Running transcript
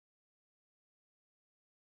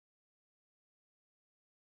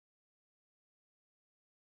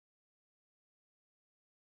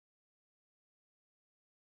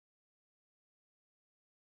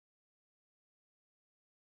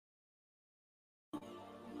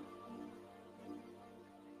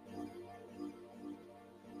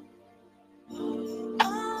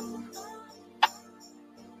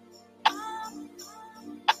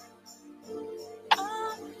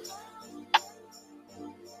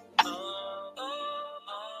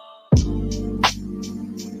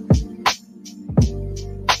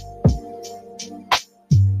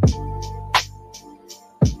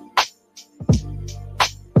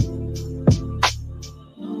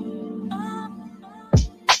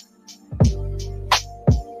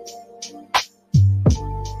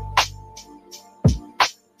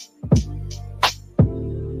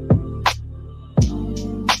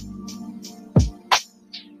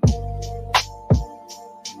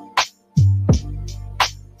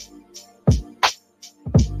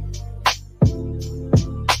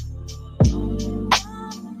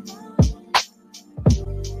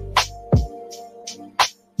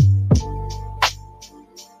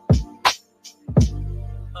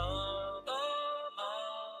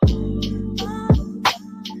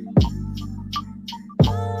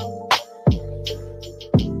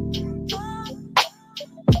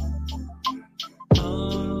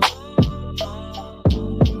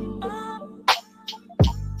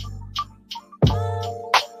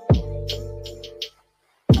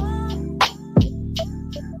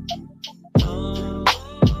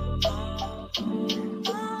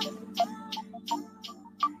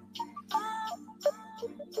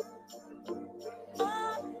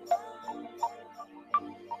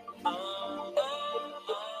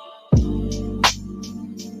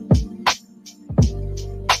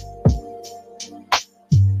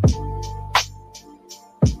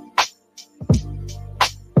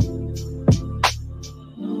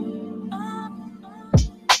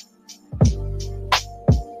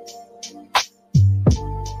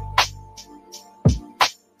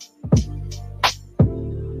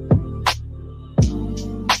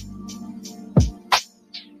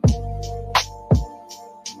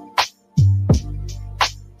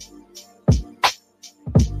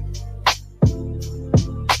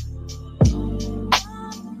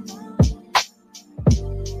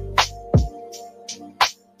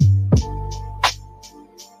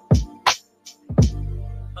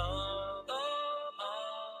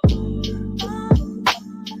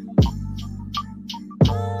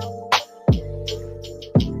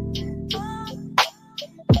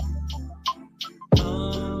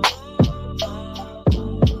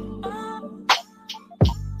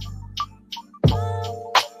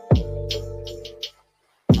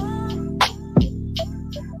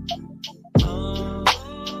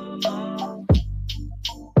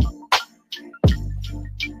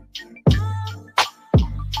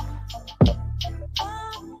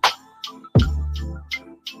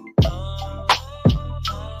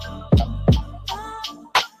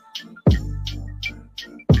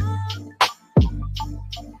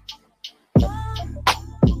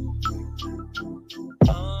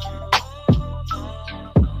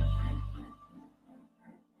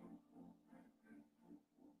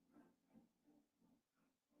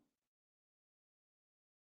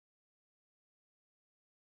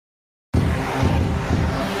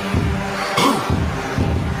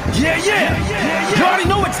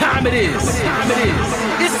time it is.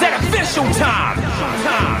 It's that official time.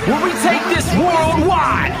 Where we take this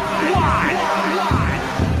worldwide.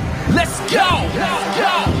 Let's go.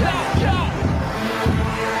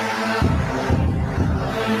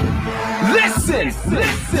 Listen.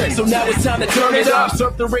 So now it's time to turn it up.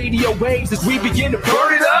 Surf the radio waves as we begin to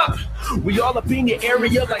burn it up. We all up in your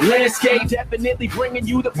area like landscape, definitely bringing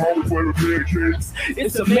you the power of pancakes.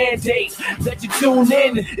 It's a mandate that you tune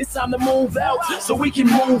in. It's time to move out so we can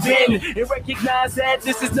move in and recognize that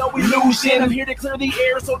this is no illusion. I'm here to clear the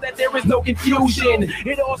air so that there is no confusion.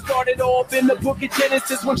 It all started off in the book of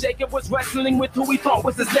Genesis when Jacob was wrestling with who he thought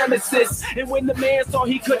was his nemesis. And when the man saw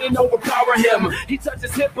he couldn't overpower him, he touched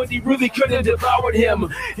his hip but he really couldn't devour him.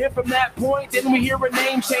 And from that point, then we hear a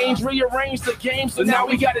name change, rearrange the game, so now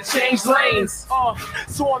we gotta change lanes.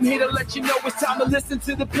 So I'm here to let you know it's time to listen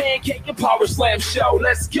to the Pancake and Powerslam show.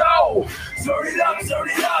 Let's go. Turn it up.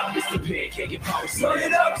 It's the Pancake and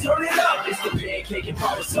Powerslam. Turn it up. It's the Pancake and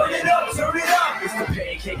Powerslam. Turn it up. It's the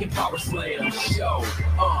Pancake and Powerslam show.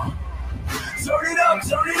 Turn it up.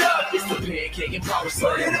 It's the Pancake and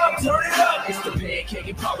Powerslam. Turn it up. It's the Pancake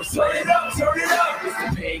and Powerslam. Turn it up. It's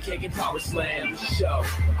the Pancake and Powerslam show.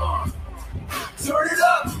 Turn it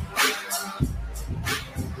up.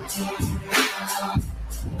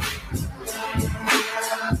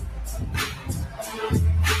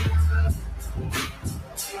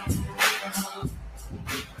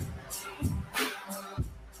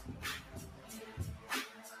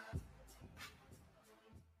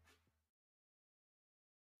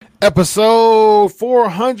 Episode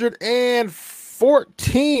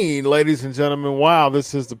 414, ladies and gentlemen. Wow,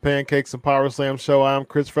 this is the Pancakes and Powerslam show. I'm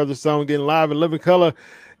Chris Featherstone, getting live in living color,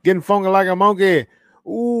 getting funky like a monkey.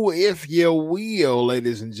 Ooh, if you will,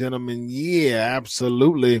 ladies and gentlemen. Yeah,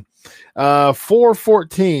 absolutely.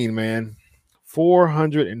 414, man.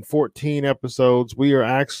 414 episodes. We are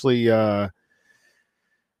actually,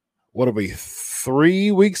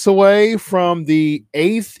 3 weeks away from the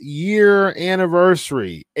 8th year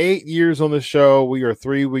anniversary. 8 years on the show. We are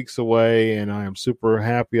 3 weeks away, and I am super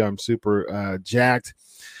happy. I'm super jacked.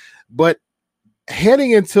 But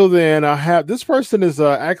heading until then, this person is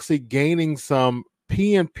actually gaining some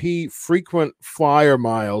PNP frequent flyer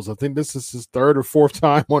miles. I think this is his third or fourth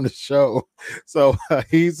time on the show. So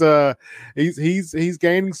he's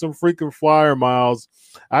gaining some frequent flyer miles.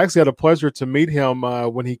 I actually had a pleasure to meet him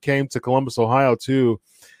when he came to Columbus, Ohio too.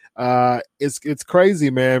 It's crazy,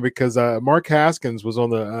 man, because Mark Haskins was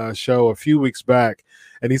on the show a few weeks back,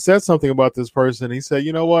 and he said something about this person. He said,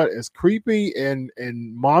 you know what, as creepy and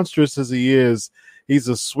monstrous as he is, he's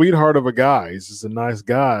a sweetheart of a guy. He's just a nice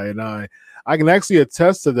guy. And I can actually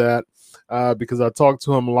attest to that because I talked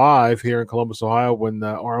to him live here in Columbus, Ohio when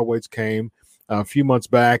ROH came a few months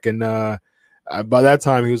back. And by that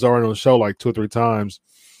time, he was already on the show like 2 or 3 times.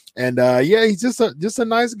 And yeah, he's just a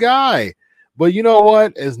nice guy. But you know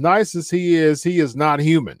what? As nice as he is not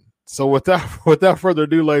human. So without further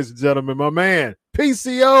ado, ladies and gentlemen, my man,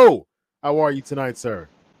 PCO, how are you tonight, sir?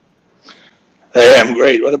 Hey, I'm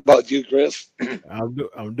great. What about you, Chris?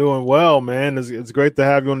 I'm doing well, man. It's great to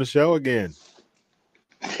have you on the show again.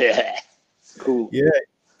 Yeah, cool. Yeah,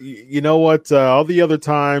 you know what? All the other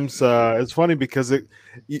times, it's funny because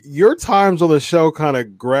your times on the show kind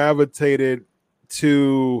of gravitated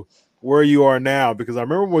to where you are now. Because I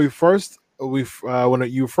remember when you first on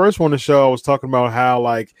the show, I was talking about how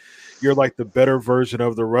like you're like the better version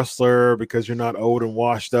of the wrestler because you're not old and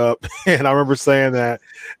washed up. And I remember saying that.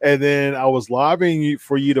 And then I was lobbying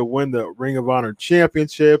for you to win the Ring of Honor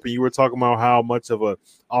championship. And you were talking about how much of an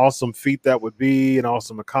awesome feat that would be, an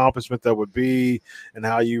awesome accomplishment that would be, and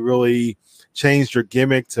how you really changed your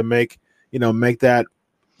gimmick to make that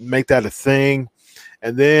a thing.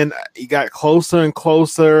 And then you got closer and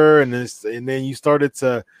closer. And then you started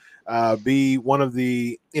to be one of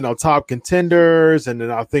the top contenders, and then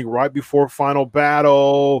I think right before Final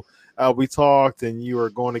Battle we talked, and you were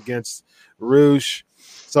going against Roosh.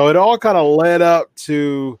 So it all kind of led up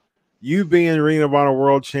to you being Ring of Honor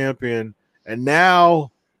World Champion, and now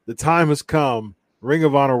the time has come. Ring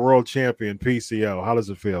of Honor World Champion PCO. How does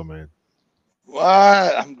it feel, man?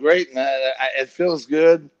 Well, I'm great, man. It feels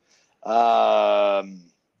good.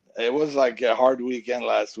 It was like a hard weekend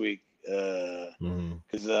last week.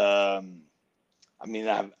 Because I mean,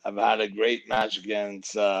 I've had a great match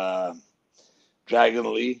against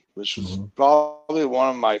Dragon Lee, which was probably one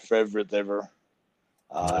of my favorite ever.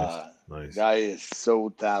 Nice. Guy is so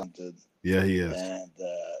talented. Yeah, he is. And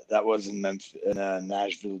that was in Memphis, in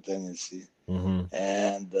Nashville, Tennessee.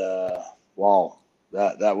 And wow,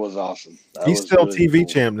 that was awesome. He's still TV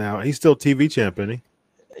champ now. He's still TV champ, isn't he?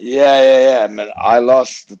 Yeah. I mean, I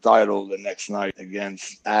lost the title the next night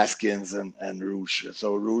against Askins and Roosh.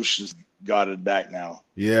 So Roosh has got it back now.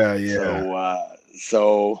 Yeah.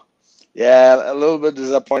 So yeah, a little bit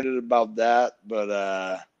disappointed about that, but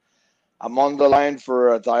I'm on the line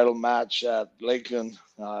for a title match at Lakeland,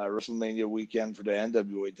 WrestleMania weekend for the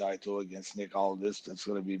NWA title against Nick Aldis. That's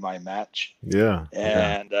going to be my match. Yeah.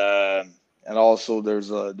 And also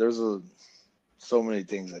there's so many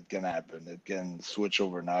things that can happen. It can switch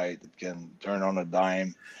overnight. It can turn on a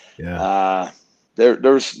dime. Yeah.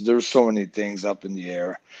 There's so many things up in the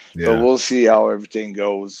air. Yeah. So we'll see how everything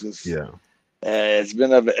goes. It's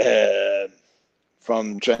been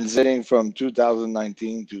from transiting from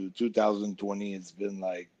 2019 to 2020. It's been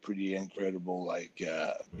like pretty incredible. Like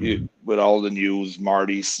with all the news,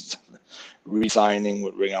 Marty's re-signing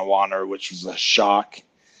with Ring of Honor, which was a shock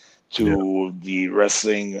to the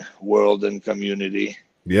wrestling world and community.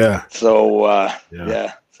 Yeah. So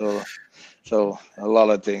so a lot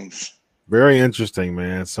of things. Very interesting,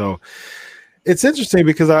 man. So it's interesting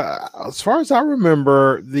because as far as I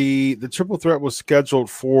remember, the triple threat was scheduled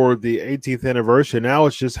for the 18th anniversary. Now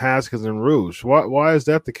it's just Haskins and Rouge. Why is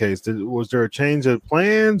that the case? Was there a change of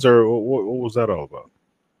plans, or what was that all about?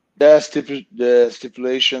 The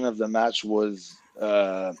stipulation of the match was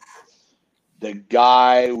the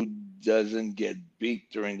guy who doesn't get beat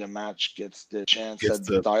during the match gets the chance at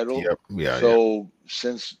the title. Yep. Yeah. So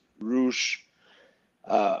since Rouge,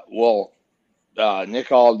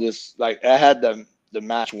 Nick Aldis, like I had the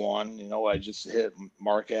match won. You know, I just hit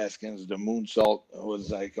Mark Haskins. The moonsault was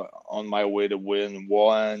like on my way to win.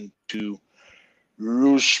 1, 2.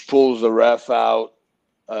 Rouge pulls the ref out.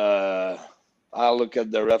 I look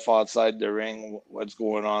at the ref outside the ring. What's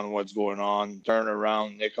going on? Turn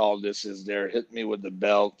around. Nick Aldis is there. Hit me with the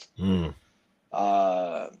belt. Then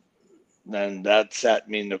that sat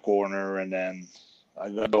me in the corner, and then I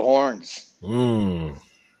got the horns.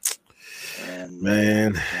 And,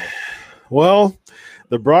 man, well,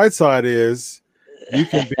 the bright side is you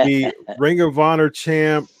can be Ring of Honor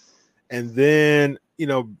champ, and then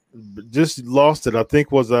just lost it. I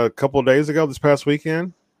think was a couple of days ago, this past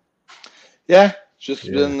weekend. Yeah,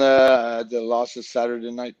 been the loss of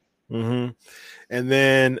Saturday night. And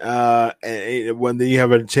then when you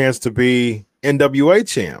have a chance to be NWA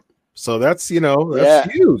champ, so that's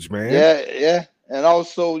huge, man. Yeah. And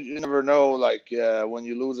also, you never know. Like when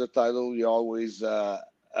you lose a title, you always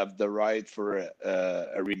have the right for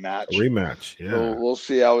a rematch. Yeah. So we'll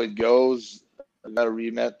see how it goes. I've got a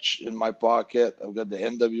rematch in my pocket. I've got the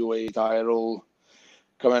NWA title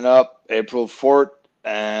coming up April 4th,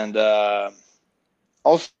 and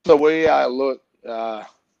also the way I look.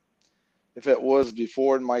 If it was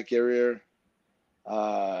before in my career,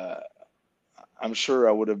 I'm sure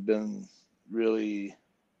I would have been really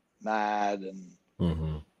mad, and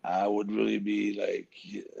I would really be like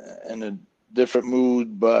in a different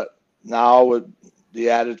mood. But now with the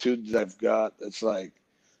attitude that I've got, it's like,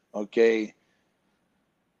 okay,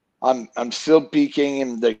 I'm still peaking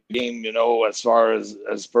in the game, as far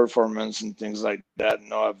as performance and things like that.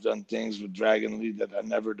 I've done things with Dragon Lee that I've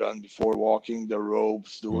never done before, walking the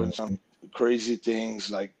ropes, doing some crazy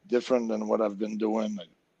things, like different than what I've been doing. Like,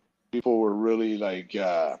 people were really like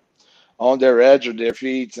on their edge of their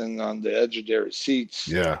feet and on the edge of their seats.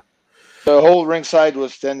 Yeah. The whole ringside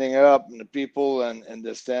was standing up, and the people and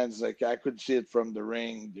the stands, like I could see it from the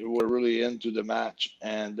ring. They were really into the match,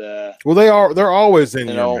 and they're always in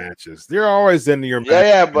your matches. They're always in your matches.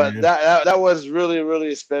 Yeah, but man. that was really,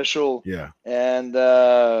 really special. Yeah, and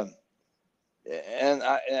I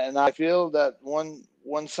feel that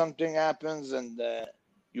when something happens and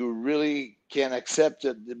you really can't accept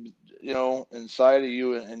it, inside of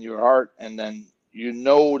you and your heart, and then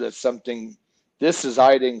that this is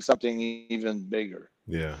hiding something even bigger.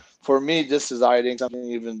 Yeah. For me, this is hiding something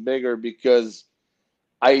even bigger because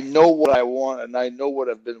I know what I want, and I know what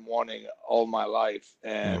I've been wanting all my life,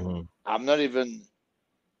 and I'm not even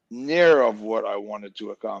near of what I wanted to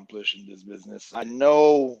accomplish in this business. I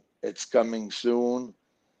know it's coming soon.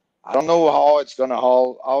 I don't know how it's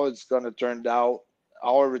gonna turn out,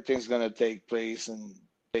 how everything's gonna take place and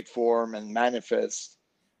take form and manifest.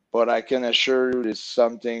 But I can assure you there's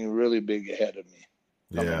something really big ahead of me.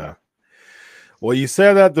 Yeah. Well, you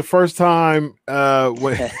said that the first time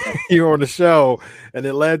when you were on the show, and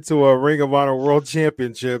it led to a Ring of Honor World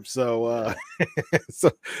Championship. So,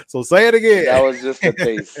 so say it again. That was just a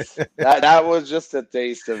taste. that was just a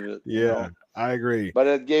taste of it. Yeah, I agree. But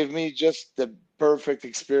it gave me just the perfect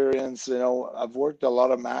experience. I've worked a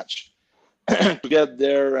lot of match to get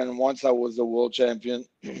there, and once I was the world champion,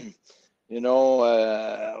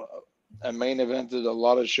 I main evented a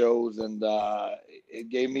lot of shows, and it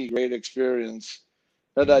gave me great experience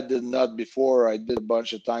that I did not before. I did a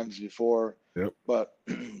bunch of times before. Yep. But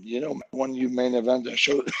when you main event a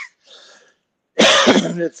show,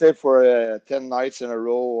 let's say for 10 nights in a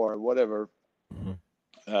row or whatever,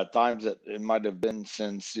 times that it might have been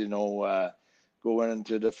since going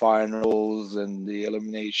into the finals and the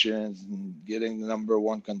eliminations and getting the number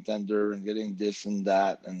one contender and getting this and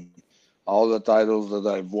that and all the titles that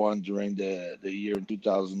I've won during the year in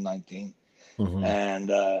 2019. And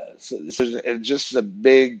so it's just a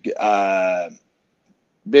big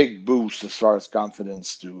boost as far as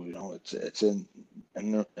confidence too. It's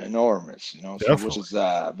enormous, so, which is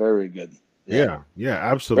very good. Yeah,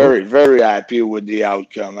 absolutely. Very, very happy with the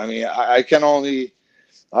outcome. I mean, I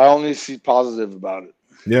only see positive about it.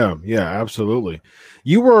 Yeah, absolutely.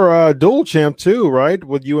 You were dual champ too, right?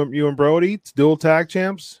 With you and Brody, dual tag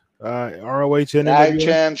champs, ROH and tag NWA?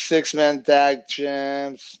 champs, 6-man tag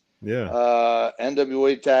champs. Yeah.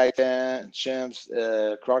 NWA tag champs,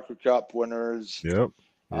 Crocker Cup winners. Yep.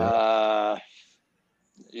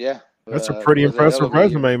 Yeah. That's a pretty impressive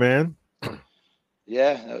resume, man.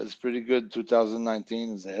 Yeah, that was pretty good.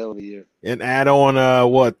 2019 is a hell of a year. And add on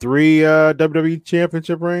 3 WWE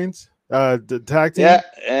championship reigns? The tag team? Yeah,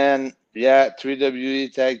 and 3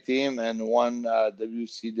 WWE tag team and 1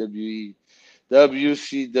 WCW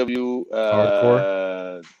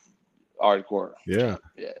hardcore. Yeah.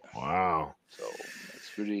 Yeah. Wow. So it's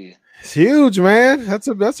pretty. It's huge, man.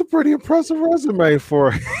 That's a pretty impressive resume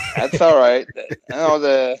for. That's all right. I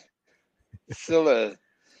know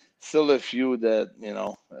still a few that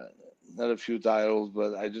not a few titles,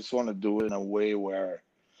 but I just want to do it in a way where,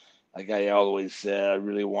 like I always say, I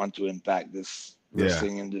really want to impact this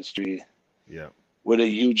wrestling industry. Yeah. With a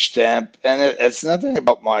huge stamp, and it's nothing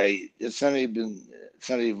about it's not even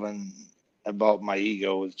about my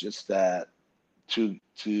ego. It's just that to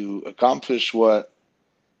accomplish what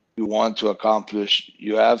you want to accomplish,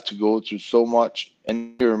 you have to go through so much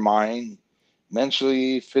in your mind,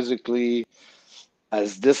 mentally, physically,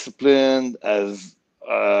 as disciplined as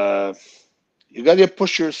you got to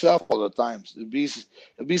push yourself all the time. It'd be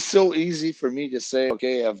so easy for me to say,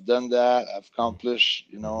 okay, I've done that, I've accomplished,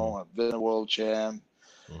 I've been a world champ.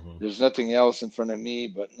 There's nothing else in front of me,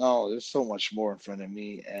 but no, there's so much more in front of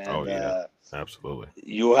me. And absolutely.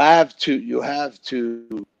 You have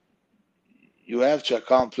to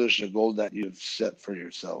accomplish the goal that you've set for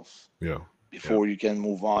yourself. Yeah. Before you can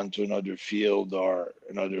move on to another field or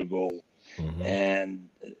another goal. And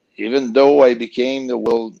even though I became the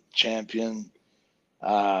world champion,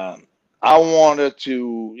 I wanted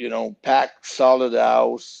to, pack solid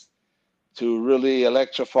house to really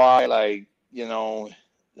electrify,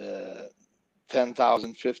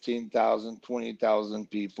 10,000, 15,000, 20,000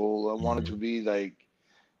 people. I wanted to be like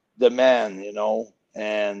the man,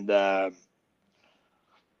 and that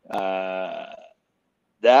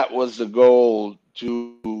was the goal,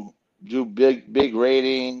 to do big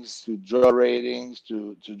ratings, to draw ratings,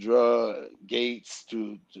 to draw gates,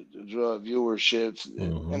 to draw viewerships,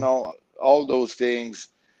 all those things.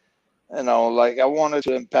 I wanted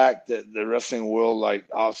to impact the wrestling world like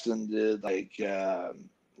Austin did, like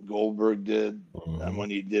Goldberg did, and when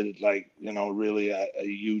he did it, really a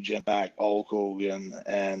huge impact, Hulk Hogan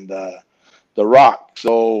and The Rock.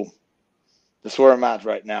 So that's where I'm at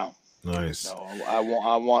right now. Nice. So I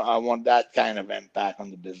want that kind of impact on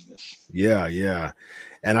the business. Yeah.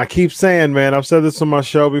 And I keep saying, man, I've said this on my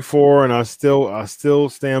show before, and I still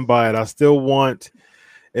stand by it. I still want,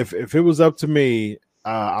 if it was up to me,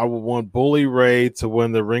 I would want Bully Ray to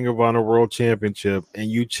win the Ring of Honor World Championship, and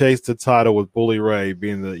you chase the title with Bully Ray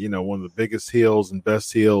being one of the biggest heels and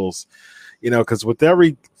best heels, because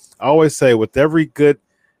I always say with every good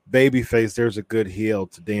babyface, there's a good heel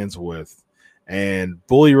to dance with. And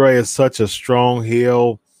Bully Ray is such a strong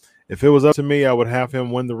heel. If it was up to me, I would have him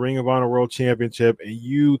win the Ring of Honor World Championship, and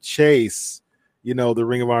you chase, the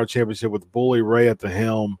Ring of Honor Championship with Bully Ray at the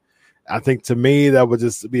helm. I think to me that would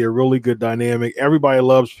just be a really good dynamic. Everybody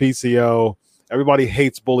loves PCO. Everybody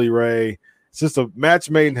hates Bully Ray. It's just a match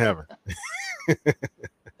made in heaven.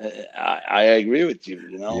 I agree with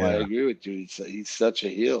you. I agree with you. He's such a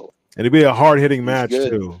heel. And it'd be a hard-hitting match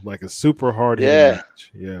too, like a super hard-hitting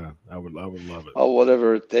match. Yeah, I would love it. Oh,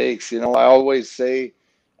 whatever it takes. I always say,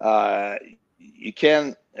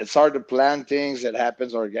 it's hard to plan things that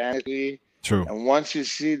happens organically. True. And once you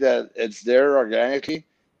see that it's there organically,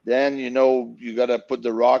 then you got to put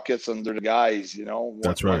the rockets under the guys.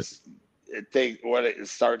 That's right. It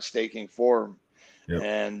starts taking form. Yep.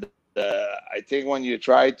 And I think when you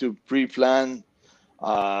try to pre-plan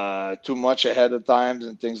too much ahead of times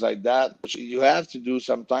and things like that, which you have to do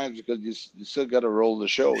sometimes because you still got to roll the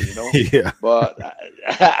show, you know. Yeah. But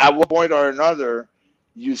at one point or another,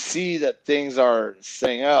 you see that things are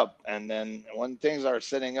setting up, and then when things are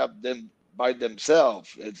setting up then by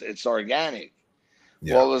themselves, it's organic.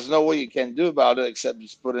 Yeah. Well, there's no way you can do about it except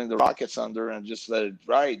just putting the rockets under and just let it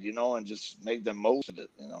ride, you know, and just make the most of it.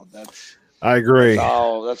 You know, I agree.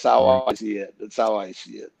 That's how I see it. That's how I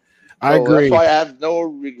see it. I So that's agree. why I have no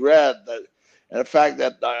regret that, and the fact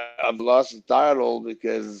that I've lost the title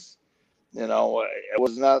because, you know, it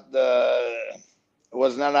was not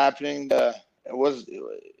happening. It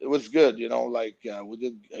was good, you know. Like we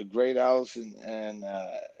did a great house in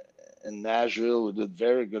Nashville. We did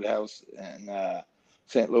very good house in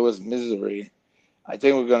St. Louis, Missouri. I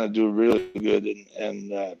think we're gonna do really good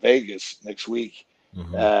in Vegas next week.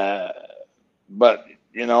 But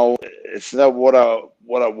you know, it's not what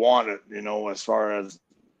I wanted. You know, as far as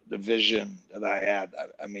the vision that I had.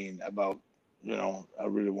 I mean, about, you know, I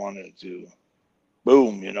really wanted to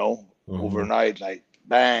boom. You know, overnight, like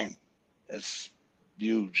bang, it's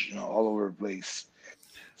huge. You know, all over the place.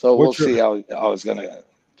 So we'll see how it's gonna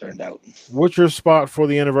turn out. What's your spot for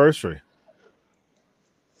the anniversary?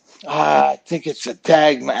 I think it's a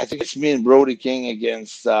tag match. I think it's me and Brody King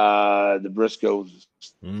against the Briscoes.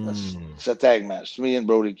 It's a tag match. Me and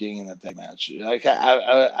Brody King in a tag match. Like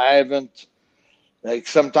I haven't, like,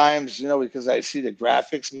 sometimes, you know, because I see the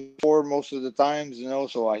graphics before most of the times, you know,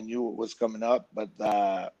 so I knew it was coming up. But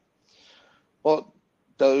well,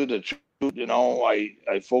 tell you the truth, you know,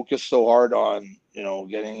 I focus so hard on, you know,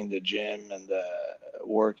 getting in the gym and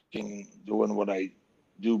working, doing what I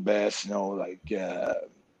do best, you know, like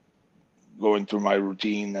going through my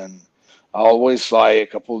routine. And I always fly a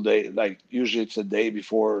couple of days, like usually it's a day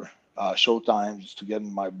before showtime, just to get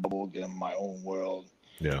in my bubble, get in my own world.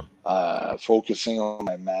 Yeah. Focusing on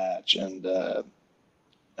my match, and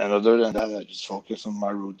other than that, I just focus on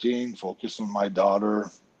my routine, focus on my daughter.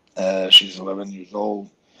 She's 11 years old,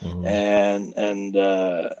 and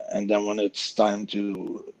then when it's time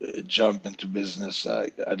to jump into business,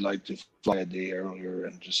 I'd like to fly a day earlier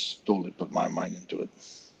and just totally put my mind into it.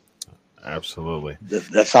 Absolutely.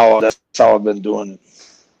 That's how I've been doing it.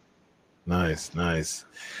 Nice.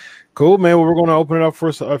 Cool, man. Well, we're going to open it up for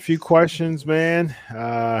a few questions, man.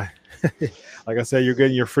 Like I said, you're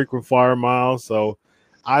getting your frequent flyer miles, so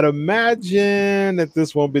I'd imagine that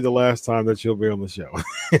this won't be the last time that you'll be on the show.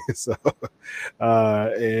 So,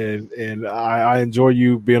 and I enjoy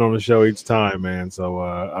you being on the show each time, man. So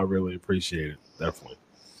I really appreciate it, definitely.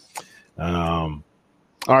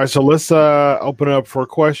 All right, so let's open it up for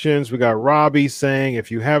questions. We got Robbie saying,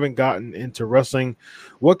 if you haven't gotten into wrestling,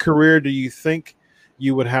 what career do you think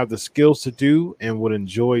you would have the skills to do and would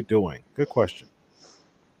enjoy doing? Good question.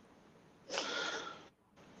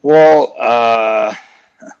 Well, I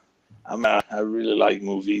really like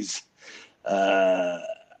movies.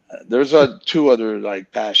 There's two other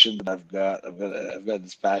like passion that I've got. I've got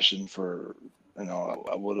this passion for, you know,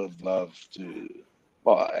 I would have loved to.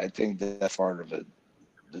 Well, I think that's part of it.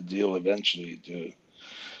 The deal eventually to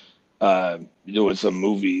doing some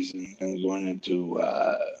movies and going into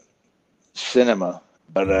cinema,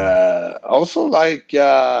 but also like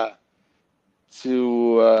to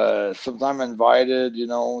sometime invited, you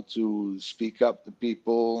know, to speak up to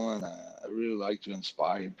people, and I really like to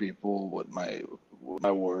inspire people with my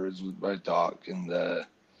words, with my talk, and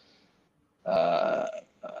I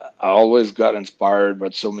always got inspired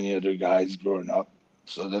by so many other guys growing up,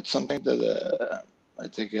 so that's something that I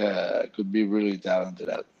think I could be really talented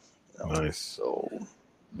at. You know? Nice. So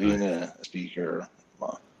being a speaker,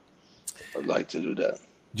 I'd like to do that.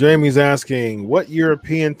 Jamie's asking, what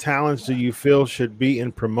European talents do you feel should be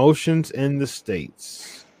in promotions in the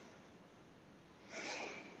States?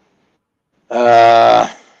 What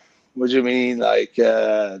do you mean, like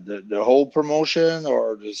the whole promotion,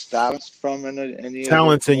 or just talents from any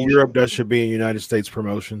talents in Europe that should be in United States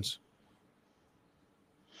promotions?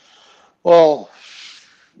 Well,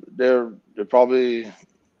 there probably,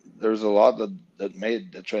 there's a lot that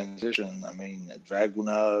made the transition. I mean,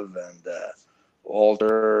 Dragunov and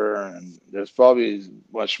Walter, and there's probably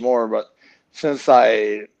much more. But since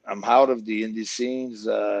I'm out of the indie scenes,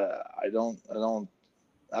 I don't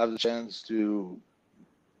have the chance to,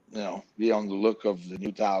 you know, be on the look of the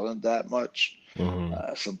new talent that much.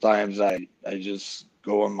 Sometimes I just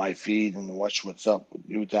go on my feed and watch what's up with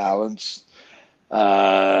new talents.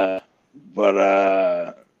 But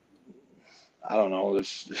I don't know.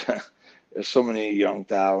 There's so many young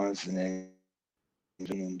talents in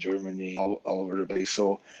Germany, all over the place.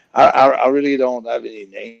 So I really don't have any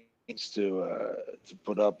names to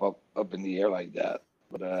put up in the air like that.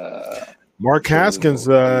 But Mark Haskins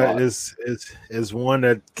is one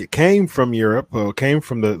that came from Europe, came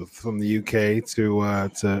from the UK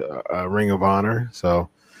to Ring of Honor. So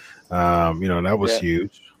that was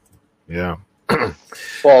huge. Yeah.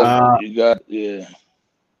 Well, you got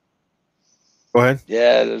Go ahead.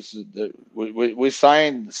 Yeah, we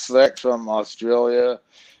signed Select from Australia.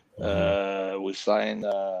 We signed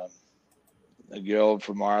a girl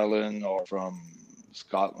from Ireland or from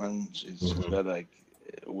Scotland. She's got like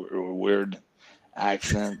a weird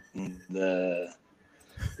accent, and I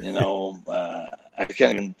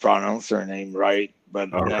can't even pronounce her name right.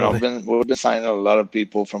 But really? we've been signing a lot of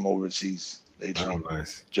people from overseas lately. Oh,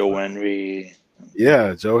 nice. Joe Henry.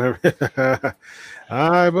 Yeah, Joe Henry.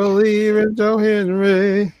 I believe in Joe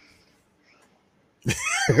Henry.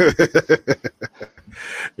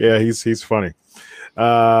 Yeah, he's funny.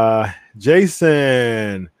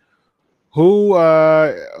 Jason, who's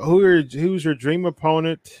your dream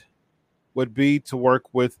opponent would be to work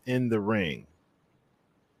with in the ring?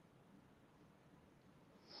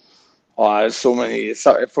 Oh, there's so many.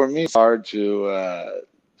 For me, it's hard to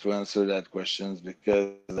answer that question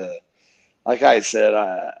because, like I said,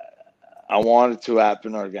 I want it to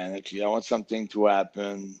happen organically. I want something to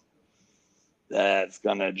happen that's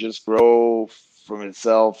gonna just grow from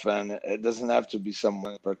itself, and it doesn't have to be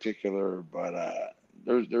someone in particular. But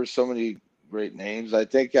there's so many great names. I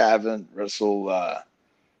think I haven't wrestled.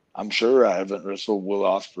 I'm sure I haven't wrestled Will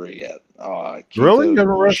Ospreay yet. Really? You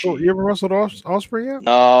haven't wrestled Ospreay yet?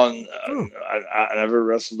 No, I never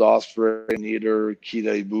wrestled Ospreay, neither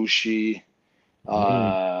Kita Ibushi.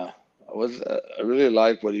 I really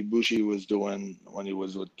like what Ibushi was doing when he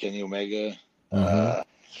was with Kenny Omega. Golden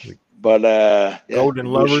Ibushi,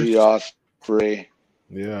 Lovers. Ospreay.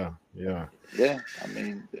 Yeah. I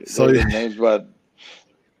mean, they're names, but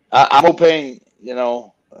I'm hoping.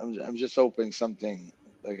 I'm just hoping something.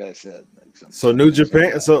 Like I said. So New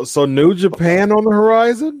Japan. So New Japan on the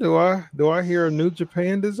horizon. Do I hear a New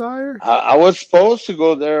Japan desire? I was supposed to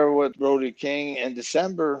go there with Brody King in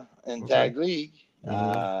December in Tag League.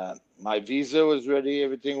 My visa was ready,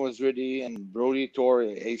 everything was ready, and Brody tore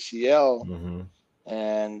ACL,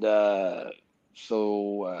 and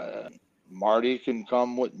so Marty couldn't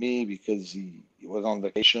come with me because he was on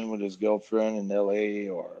vacation with his girlfriend in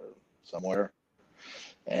LA or somewhere,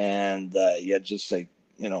 and he had just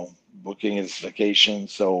booking his vacation,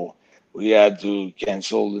 so we had to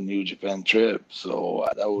cancel the New Japan trip. So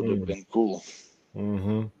that would have been cool.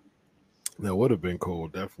 That would have been cool,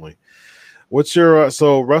 definitely. What's your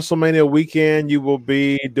so WrestleMania weekend? You will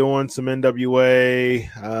be doing some NWA.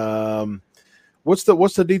 What's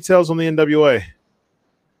the details on the NWA?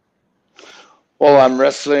 Well, I'm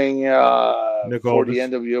wrestling Nick for Aldis. the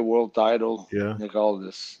NWA World Title. Yeah, Nick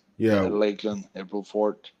Aldis. Yeah, Lakeland, April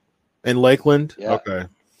 4th. In Lakeland. Yeah. Okay.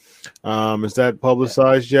 Is that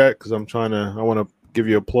publicized yet? Because I want to give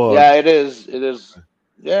you a plug. Yeah, it is. It is.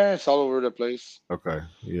 Yeah, it's all over the place. Okay.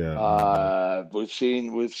 Yeah. We've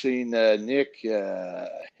seen Nick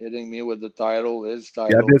hitting me with the title, his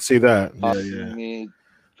title. Yeah, I did see that.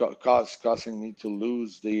 Causing me to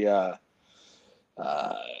lose the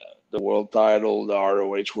world title, the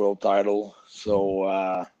ROH world title.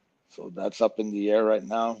 So that's up in the air right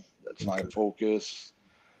now. That's my focus.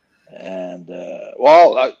 And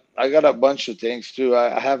I got a bunch of things too.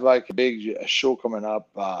 I have like a big show coming up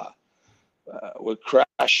with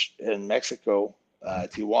Crash in Mexico,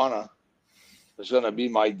 Tijuana. It's gonna be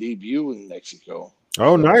my debut in Mexico.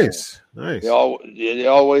 Oh, so nice. They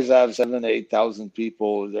always have 7,000 to 8,000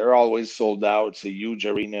 people. They're always sold out. It's a huge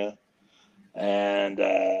arena, and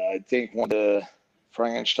I think when the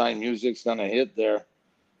Frankenstein music's gonna hit there,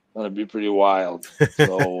 gonna be pretty wild.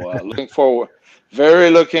 So looking forward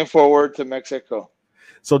to Mexico.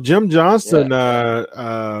 So Jim Johnston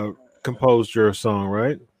composed your song,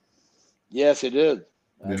 right? Yes, he did.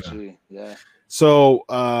 Actually, yeah. So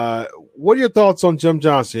what are your thoughts on Jim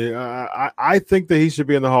Johnston? I think that he should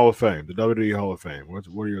be in the Hall of Fame, the WWE Hall of Fame. What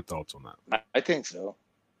are your thoughts on that? I think so.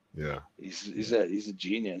 Yeah. He's a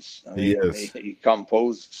genius. He is. He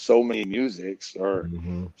composed so many musics or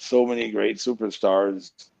so many great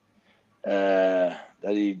superstars that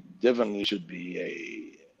he definitely should be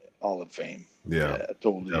a Hall of Fame. Yeah,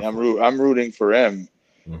 totally. I'm rooting for him.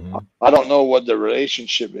 I don't know what the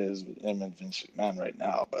relationship is with him and Vince McMahon right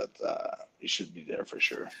now, but he should be there for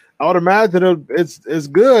sure. I would imagine it's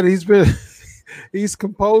good. He's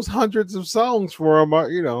composed hundreds of songs for him. I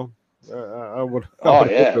would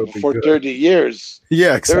for 30 years.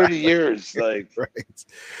 Yeah, exactly. 30 years, like right.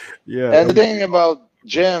 Yeah. And the thing about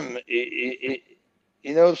Jim,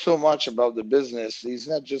 he knows so much about the business. He's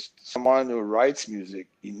not just someone who writes music.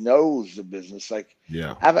 He knows the business. Like,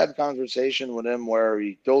 Yeah. I've had conversation with him where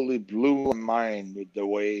he totally blew my mind with the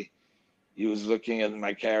way he was looking at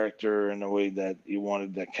my character and the way that he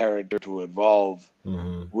wanted the character to evolve,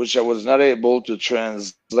 which I was not able to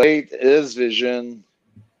translate his vision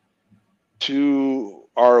to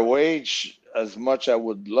ROH as much I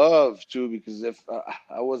would love to, because if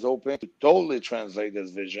I was hoping to totally translate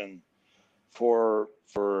his vision for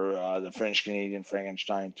the French Canadian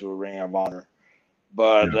Frankenstein to a Ring of Honor,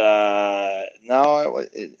 but now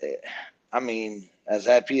I mean, as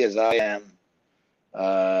happy as I am,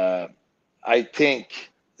 I think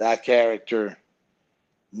that character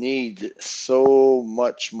needs so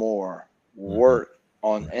much more work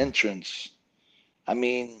on entrance. I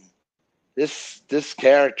mean, this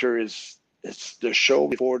character it's the show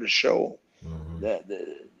before the show. That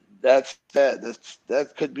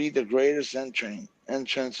could be the greatest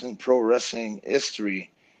entrance in pro wrestling history.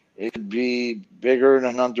 It could be bigger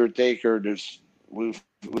than Undertaker. We've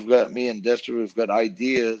got me and Dexter. We've got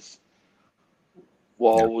ideas.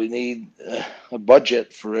 Well, we need a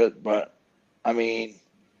budget for it, but I mean,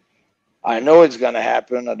 I know it's gonna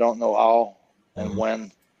happen. I don't know how and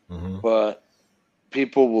when, but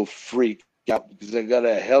people will freak out because I got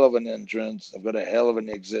a hell of an entrance. I've got a hell of an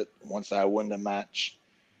exit once I win the match.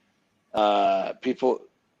 People,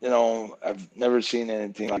 I've never seen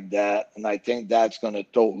anything like that, and I think that's going to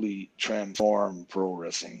totally transform pro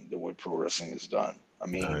wrestling, the way pro wrestling is done. I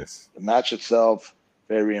mean, the match itself,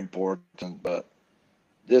 very important, but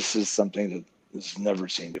this is something that is never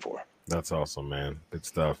seen before. That's awesome, man. Good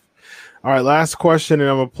stuff. All right, last question, and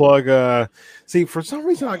I'm gonna plug. See, for some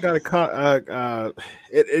reason, I got a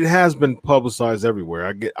it has been publicized everywhere.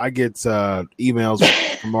 I get emails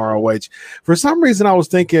from ROH. For some reason, I was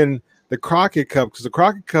thinking the Crockett Cup, because the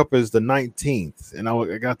Crockett Cup is the 19th, and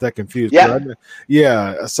I got that confused.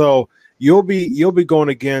 Yeah. So you'll be going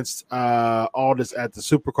against Aldis at the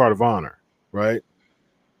Supercard of Honor, right?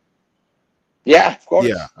 Yeah, of course.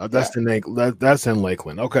 Yeah, that's in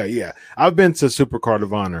Lakeland. Okay, yeah, I've been to Supercard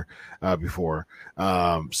of Honor before.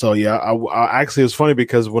 So yeah, I actually, it was funny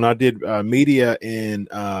because when I did media in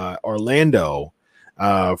Orlando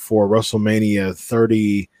for WrestleMania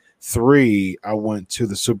 33, I went to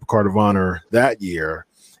the Supercard of Honor that year,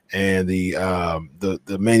 and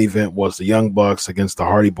the main event was the Young Bucks against the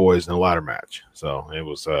Hardy Boyz in a ladder match. So it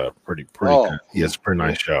was pretty good. Yeah, it's a pretty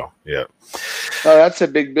nice show. Yeah. Oh, that's a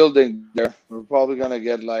big building there. We're probably gonna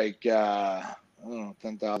get like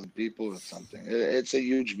 10,000 people or something. It's a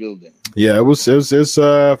huge building. Yeah, it was. If it's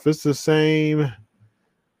the same.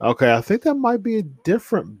 Okay, I think that might be a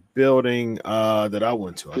different building that I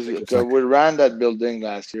went to. We ran that building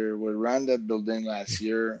last year.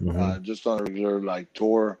 Just on a regular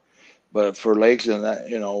tour. But for Lakeland,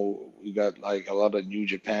 we got like a lot of New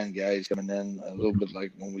Japan guys coming in, a little bit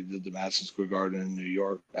like when we did the Madison Square Garden in New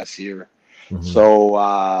York last year. So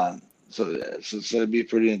it's gonna be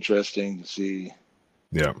pretty interesting to see.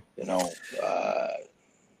 Yeah.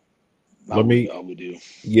 How we do.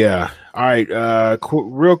 Yeah. All right.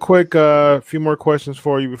 Real quick, a few more questions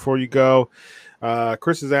for you before you go.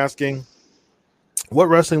 Chris is asking, what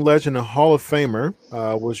wrestling legend and Hall of Famer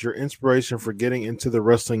was your inspiration for getting into the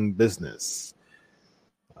wrestling business?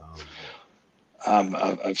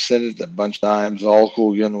 I've said it a bunch of times. Hulk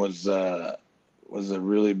Hogan was a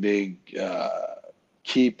really big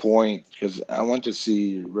key point, because I went to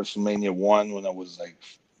see WrestleMania 1 when I was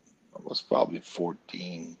probably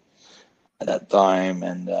 14 at that time,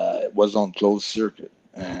 and it was on closed circuit,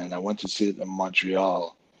 and I went to see it in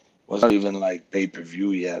Montreal. It wasn't even like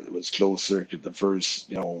pay-per-view yet. It was closed circuit, the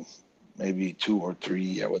first maybe 2 or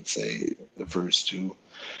 3, I would say, the first 2.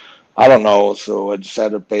 I don't know, so I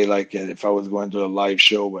decided to pay if I was going to a live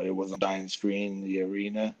show, but it was a giant screen in the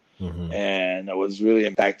arena, and I was really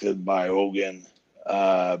impacted by Hogan.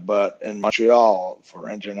 But in Montreal, for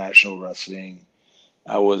international wrestling,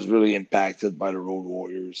 I was really impacted by the Road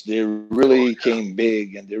Warriors. They really came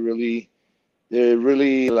big, and they really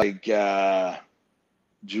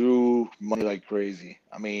drew money like crazy.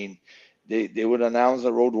 I mean, they would announce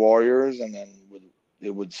the Road Warriors, and then they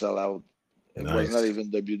would sell out. It was not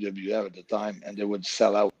even WWF at the time, and they would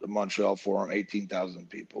sell out the Montreal Forum, 18,000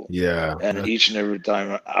 people. Yeah. And each and every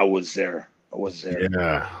time I was there.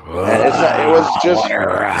 Yeah. And it was just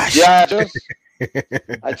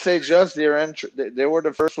I'd say just their entry. They were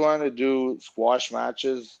the first one to do squash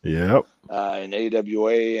matches. Yep. In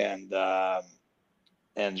AWA, and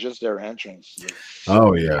and just their entrance.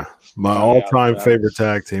 Oh yeah, my all-time favorite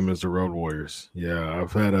tag team is the Road Warriors. Yeah,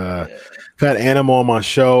 I've had Animal on my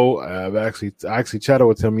show. I actually chatted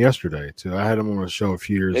with him yesterday too. I had him on a show a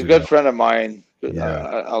few years ago. A good friend of mine.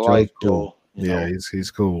 Yeah, I like cool. Yeah,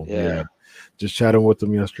 he's cool. Yeah. Just chatting with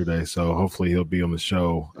him yesterday, so hopefully he'll be on the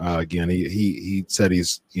show again. He said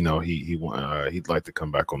he'd like to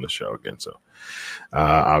come back on the show again. So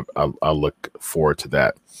I'll look forward to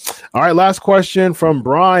that. All right, last question from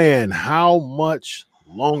Brian. How much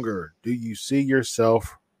longer do you see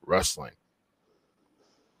yourself wrestling?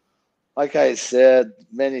 Like I said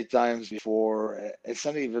many times before, it's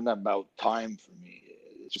not even about time for me.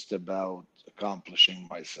 It's just about accomplishing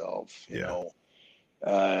myself, you know.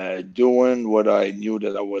 Doing what I knew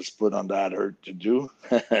that I was put on that earth to do.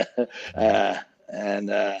 And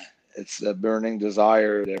it's a burning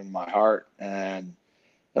desire there in my heart. And,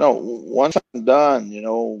 you know, once I'm done, you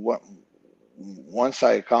know, once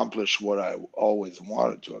I accomplish what I always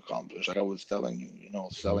wanted to accomplish, like I was telling you, you know,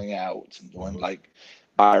 selling out and doing like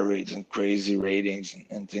buy rates and crazy ratings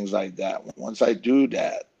and things like that. Once I do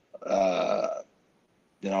that,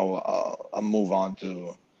 you know, I'll move on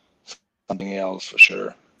to something else for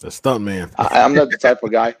sure. A stunt man. I'm not the type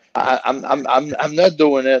of guy. I'm not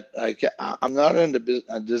doing it. I'm not in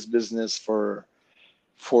this business for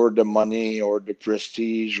the money or the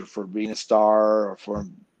prestige or for being a star or for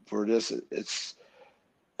this.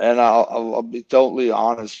 And I'll be totally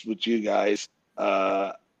honest with you guys.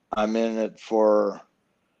 I'm in it for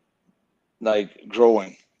like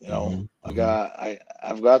growing. You know,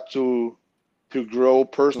 I've got to grow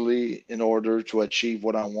personally in order to achieve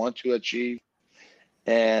what I want to achieve.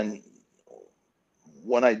 And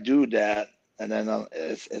when I do that, and then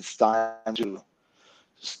it's time to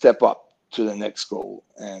step up to the next goal.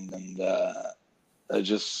 And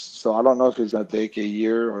so I don't know if it's going to take a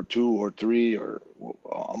year or 2 or 3 or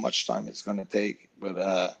how much time it's going to take,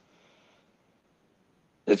 but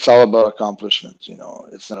it's all about accomplishments, you know,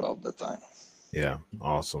 it's not about the time. Yeah.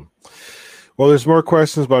 Awesome. Well, there's more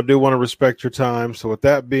questions, but I do want to respect your time. So with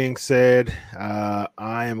that being said, I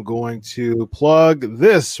am going to plug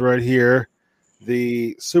this right here,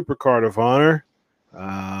 the Supercard of Honor.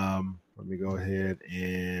 Let me go ahead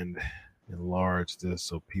and enlarge this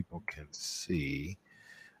so people can see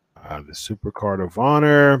the Supercard of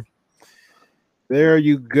Honor. There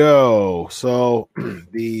you go. So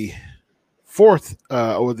the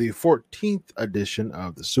 14th edition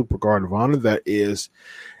of the Supercard of Honor, that is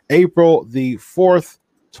April the 4th,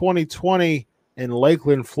 2020 in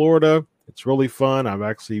Lakeland, Florida. It's really fun. I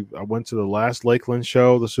went to the last Lakeland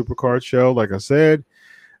show, the Supercard show, like I said.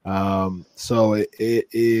 So it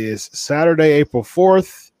is Saturday, April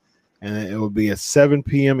 4th, and it will be at 7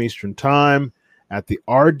 p.m. Eastern Time at the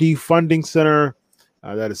RD Funding Center.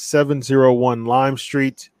 That is 701 Lime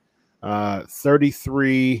Street,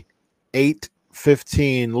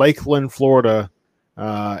 33815 Lakeland, Florida.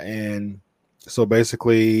 And so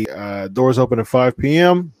basically, doors open at 5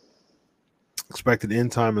 p.m. Expected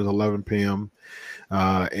end time is 11 p.m.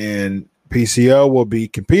 And PCO will be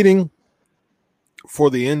competing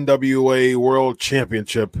for the NWA World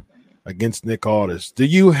Championship against Nick Aldis. Do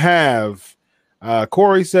you have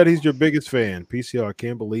Corey said he's your biggest fan. PCO, I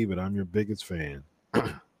can't believe it. I'm your biggest fan.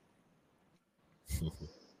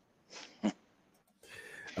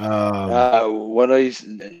 What are you?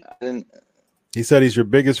 He said he's your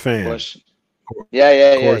biggest fan. Question.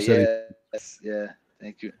 Yeah.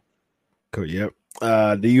 Thank you. Cool. Yep.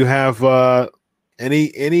 Do you have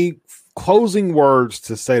any closing words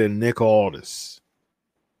to say to Nick Aldis?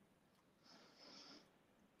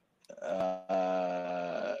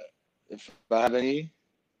 If I have any.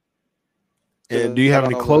 And do you have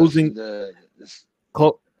any closing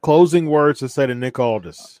closing words to say to Nick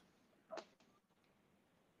Aldis?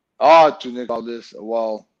 Oh, to Nick Aldis.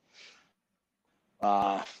 Well,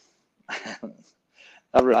 not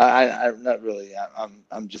really.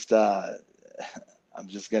 I'm just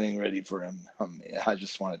getting ready for him. I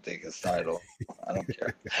just want to take his title. I don't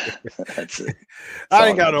care. That's it. I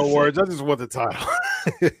ain't got no words. I just want the title.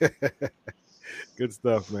 Good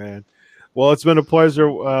stuff, man. Well, it's been a pleasure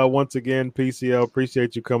once again, PCO.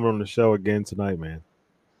 Appreciate you coming on the show again tonight, man.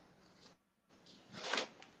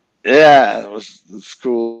 Yeah, it was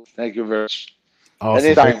cool. Thank you very much. Awesome.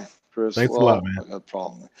 Anytime, Chris. Thanks a lot, man. No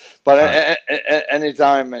problem. But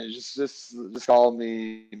anytime, man. Just call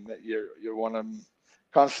me. You're one of them.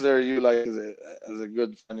 Consider you like as a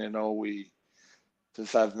good friend. You know,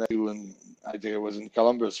 since I've met you, and I think it was in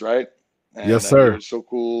Columbus, right? And, yes, sir. You're so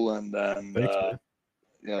cool, and thanks,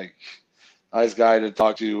 like nice guy to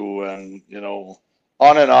talk to, and you know,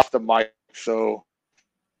 on and off the mic. So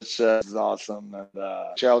is awesome. And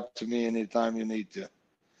shout to me anytime you need to.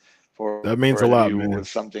 That means a lot, man. With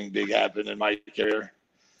something big happen in my career,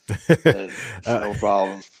 no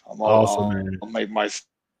problem. Awesome, I'll make myself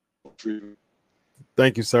free.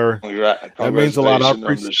 Thank you, sir. That means a lot. I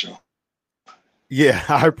appreciate. Yeah,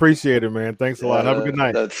 I appreciate it, man. Thanks a lot. Have a good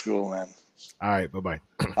night. That's cool, man. All right, bye-bye.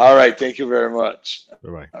 All right, thank you very much.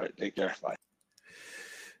 Bye-bye. All right, take care. Bye.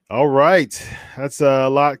 All right, that's a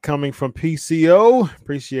lot coming from PCO.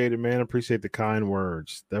 Appreciate it, man. Appreciate the kind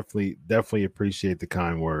words. Definitely appreciate the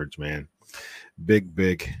kind words, man. Big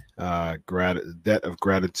debt of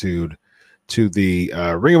gratitude to the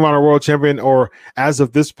Ring of Honor World Champion, or as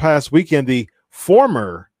of this past weekend, the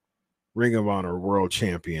former Ring of Honor World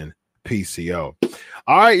Champion, PCO.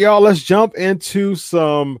 All right, y'all, let's jump into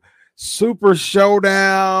some Super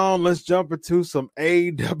Showdown. Let's jump into some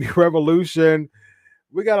AEW Revolution.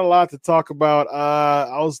 We got a lot to talk about.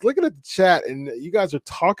 I was looking at the chat, and you guys are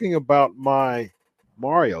talking about my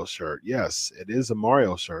Mario shirt. Yes, it is a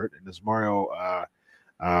Mario shirt. It is Mario.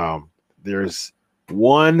 There's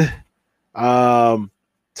one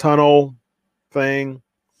tunnel thing,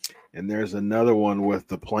 and there's another one with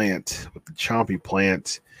the plant, with the chompy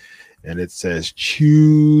plant, and it says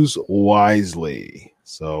choose wisely.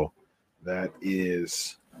 So that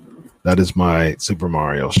is my Super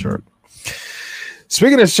Mario shirt.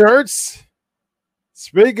 Speaking of shirts,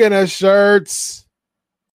 you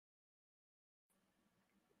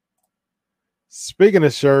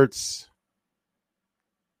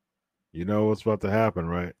know what's about to happen,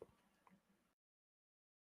 right?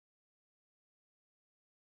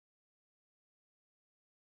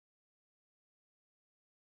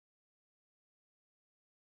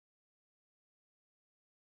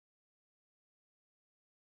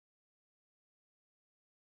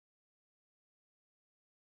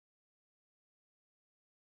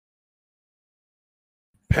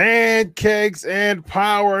 Pancakes and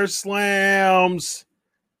Powerslams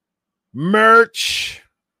merch.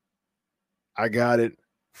 I got it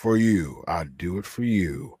for you. I do it for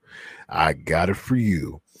you. I got it for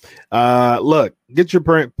you. Look, get your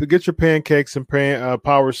pancakes and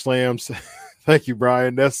Powerslams. Thank you,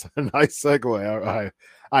 Brian. That's a nice segue.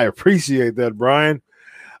 I appreciate that, Brian.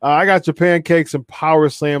 I got your Pancakes and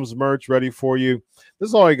Powerslams merch ready for you. This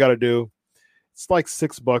is all you got to do. It's like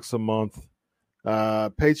 $6 a month.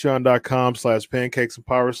 Patreon.com/pancakes and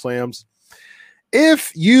Powerslams.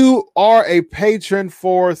 If you are a patron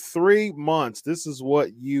for 3 months, this is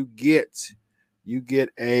what you get. You get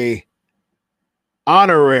a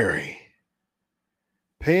honorary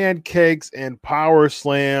Pancakes and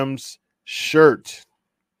Powerslams shirt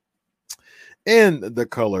in the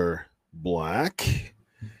color black.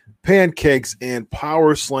 Pancakes and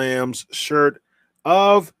Powerslams shirt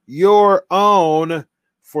of your own.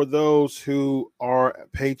 For those who are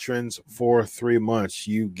patrons for 3 months,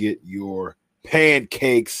 you get your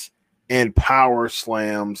Pancakes and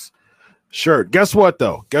Powerslams shirt. Guess what,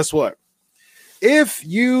 though? Guess what? If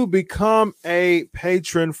you become a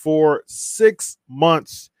patron for 6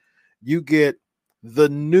 months, you get the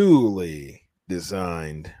newly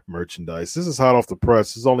designed merchandise. This is hot off the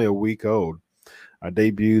press. It's only a week old. I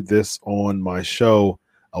debuted this on my show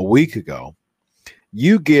a week ago.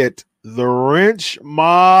 You get the Wrench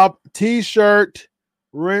Mob t-shirt.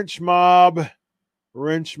 Wrench Mob.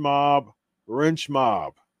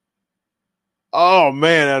 Oh,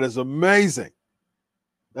 man, that is amazing.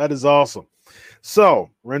 That is awesome. So,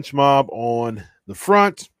 Wrench Mob on the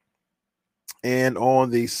front, and on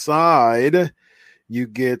the side, you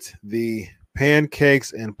get the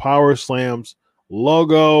Pancakes and Powerslams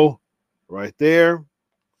logo right there.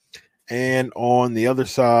 And on the other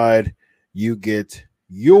side, you get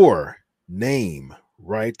your name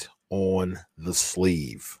right on the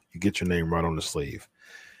sleeve. You get your name right on the sleeve.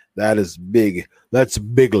 That is big. That's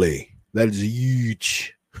bigly. That is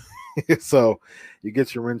huge. So you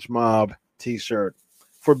get your Wrench Mob t-shirt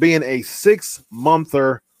for being a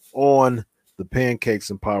 6-monther on the Pancakes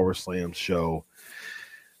and Powerslams show.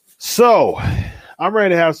 So I'm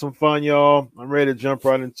ready to have some fun, y'all. I'm ready to jump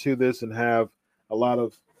right into this and have a lot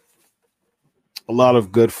of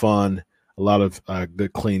good fun. A lot of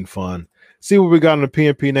good, clean fun. See what we got in the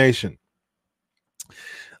PNP Nation.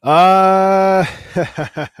 So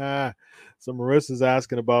Marissa's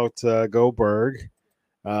asking about Goldberg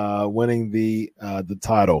winning the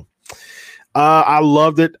title. I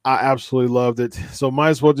loved it. I absolutely loved it. So might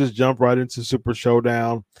as well just jump right into Super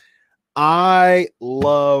Showdown. I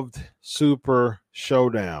loved Super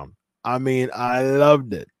Showdown. I mean, I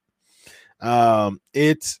loved it.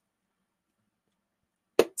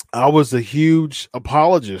 I was a huge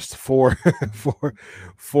apologist for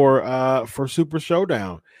for Super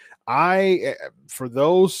Showdown. For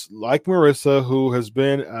those like Marissa who has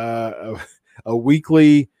been a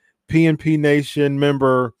weekly PNP Nation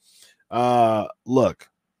member, look,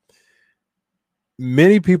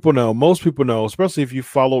 many people know, most people know, especially if you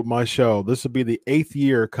followed my show, this will be the 8th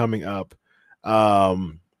year coming up.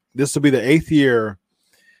 This will be the 8th year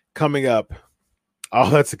coming up. Oh,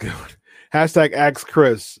 that's a good one. Hashtag ask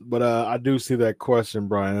Chris, but I do see that question,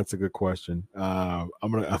 Brian. That's a good question. I'm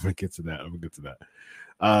gonna get to that.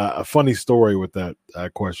 A funny story with that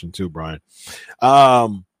question too, Brian. Yeah,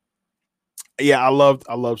 I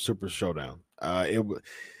love Super Showdown.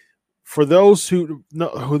 For those who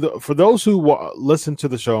listen to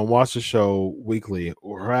the show and watch the show weekly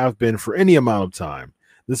or have been for any amount of time,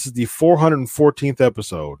 this is the 414th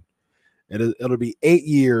episode. It'll be 8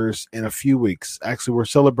 years in a few weeks. Actually, we're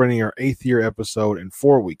celebrating our 8th year episode in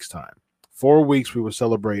 4 weeks' time. 4 weeks, we will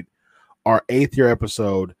celebrate our 8th year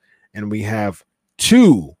episode, and we have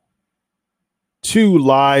two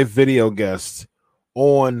live video guests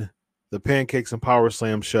on the Pancakes and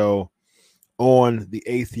Powerslams show on the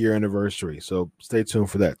 8th year anniversary. So stay tuned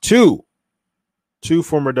for that. Two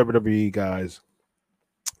former WWE guys.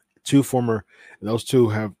 And those two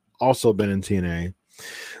have also been in TNA.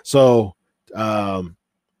 So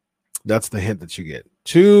that's the hint that you get.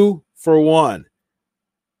 2 for 1.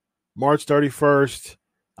 March 31st.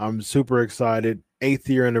 I'm super excited. 8th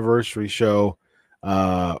year anniversary show.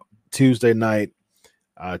 Tuesday night.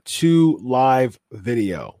 2 live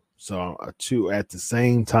video. So 2 at the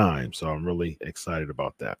same time. So I'm really excited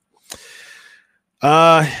about that.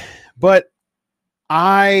 But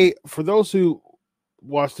for those who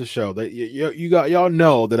watch the show, that y'all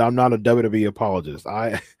know that I'm not a WWE apologist.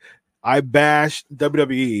 I bash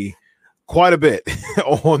WWE quite a bit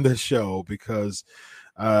on this show because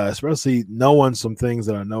especially knowing some things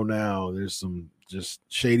that I know now, there's some just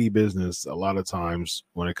shady business a lot of times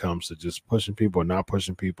when it comes to just pushing people and not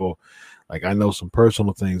pushing people. Like I know some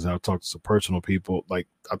personal things. I've talked to some personal people. Like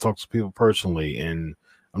I talked to people personally and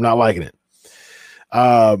I'm not liking it.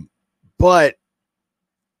 But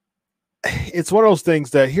it's one of those things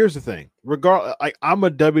that here's the thing. I'm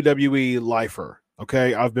a WWE lifer.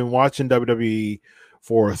 Okay, I've been watching WWE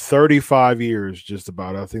for 35 years, just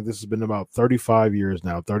about. I think this has been about 35 years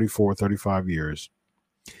now, 35 years.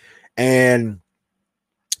 And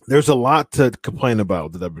there's a lot to complain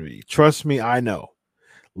about the WWE. Trust me, I know.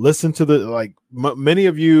 Listen to many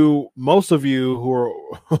of you, most of you who are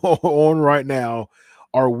on right now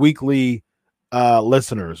are weekly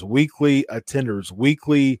listeners, weekly attenders,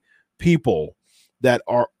 weekly people that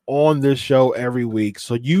are on this show every week.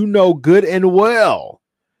 So you know good and well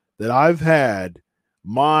that I've had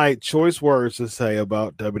my choice words to say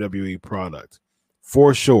about WWE product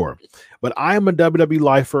for sure. But I am a WWE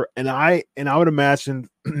lifer, and I would imagine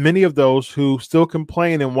many of those who still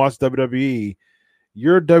complain and watch WWE,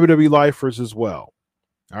 you're WWE lifers as well.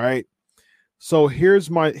 All right. So here's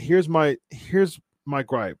my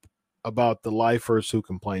gripe about the lifers who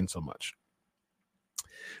complain so much.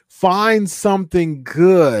 Find something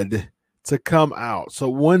good to come out. So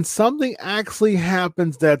when something actually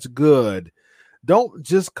happens that's good, don't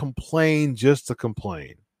just complain just to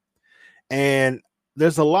complain. And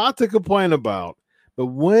there's a lot to complain about, but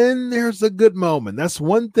when there's a good moment, that's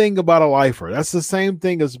one thing about a lifer. That's the same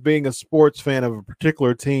thing as being a sports fan of a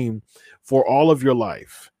particular team for all of your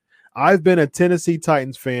life. I've been a Tennessee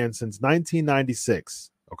Titans fan since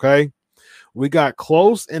 1996. Okay. We got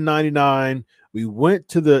close in 99. We went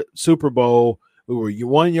to the Super Bowl. We were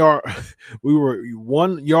 1 yard. We were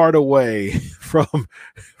 1 yard away from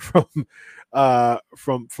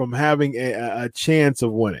having a chance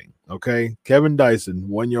of winning. Okay, Kevin Dyson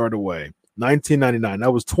 1 yard away. 1999.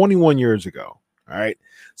 That was 21 years ago. All right.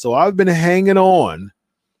 So I've been hanging on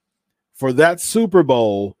for that Super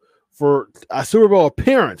Bowl, for a Super Bowl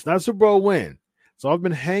appearance, not a Super Bowl win. So I've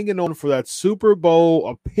been hanging on for that Super Bowl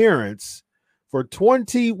appearance for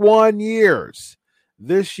 21 years.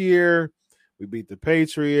 This year, we beat the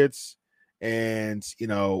Patriots, and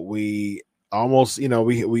we almost,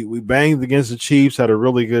 we banged against the Chiefs, had a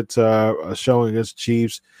really good showing against the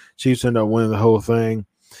Chiefs. Chiefs ended up winning the whole thing.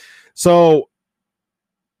 So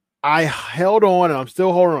I held on, and I'm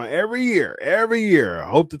still holding on every year. I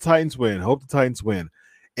hope the Titans win.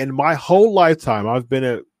 And my whole lifetime, I've been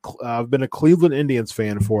a Cleveland Indians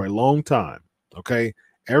fan for a long time. Okay.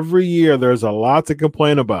 Every year there's a lot to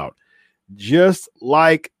complain about. Just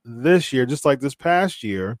like this year, just like this past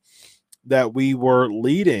year, that we were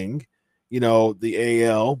leading, the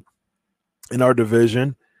AL in our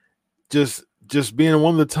division, just being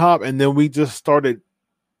one of the top, and then we just started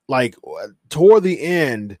like toward the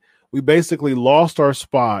end, we basically lost our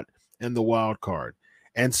spot in the wild card.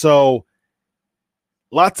 And so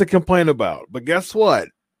lots to complain about. But guess what?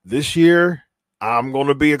 This year, I'm going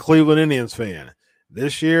to be a Cleveland Indians fan.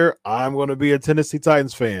 This year, I'm going to be a Tennessee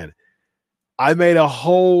Titans fan. I made a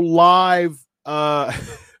whole live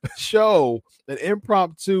show, an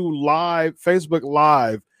impromptu live, Facebook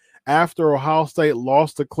Live, after Ohio State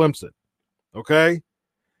lost to Clemson. Okay?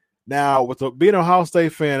 Now, with being an Ohio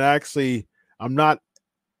State fan, actually,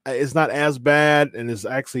 it's not as bad, and it's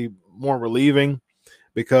actually more relieving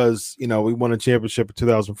because, we won a championship in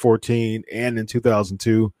 2014 and in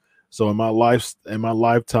 2002. So in my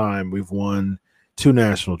lifetime, we've won 2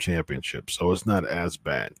 national championships. So it's not as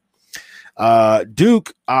bad.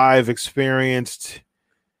 Duke, I've experienced.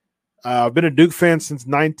 I've been a Duke fan since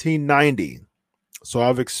 1990. So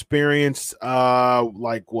I've experienced 4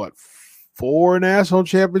 national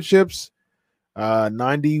championships.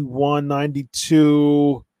 91,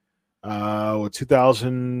 92,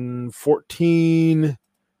 2014,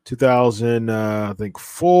 2000, I think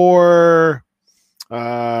 4.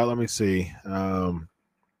 Let me see.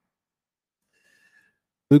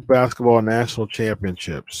 Duke basketball national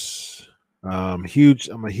championships. I'm a huge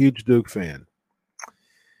Duke fan.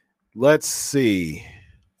 Let's see.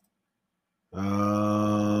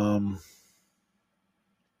 Let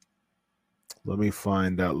me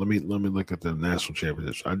find out. Let me look at the national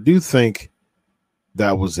championships. I do think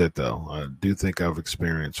that was it, though. I do think I've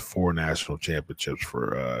experienced 4 national championships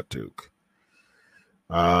for Duke.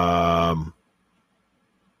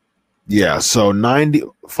 Yeah, so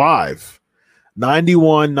 95,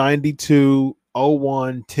 91, 92,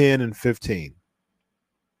 01, 10, and 15.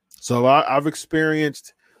 So I've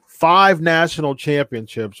experienced 5 national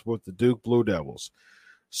championships with the Duke Blue Devils.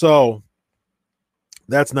 So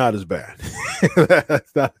that's not as bad.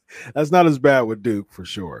 that's not as bad with Duke for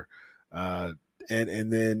sure. And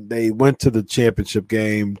then they went to the championship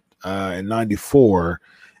game in 94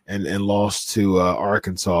 and lost to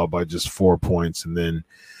Arkansas by just 4 points, and then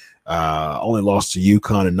only lost to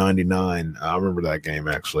UConn in 99. I remember that game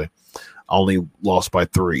actually. Only lost by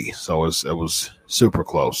 3, so it was super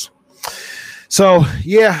close. So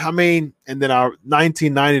yeah, I mean, and then our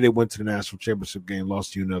 1990 they went to the national championship game,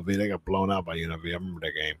 lost to UNLV. They got blown out by UNLV. I remember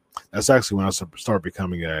that game. That's actually when I started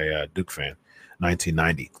becoming a Duke fan,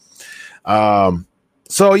 1990.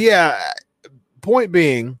 So yeah, point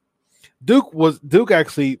being, Duke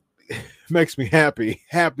actually makes me happy,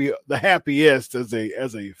 the happiest as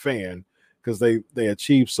a fan, because they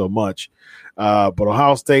achieved so much. But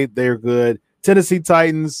Ohio State, they're good. Tennessee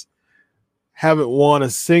Titans haven't won a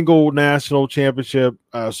single national championship,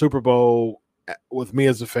 Super Bowl with me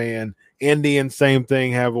as a fan. Indians, same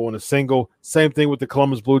thing, haven't won a single. Same thing with the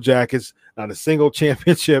Columbus Blue Jackets, not a single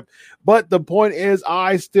championship. But the point is,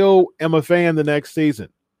 I still am a fan the next season.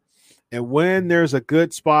 And when there's a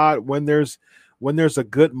good spot, when there's a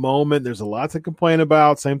good moment, there's a lot to complain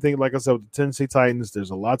about. Same thing, like I said, with the Tennessee Titans,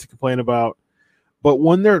 there's a lot to complain about. But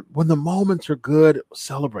when the moments are good,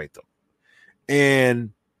 celebrate them.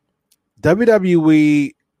 And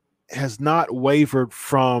WWE has not wavered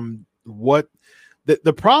from what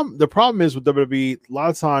the problem is with WWE. A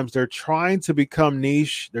lot of times they're trying to become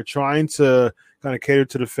niche. They're trying to kind of cater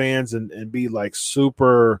to the fans and be like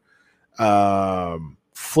super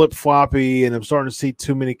flip-floppy, and I'm starting to see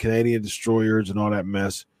too many Canadian destroyers and all that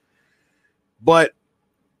mess. But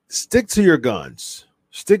stick to your guns.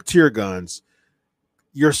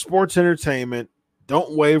 Your sports entertainment.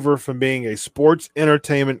 Don't waver from being a sports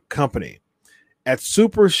entertainment company. At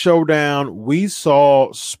Super ShowDown, we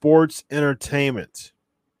saw sports entertainment.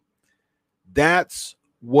 That's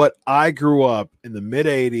what I grew up in the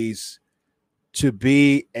mid-'80s to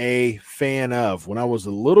be a fan of. When I was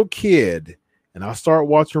a little kid and I started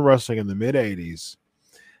watching wrestling in the mid-'80s,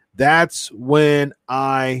 that's when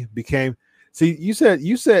I became – see, you said,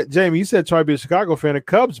 Jamie, you said try to be a Chicago fan. The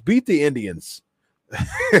Cubs beat the Indians.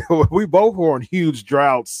 We both were on huge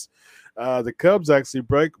droughts. The Cubs actually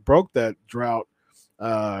broke that drought.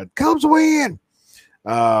 Cubs win.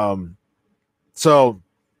 So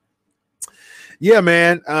yeah,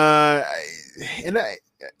 man.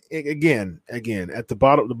 Again, at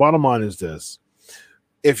the bottom line is this: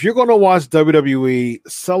 if you're going to watch WWE,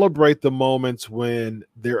 celebrate the moments when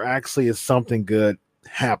there actually is something good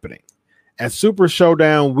happening. At Super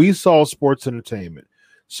ShowDown, we saw sports entertainment.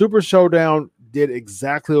 Super ShowDown did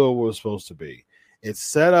exactly what it was supposed to be. It's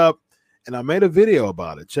set up, and I made a video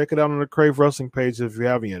about it. Check it out on the Crave Wrestling page if you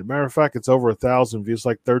haven't yet. Matter of fact, it's over 1,000 views,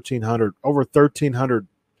 like 1,300, over 1,300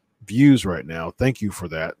 views right now. Thank you for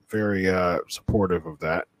that. Very supportive of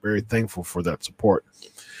that. Very thankful for that support.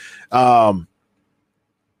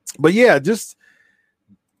 But yeah, just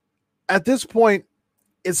at this point,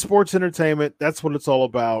 it's sports entertainment. That's what it's all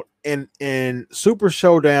about. And Super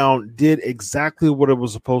Showdown did exactly what it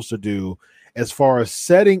was supposed to do as far as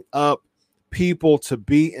setting up people to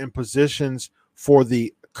be in positions for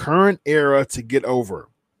the current era to get over.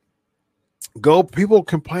 People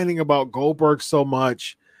complaining about Goldberg so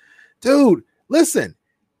much. Dude, listen,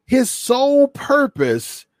 his sole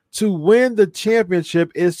purpose to win the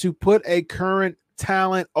championship is to put a current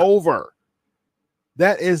talent over.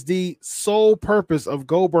 That is the sole purpose of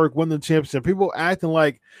Goldberg winning the championship. People acting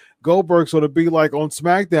like Goldberg's going to be like on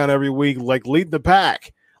SmackDown every week, like leading the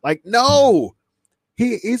pack. Like, no,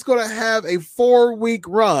 he's going to have a 4-week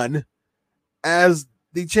run as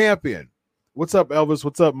the champion. What's up, Elvis?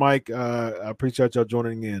 What's up, Mike? I appreciate y'all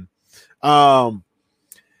joining in.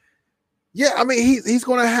 Yeah, I mean, he's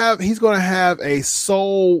going to have a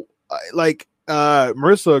sole, like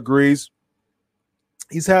Marissa agrees.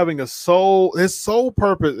 He's having his sole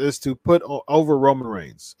purpose is to put over Roman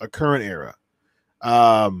Reigns, a current era.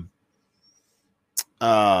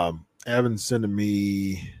 Evan's sending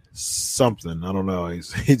me something. I don't know.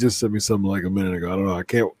 He just sent me something like a minute ago. I don't know.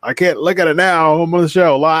 I can't look at it now. I'm on the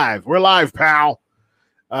show live. We're live, pal.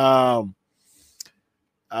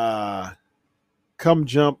 Come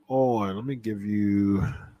jump on. Let me give you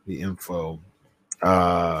the info.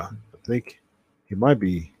 I think he might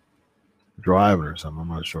be driving or something. I'm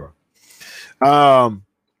not sure.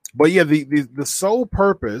 But yeah, the sole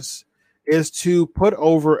purpose is to put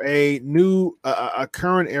over a new a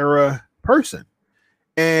current era person,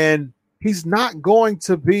 and he's not going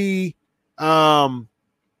to be there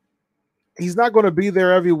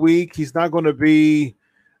every week. He's not going to be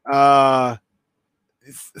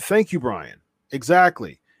thank you, Brian.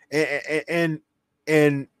 Exactly. And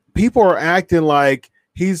people are acting like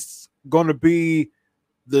he's going to be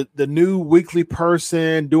the new weekly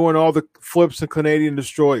person doing all the flips and Canadian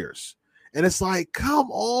destroyers. And it's like, come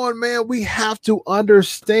on, man. We have to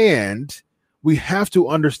understand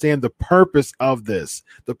the purpose of this.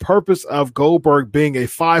 The purpose of Goldberg being a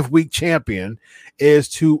 5-week champion is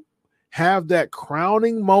to have that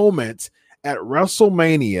crowning moment at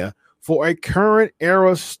WrestleMania for a current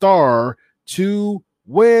era star to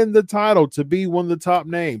win the title, to be one of the top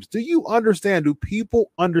names. Do you understand? Do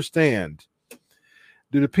people understand?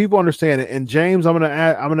 Do the people understand it? And James, I'm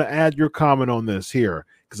gonna add your comment on this here,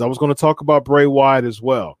 because I was going to talk about Bray Wyatt as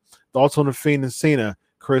well. Thoughts on the Fiend and Cena,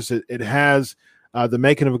 Chris? It has the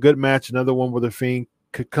making of a good match. Another one where the Fiend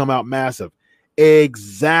could come out massive.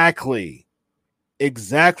 Exactly.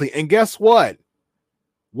 And guess what?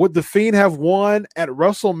 Would the Fiend have won at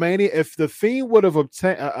WrestleMania if the Fiend would have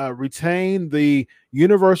retained the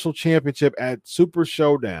Universal Championship at Super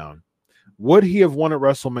Showdown? Would he have won at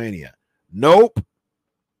WrestleMania? Nope.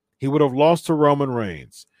 He would have lost to Roman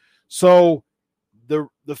Reigns. So the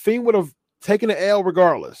Fiend would have taken the L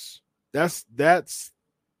regardless. That's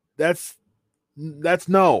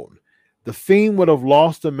known. The Fiend would have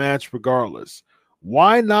lost the match regardless.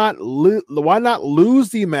 Why not lose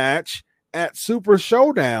the match at Super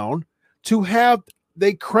Showdown to have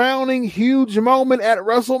the crowning huge moment at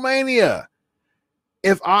WrestleMania?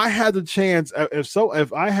 If I had the chance,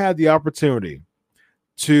 if I had the opportunity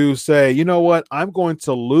to say, you know what, I'm going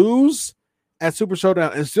to lose at Super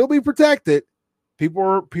Showdown and still be protected. People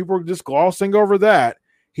are just glossing over that.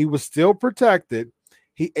 He was still protected.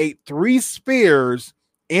 He ate 3 spears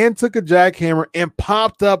and took a jackhammer and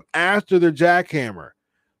popped up after the jackhammer.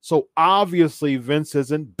 So obviously Vince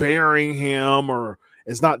isn't burying him or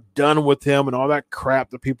is not done with him and all that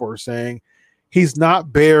crap that people are saying. He's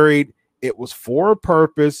not buried. It was for a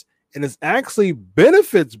purpose, and it actually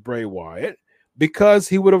benefits Bray Wyatt because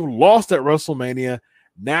he would have lost at WrestleMania.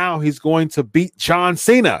 Now he's going to beat John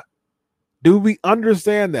Cena. Do we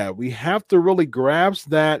understand that? We have to really grasp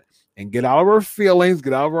that and get out of our feelings,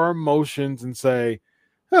 get out of our emotions and say,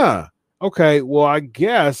 okay, well, I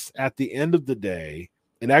guess at the end of the day,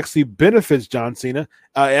 it actually benefits John Cena. It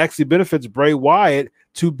actually benefits Bray Wyatt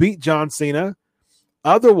to beat John Cena.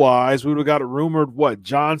 Otherwise, we would have got it rumored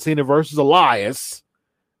John Cena versus Elias.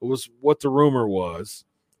 It was what the rumor was.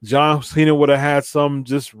 John Cena would have had some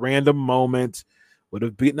just random moment, would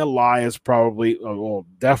have beaten Elias probably. Well,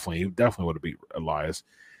 definitely would have beat Elias.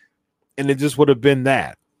 And it just would have been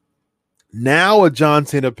that. Now a John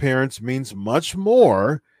Cena appearance means much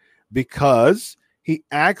more because he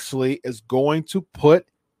actually is going to put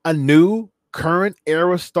a new current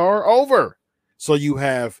era star over. So you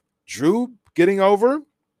have Drew getting over,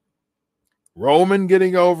 Roman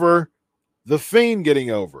getting over, The Fiend getting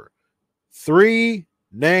over. 3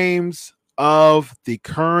 names of the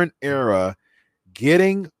current era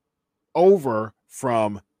getting over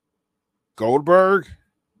from Goldberg,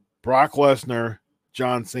 Brock Lesnar,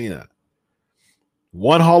 John Cena.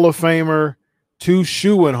 1 Hall of Famer, 2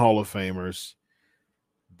 shoo-in Hall of Famers.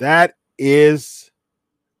 That is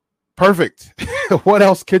perfect. What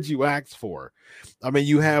else could you ask for? I mean,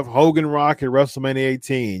 you have Hogan Rock at WrestleMania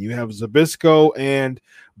 18. You have Zbyszko and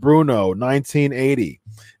Bruno, 1980.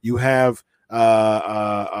 You have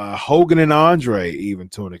Hogan and Andre, even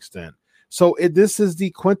to an extent. So this is the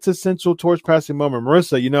quintessential torch passing moment.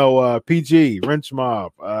 Marissa, PG, Wrench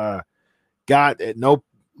Mob, got it. No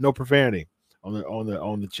profanity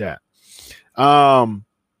on the chat. So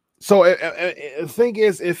the thing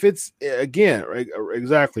is, if it's again,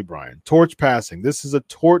 exactly, Brian, torch passing. This is a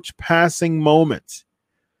torch passing moment.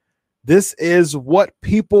 This is what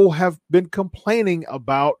people have been complaining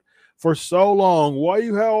about for so long. Why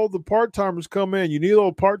you have all the part-timers come in? You need all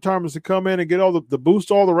the part-timers to come in and get all the boost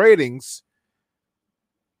all the ratings.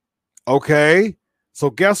 Okay, so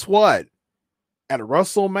guess what? At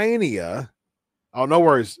WrestleMania, no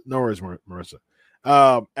worries, Marissa.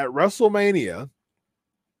 At WrestleMania,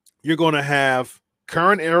 you're going to have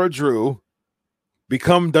current era Drew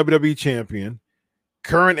become WWE champion,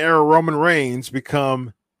 current era Roman Reigns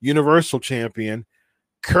become Universal champion,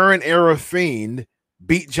 current era Fiend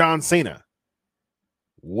beat John Cena.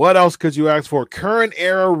 What else could you ask for? Current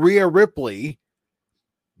era Rhea Ripley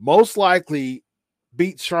most likely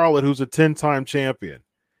beat Charlotte, who's a 10-time champion.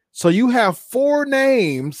 So you have 4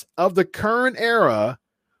 names of the current era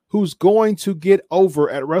who's going to get over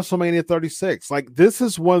at WrestleMania 36. Like, this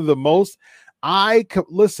is one of the most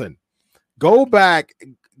listen, go back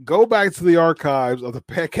to the archives of the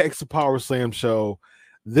Pancakes of Powerslam show.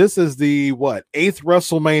 This is the 8th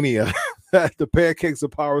WrestleMania that the Pancakes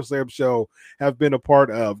of Powerslam show have been a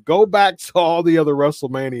part of. Go back to all the other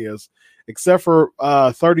WrestleManias except for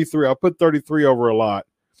 33. I put 33 over a lot.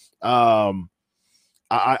 I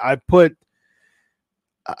put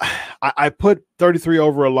 33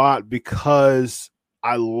 over a lot because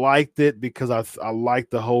I liked it, because I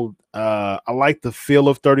liked the whole I liked the feel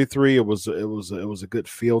of 33. It was a good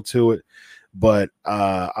feel to it. But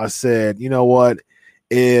I said, you know what,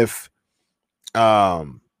 if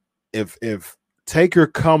Taker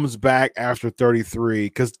comes back after 33,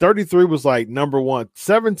 because 33 was like number 1.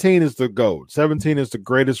 17 is the GOAT. 17 is the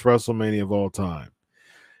greatest WrestleMania of all time.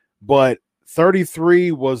 But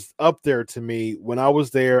 33 was up there to me. When I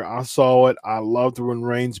was there, I saw it. I loved when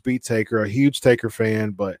Reigns beat Taker. A huge Taker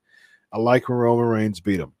fan, but I like when Roman Reigns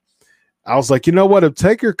beat him. I was like, you know what? If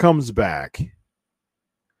Taker comes back,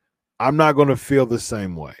 I'm not going to feel the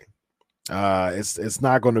same way. It's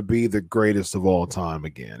not going to be the greatest of all time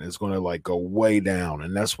again. It's going to go way down,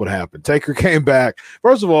 and that's what happened. Taker came back.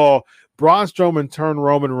 First of all, Braun Strowman turned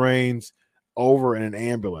Roman Reigns over in an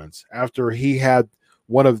ambulance after he had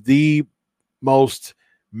one of the most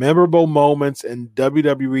memorable moments in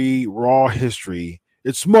WWE Raw history.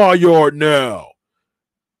 It's my yard now.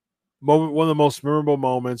 One of the most memorable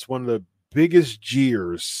moments, one of the biggest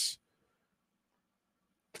jeers.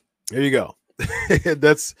 There you go.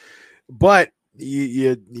 But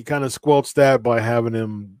you kind of squelched that by having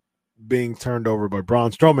him being turned over by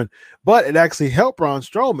Braun Strowman. But it actually helped Braun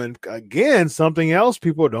Strowman. Again, something else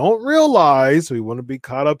people don't realize. We want to be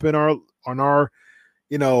caught up in our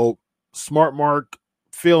smart mark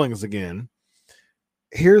feelings again.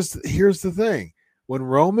 Here's the thing. When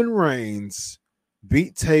Roman Reigns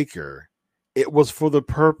beat Taker, it was for the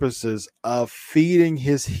purposes of feeding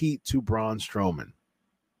his heat to Braun Strowman.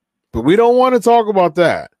 But we don't want to talk about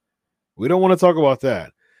that. Braun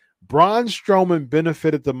Strowman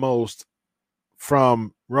benefited the most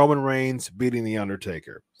from Roman Reigns beating The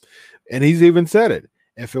Undertaker. And he's even said it.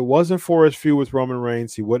 If it wasn't for his feud with Roman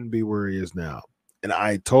Reigns, he wouldn't be where he is now. And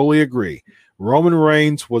I totally agree. Roman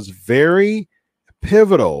Reigns was very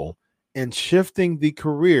pivotal in shifting the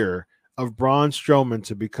career of Braun Strowman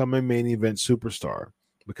to become a main event superstar,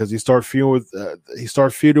 because he started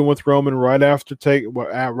feuding with Roman right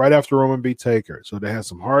after Roman beat Taker. So they had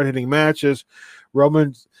some hard-hitting matches.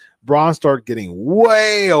 Braun started getting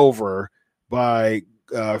way over by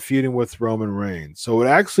feuding with Roman Reigns. So it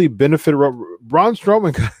actually benefited Braun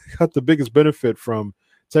Strowman. Got the biggest benefit from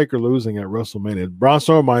Taker losing at WrestleMania. Braun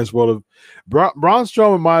Strowman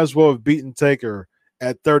might as well have beaten Taker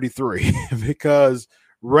at 33 because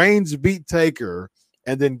Reigns beat Taker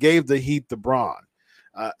and then gave the heat to Braun.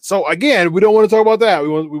 So again, we don't want to talk about that. We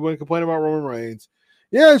want to complain about Roman Reigns.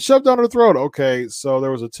 Yeah, shoved down her throat. Okay, so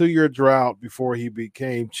there was a 2-year drought before he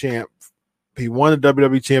became champ. He won the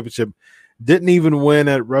WWE Championship, didn't even win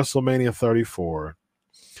at WrestleMania 34.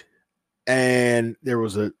 And there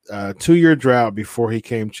was a 2-year drought before he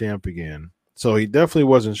came champ again. So he definitely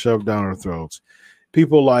wasn't shoved down our throats.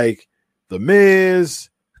 People like The Miz,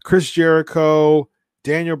 Chris Jericho,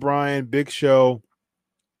 Daniel Bryan, Big Show,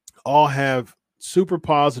 all have super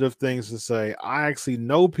positive things to say. I actually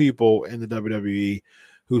know people in the WWE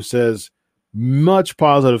who says much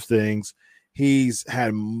positive things. He's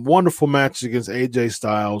had wonderful matches against AJ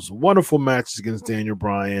Styles, wonderful matches against Daniel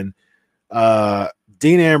Bryan,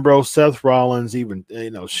 Dean Ambrose, Seth Rollins, even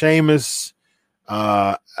Sheamus,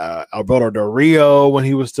 Alberto Del Rio when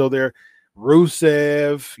he was still there,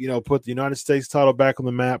 Rusev, put the United States title back on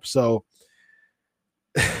the map. So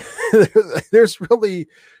there's really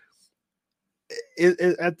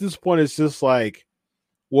at this point, it's just like,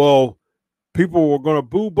 well, people were going to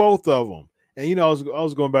boo both of them. And, I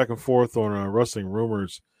was going back and forth on Wrestling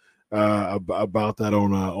Rumors about that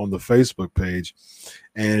on the Facebook page.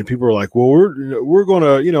 And people were like, well, we're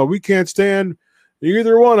going to, we can't stand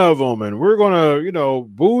either one of them. And we're going to,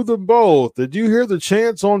 boo them both. Did you hear the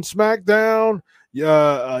chants on SmackDown?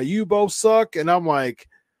 You both suck. And I'm like,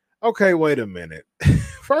 okay, wait a minute.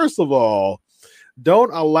 First of all,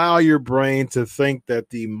 don't allow your brain to think that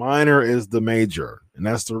the minor is the major. And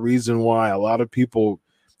that's the reason why a lot of people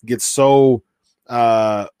get so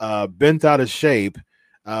bent out of shape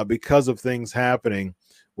because of things happening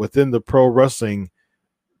within the pro wrestling,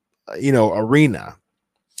 arena.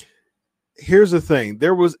 Here's the thing.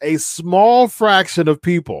 There was a small fraction of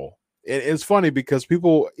people. It's funny because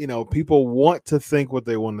people want to think what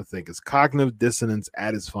they want to think. It's cognitive dissonance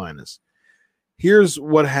at its finest. Here's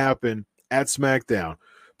what happened at SmackDown.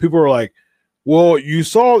 People are like, well, you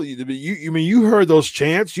heard those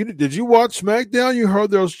chants. Did you watch SmackDown? You heard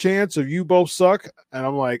those chants of "you both suck," and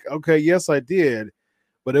I'm like, okay, yes, I did,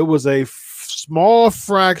 but it was a small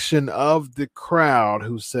fraction of the crowd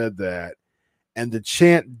who said that, and the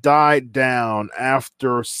chant died down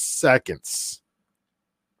after seconds.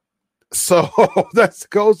 So that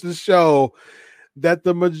goes to show that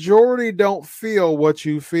the majority don't feel what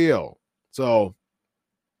you feel. So,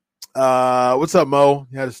 what's up, Mo?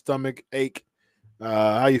 You had a stomach ache.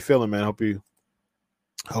 How you feeling, man? Hope you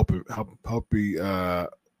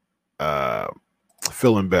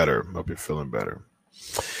feeling better. Hope you're feeling better.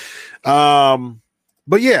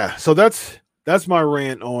 But yeah, so that's my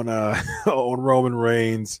rant on on Roman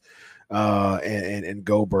Reigns and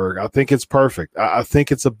Goldberg. I think it's perfect. I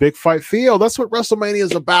think it's a big fight feel. That's what WrestleMania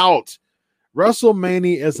is about.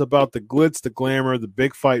 WrestleMania is about the glitz, the glamour, the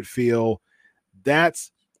big fight feel.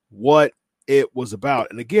 That's what it was about.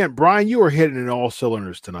 And again, Brian, you were hitting in all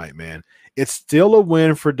cylinders tonight, man. It's still a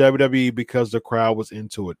win for WWE because the crowd was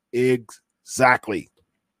into it. Exactly.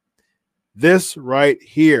 This right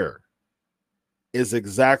here is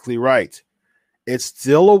exactly right. It's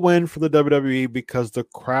still a win for the WWE because the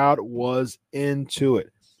crowd was into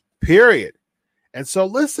it. Period. And so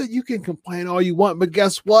listen, you can complain all you want, but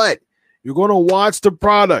guess what? You're going to watch the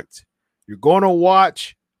product. You're going to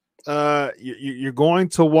watch you're going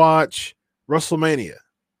to watch WrestleMania.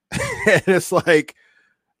 And it's like,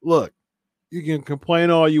 look, you can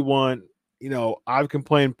complain all you want. I've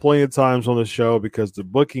complained plenty of times on the show because the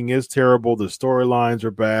booking is terrible. The storylines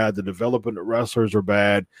are bad. The development of wrestlers are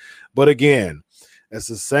bad. But again, it's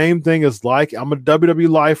the same thing as like I'm a WWE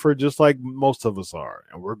lifer, just like most of us are.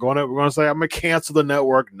 And we're going to say, I'm going to cancel the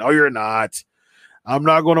network. No, you're not. I'm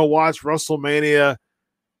not going to watch WrestleMania.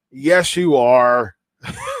 Yes, you are.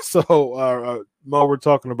 So, Mo, we're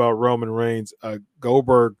talking about Roman Reigns,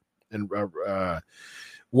 Goldberg, and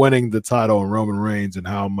winning the title, and Roman Reigns, and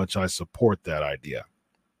how much I support that idea.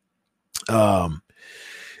 And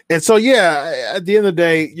so, yeah, at the end of the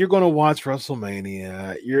day, you're going to watch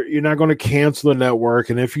WrestleMania. You're not going to cancel the network,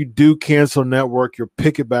 and if you do cancel the network, you'll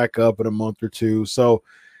pick it back up in a month or two. So,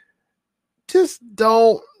 just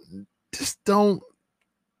don't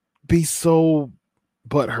be so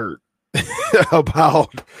butthurt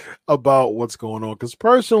about what's going on. Because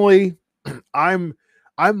personally, I'm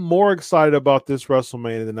more excited about this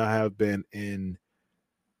WrestleMania than I have been in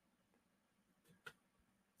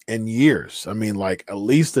years. I mean, like at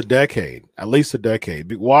least a decade.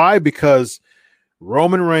 Why? Because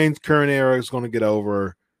Roman Reigns' current era is going to get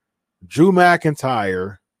over. Drew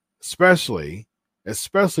McIntyre, especially Drew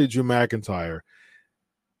McIntyre.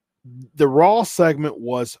 The Raw segment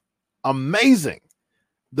was amazing.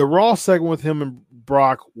 The Raw segment with him and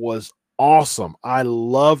Brock was awesome. I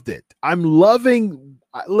loved it.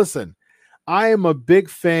 Listen, I am a big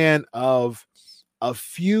fan of a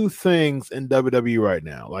few things in WWE right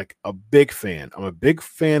now. Like a big fan. I'm a big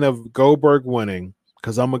fan of Goldberg winning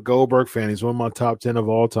because I'm a Goldberg fan. He's one of my top 10 of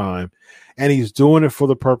all time. And he's doing it for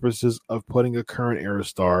the purposes of putting a current era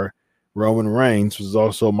star, Roman Reigns, who's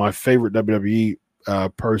also my favorite WWE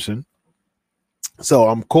person. So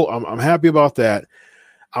I'm cool. I'm happy about that.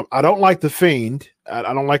 I don't like the Fiend.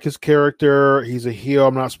 I don't like his character. He's a heel.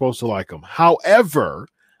 I'm not supposed to like him. However,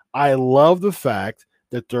 I love the fact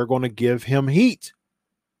that they're going to give him heat.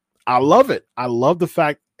 I love it. I love the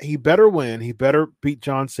fact he better win. He better beat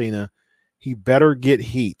John Cena. He better get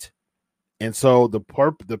heat. And so the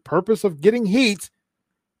purpose of getting heat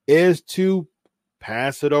is to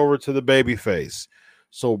pass it over to the babyface.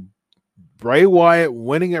 So Bray Wyatt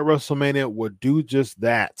winning at WrestleMania would do just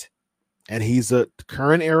that. And he's a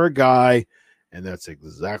current era guy, and that's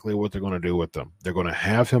exactly what they're going to do with him. They're going to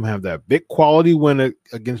have him have that big quality win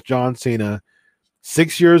against John Cena.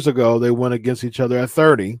 6 years ago, they went against each other at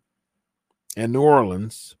 30 in New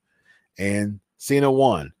Orleans, and Cena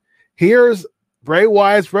won. Here's Bray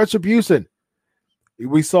Wyatt's retribution.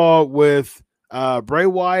 We saw it with Bray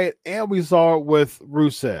Wyatt, and we saw it with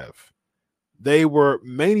Rusev. They were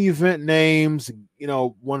main event names,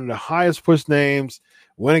 one of the highest push names,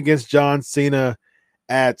 went against John Cena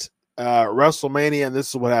at WrestleMania, and this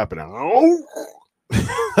is what happened.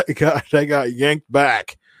 They got yanked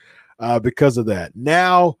back because of that.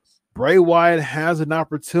 Now, Bray Wyatt has an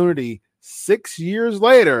opportunity 6 years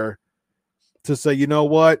later to say, you know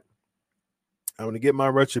what? I'm going to get my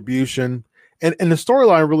retribution. And the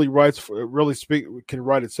storyline can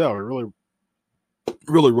write itself. It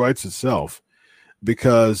really writes itself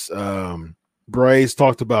because Bray's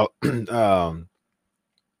talked about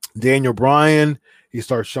Daniel Bryan. He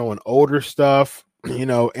starts showing older stuff,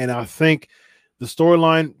 and I think the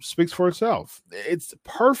storyline speaks for itself. It's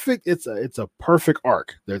perfect. It's a perfect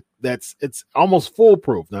arc. It's almost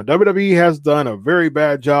foolproof. Now WWE has done a very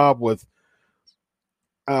bad job with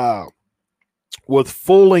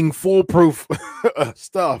foolproof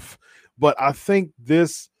stuff, but I think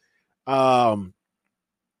this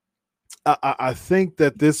I think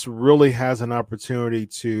that this really has an opportunity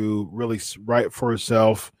to really write for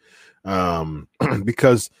itself,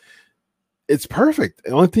 because it's perfect.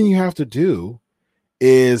 The only thing you have to do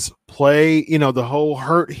is play, the whole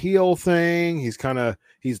hurt heel thing. He's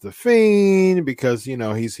the Fiend because,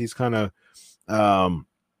 he's kind of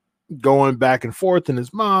going back and forth in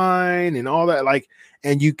his mind and all that.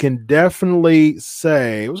 And you can definitely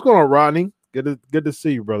say, what's going on, Rodney? Good to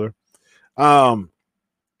see you, brother.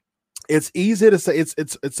 It's easy to say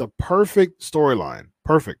it's a perfect storyline.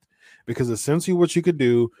 Perfect. Because essentially what you could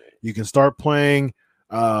do, you can start playing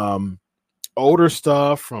older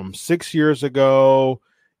stuff from 6 years ago,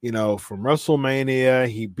 from WrestleMania.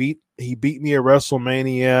 He beat me at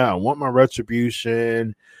WrestleMania. I want my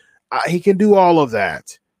retribution. He can do all of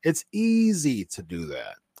that. It's easy to do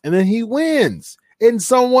that. And then he wins. And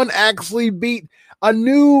someone actually beat a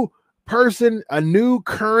new person, a new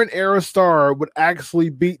current era star would actually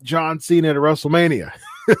beat John Cena at WrestleMania.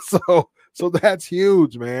 So that's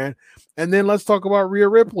huge, man. And then let's talk about Rhea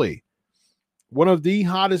Ripley. One of the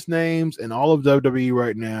hottest names in all of WWE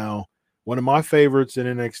right now. One of my favorites in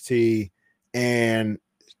NXT. And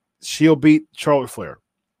she'll beat Charlotte Flair.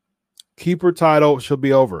 Keep her title. She'll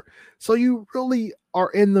be over. So you really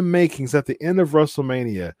are in the makings at the end of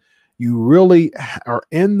WrestleMania. You really are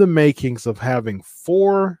in the makings of having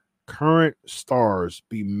 4 current stars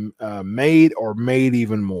be made or made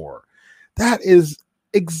even more. That is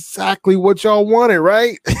exactly what y'all wanted,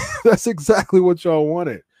 right? That's exactly what y'all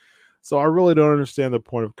wanted. So I really don't understand the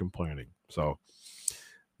point of complaining. So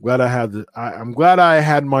I'm glad I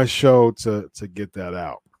had my show to get that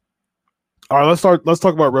out. All right, let's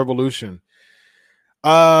talk about Revolution.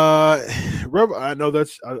 I know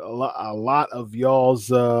that's a lot of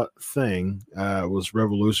y'all's thing was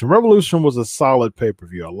Revolution. Revolution was a solid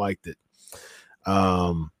pay-per-view. I liked it.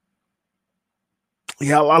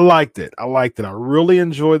 Yeah, I liked it. I really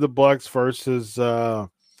enjoyed the Bucks versus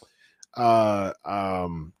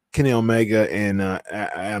Kenny Omega and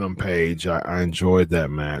Adam Page. I enjoyed that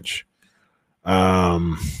match.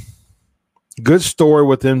 Good story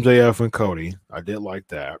with MJF and Cody. I did like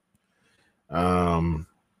that. I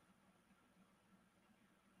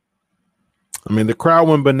mean, the crowd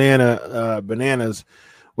went bananas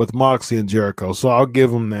with Moxley and Jericho, so I'll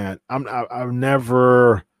give them that. I've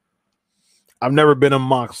never been a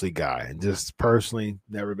Moxley guy, just personally,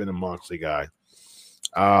 never been a Moxley guy.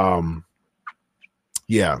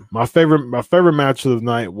 Yeah, my favorite match of the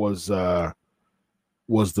night was the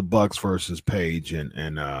Bucks versus Page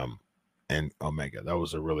and Omega. That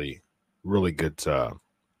was a really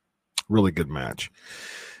good match.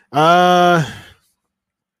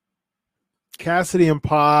 Cassidy and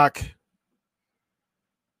Pac.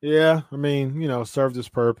 Yeah, I mean, served its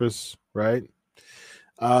purpose, right?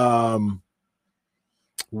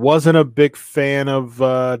 Wasn't a big fan of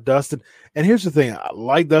Dustin. And here's the thing. I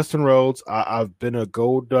like Dustin Rhodes. I've been a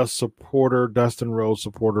Goldust supporter, Dustin Rhodes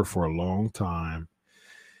supporter for a long time.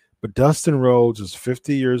 But Dustin Rhodes is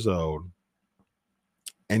 50 years old.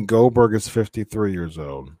 And Goldberg is 53 years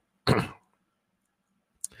old.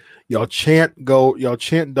 Y'all chant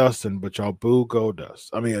Dustin, but y'all boo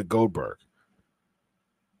Goldberg.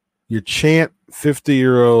 You chant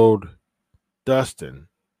 50-year-old Dustin,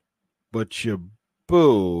 but you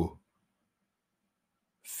boo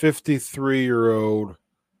 53-year-old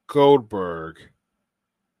Goldberg.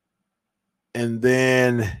 And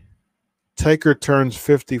then Taker turns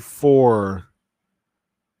 54.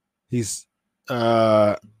 He's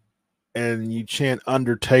and you chant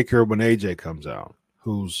Undertaker when AJ comes out,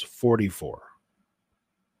 who's 44.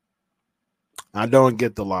 I don't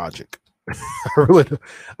get the logic.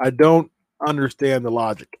 I don't understand the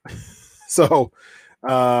logic. So,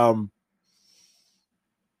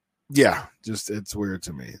 yeah, just it's weird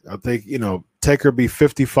to me. I think, Taker be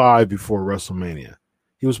 55 before WrestleMania.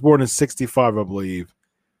 He was born in 65, I believe.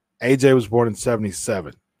 AJ was born in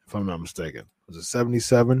 77, if I'm not mistaken. Was it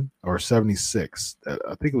 77 or 76?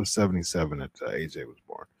 I think it was 77 that AJ was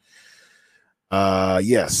born.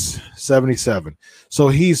 Yes, 77. So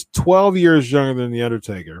he's 12 years younger than The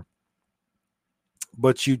Undertaker.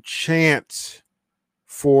 But you chant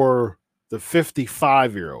for the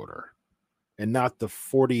 55-year-older and not the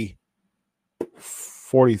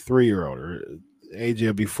 43-year-older. AJ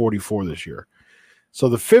will be 44 this year. So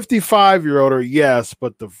the 55-year-older, yes,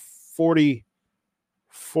 but the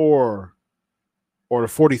 44 or the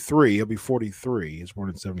 43, he'll be 43. He's born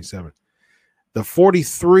in 77. The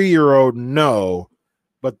 43-year-old, no,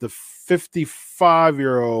 but the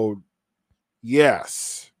 55-year-old,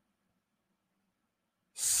 yes.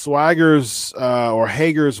 Swagger's or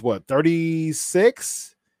Hager's what,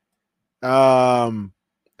 36?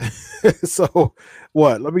 So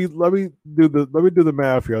what? Let me do the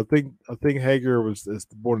math here. I think Hager is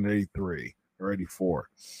born in 83 or 84.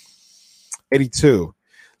 82.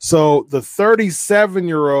 So the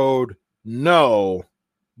 37-year-old, no,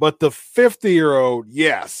 but the 50-year-old,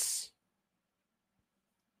 yes.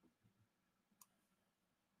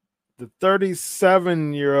 The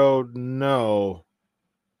 37-year-old, no.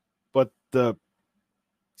 But the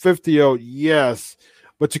 50-year-old, yes.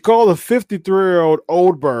 But you call the 53-year-old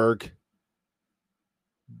Oldberg,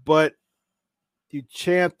 but you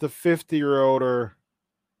chant the 50-year-older,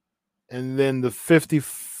 and then the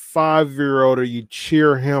 55-year-older, you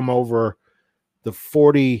cheer him over the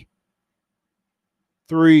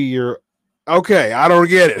 43-year. Okay, I don't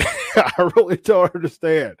get it. I really don't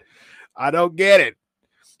understand. I don't get it.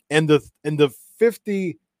 And the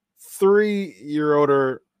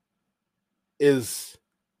 53-year-older is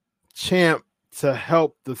champ to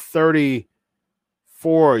help the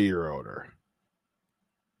 34-year-older.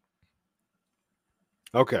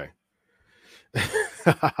 Okay.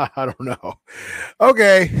 I don't know.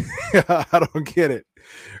 Okay. I don't get it.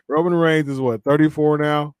 Roman Reigns is what, 34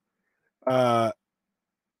 now?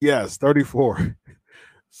 Yes, 34.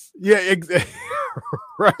 Yeah,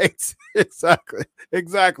 right. Exactly,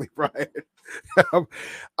 Brian.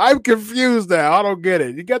 I'm confused now. I don't get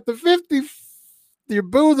it. You got the 50, you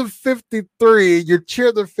boo the 53, you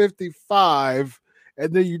cheer the 55,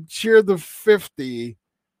 and then you cheer the 50,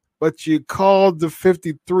 but you called the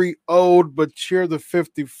 53 old, but cheer the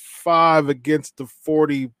 55 against the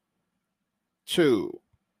 42.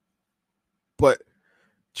 But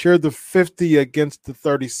cheer the 50 against the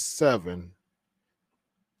 37.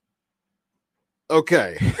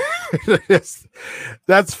 Okay.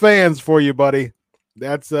 That's fans for you, buddy.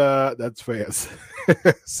 That's fans.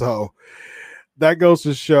 So that goes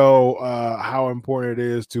to show how important it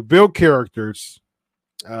is to build characters,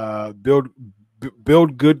 build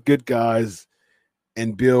good guys,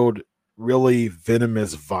 and build really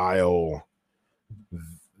venomous, vile,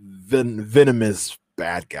 venomous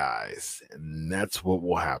bad guys, and that's what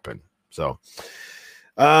will happen. So,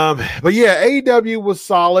 but yeah, AEW was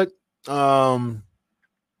solid.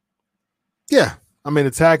 Yeah, I mean,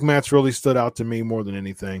 the tag match really stood out to me more than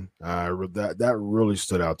anything. That really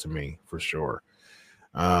stood out to me for sure.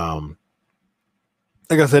 Like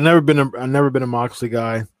I said, I've never been a Moxley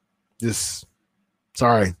guy. Just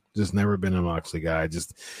never been a Moxley guy. I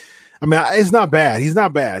mean, it's not bad. He's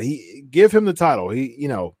not bad. Give him the title.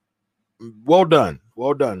 Well done,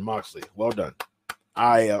 Moxley. Well done.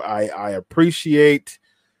 I appreciate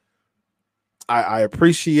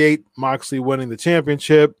Moxley winning the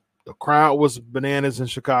championship. The crowd was bananas in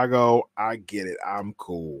Chicago. I get it. I'm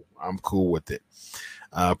cool with it.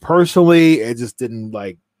 Personally, it just didn't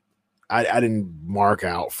I didn't mark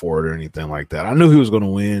out for it or anything like that. I knew he was going to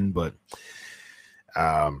win, but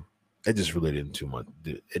it just really didn't too much.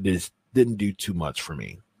 It just didn't do too much for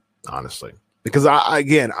me, honestly. Because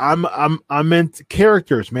I'm into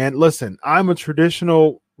characters, man. Listen, I'm a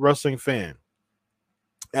traditional wrestling fan.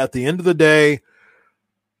 At the end of the day,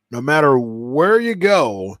 no matter where you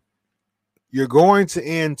go, you're going to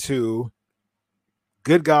end to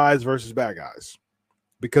good guys versus bad guys.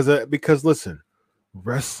 Because listen,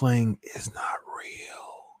 wrestling is not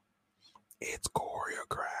real. It's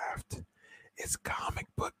choreographed. It's comic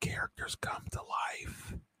book characters come to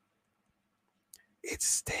life. It's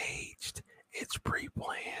staged. It's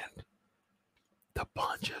pre-planned. The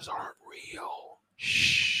punches aren't real.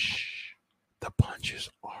 Shh. The punches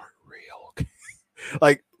aren't real.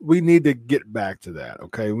 Like, we need to get back to that,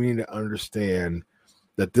 okay? We need to understand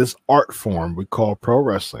that this art form we call pro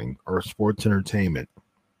wrestling or sports entertainment,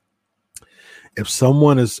 if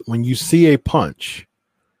someone is, when you see a punch,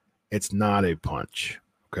 it's not a punch,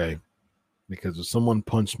 okay? Because if someone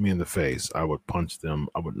punched me in the face, I would punch them,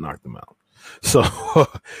 I would knock them out. So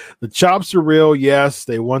the chops are real. Yes,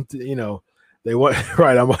 they want to, they want,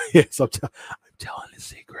 right. I'm telling the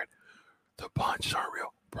secret. The punches are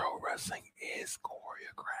real. Pro wrestling is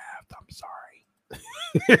choreographed. I'm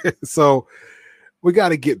sorry. So we got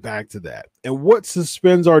to get back to that. And what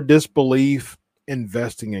suspends our disbelief?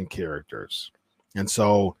 Investing in characters. And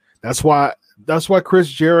so that's why Chris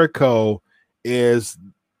Jericho is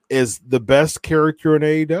the best character in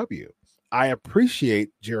AEW. I appreciate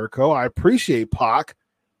Jericho. I appreciate Pac,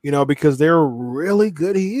 because they're really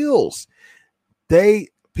good heels.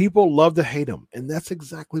 People love to hate them, and that's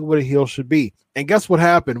exactly what a heel should be. And guess what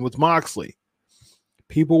happened with Moxley?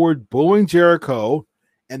 People were booing Jericho,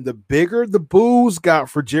 and the bigger the boos got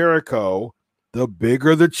for Jericho, the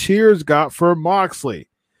bigger the cheers got for Moxley.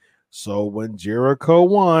 So when Jericho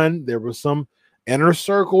won, there was some inner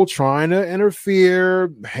circle trying to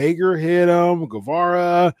interfere. Hager hit him,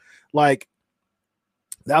 Guevara. Like,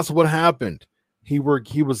 that's what happened. He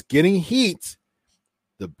was getting heat.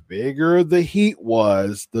 The bigger the heat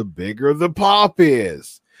was, the bigger the pop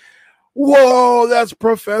is. Whoa, that's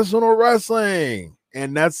professional wrestling.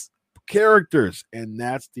 And that's characters. And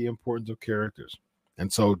that's the importance of characters.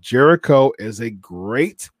 And so Jericho is a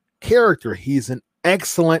great character. He's an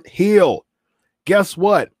excellent heel. Guess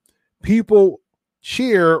what? People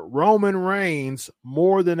cheer Roman Reigns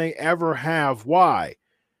more than they ever have. Why?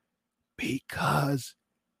 Because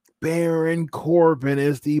Baron Corbin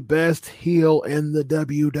is the best heel in the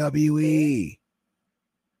WWE.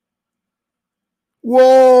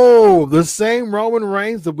 Whoa, the same Roman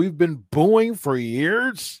Reigns that we've been booing for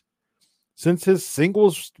years since his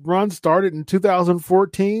singles run started in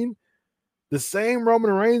 2014. The same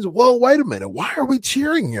Roman Reigns. Whoa, wait a minute. Why are we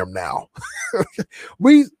cheering him now?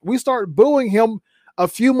 we started booing him a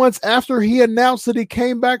few months after he announced that he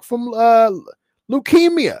came back from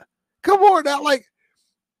leukemia. Come on now, like,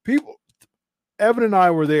 people. Evan and I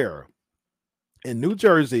were there in New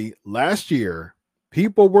Jersey last year.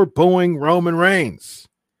 People were booing Roman Reigns,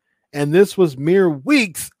 and this was mere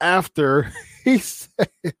weeks after he said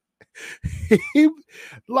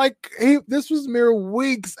this was mere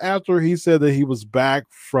weeks after he said that he was back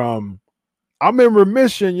from, I'm in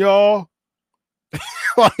remission, y'all.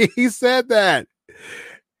 Like, he said that.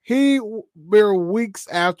 Mere weeks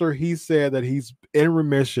after he said that he's in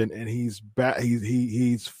remission and he's back,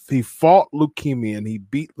 he fought leukemia and he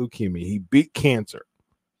beat leukemia. He beat cancer.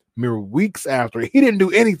 Mere weeks after, he didn't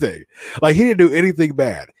do anything. Like, he didn't do anything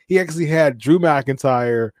bad. He actually had Drew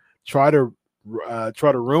McIntyre try to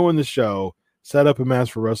ruin the show, set up a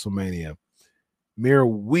match for WrestleMania. Mere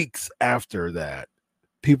weeks after that,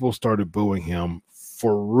 people started booing him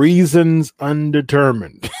for reasons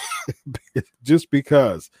undetermined. Just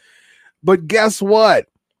because. But guess what?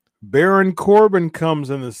 Baron Corbin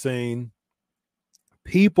comes in the scene.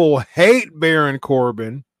 People hate Baron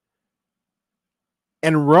Corbin.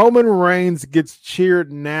 And Roman Reigns gets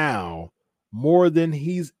cheered now more than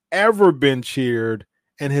he's ever been cheered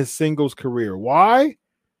in his singles career. Why?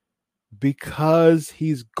 Because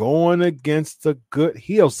he's going against a good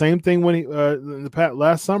heel. Same thing when he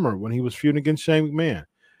last summer when he was feuding against Shane McMahon.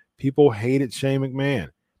 People hated Shane McMahon.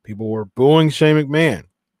 People were booing Shane McMahon.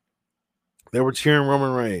 They were cheering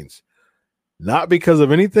Roman Reigns. Not because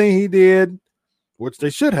of anything he did, which they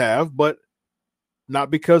should have, but not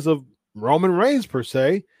because of Roman Reigns per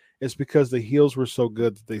se. It's because the heels were so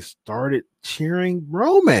good that they started cheering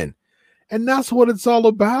Roman. And that's what it's all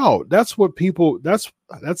about. That's what people, that's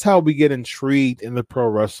how we get intrigued in the pro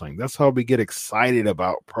wrestling. That's how we get excited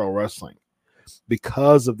about pro wrestling,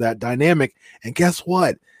 because of that dynamic. And guess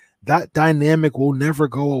what? that dynamic will never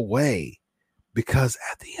go away, because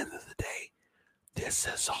at the end of the day, this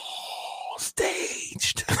is all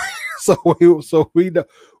staged. so we know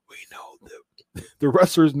the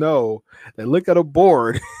wrestlers know. They look at a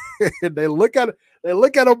board and they look at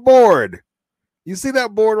a board. You see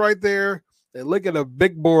that board right there? They look at a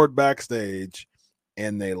big board backstage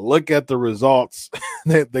and they look at the results.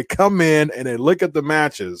 they come in and they look at the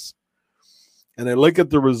matches and they look at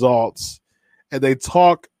the results and they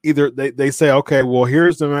talk. Either they say, okay, well,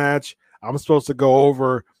 here's the match. I'm supposed to go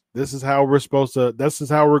over. This is how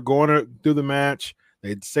we're going to do the match.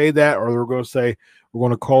 They'd say that, or they're going to say, we're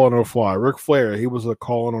going to call it on the fly. Ric Flair, he was a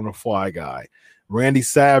calling on the fly guy. Randy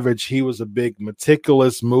Savage, he was a big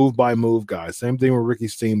meticulous move by move guy. Same thing with Ricky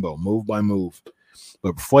Steamboat, move by move.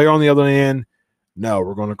 But Flair on the other end, no,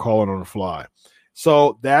 we're going to call it on the fly.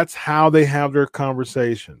 So that's how they have their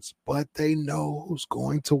conversations. But they know who's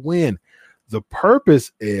going to win. The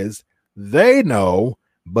purpose is they know,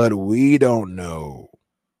 but we don't know.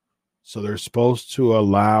 So they're supposed to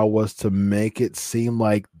allow us to make it seem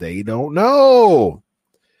like they don't know.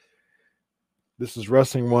 This is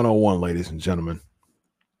Wrestling 101, ladies and gentlemen.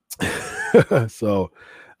 So,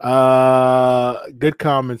 good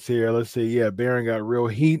comments here. Let's see. Yeah, Baron got real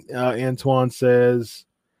heat. Antoine says,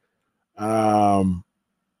 even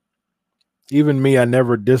me, I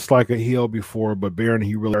never disliked a heel before, but Baron,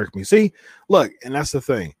 he really irked me. See, look, and that's the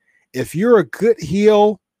thing. If you're a good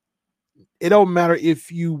heel, it don't matter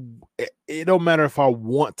if I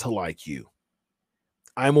want to like you.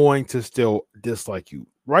 I'm going to still dislike you.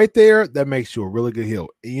 Right there, that makes you a really good heel.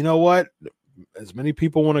 And you know what? As many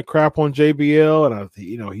people want to crap on JBL, and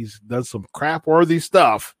he's done some crap-worthy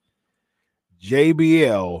stuff.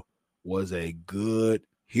 JBL was a good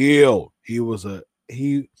heel. He was a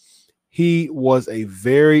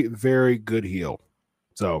very, very good heel.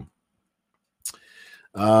 So,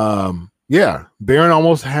 yeah, Baron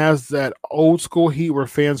almost has that old school heat where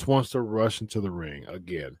fans wants to rush into the ring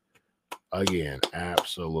again,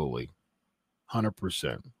 absolutely,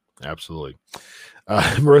 100%, absolutely.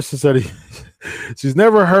 Marissa said she's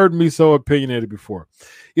never heard me so opinionated before.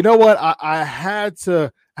 You know what? I had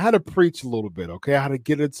to preach a little bit. Okay, I had to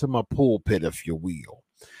get into my pulpit, if you will,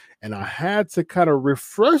 and I had to kind of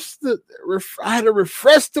refresh the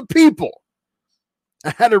people.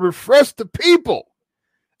 I had to refresh the people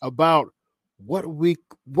about what we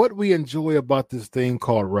enjoy about this thing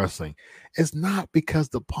called wrestling. It's not because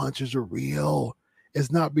the punches are real.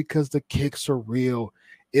 It's not because the kicks are real.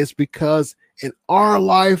 It's because in our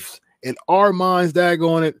lives, in our minds,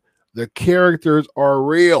 daggone it, the characters are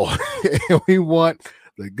real. And we want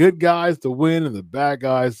the good guys to win and the bad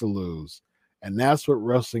guys to lose. And that's what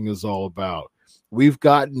wrestling is all about. We've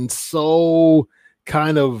gotten so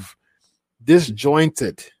kind of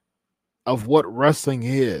disjointed of what wrestling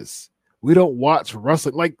is. We don't watch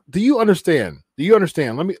wrestling. Like, do you understand?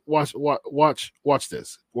 Let me watch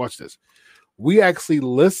this. Watch this. We actually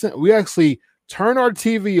listen. We actually turn our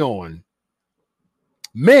TV on.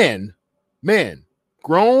 Men,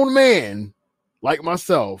 grown men like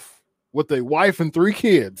myself with a wife and 3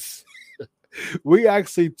 kids. We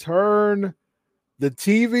actually turn the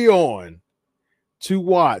TV on to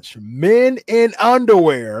watch men in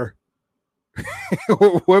underwear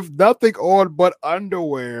with nothing on but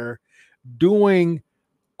underwear doing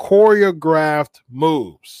choreographed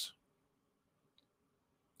moves.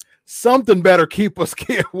 Something better keep us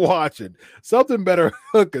watching. Something better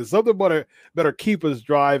hook us. Something better keep us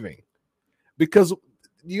driving. Because do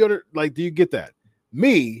you get that?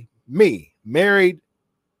 Me, married,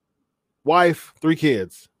 wife, 3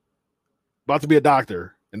 kids, about to be a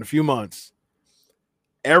doctor in a few months.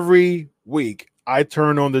 Every week I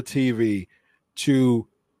turn on the TV to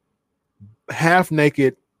half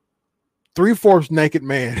naked, 3/4 naked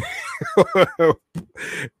man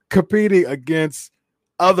competing against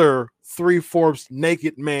other 3/4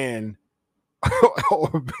 naked man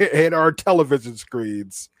in our television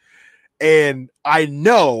screens. And I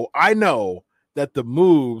know that the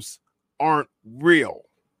moves aren't real.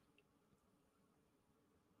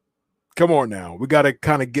 Come on now. We got to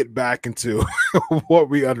kind of get back into what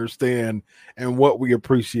we understand and what we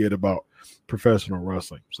appreciate about professional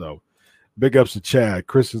wrestling. So big ups to Chad.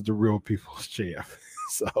 Chris is the real people's champ.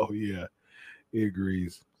 So yeah, he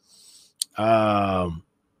agrees.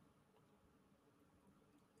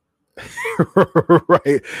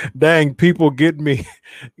 Right. Dang, people get me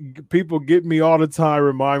all the time,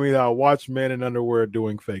 remind me that I watch men in underwear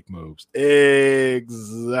doing fake moves.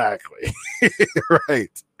 Exactly.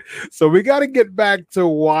 Right. So we got to get back to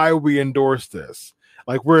why we endorse this.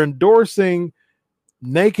 Like, we're endorsing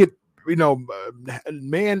naked,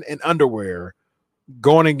 man in underwear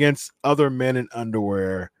going against other men in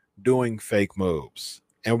underwear doing fake moves.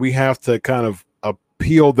 And we have to kind of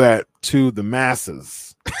appeal that to the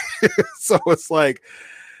masses. So it's like,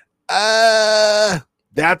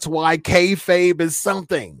 that's why kayfabe is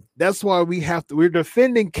something. That's why we're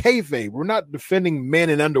defending kayfabe. We're not defending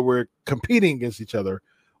men in underwear competing against each other.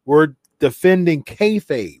 We're defending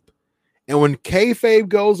kayfabe. And when kayfabe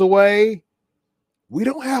goes away, we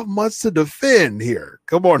don't have much to defend here.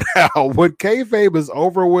 Come on now. When kayfabe is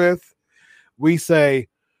over with, we say,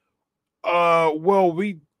 well,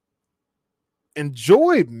 we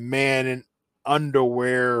enjoy man in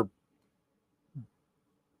underwear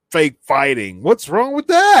fake fighting. What's wrong with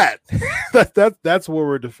that? That's what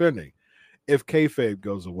we're defending if kayfabe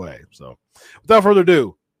goes away. So without further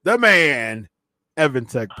ado, the man, Evan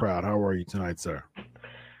Tech Proud. How are you tonight, sir?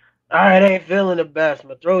 I ain't feeling the best.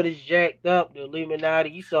 My throat is jacked up. The Illuminati.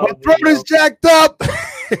 You saw my throat is jacked up.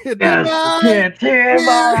 Yes, tear in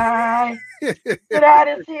my eye. Get out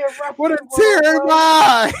of here, what a tear in my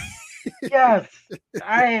eye. Yes,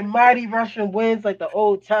 I am mighty Russian winds like the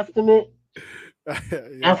Old Testament.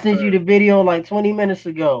 I sent you the video like 20 minutes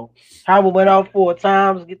ago. Howard went off 4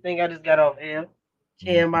 times. Good thing I just got off air.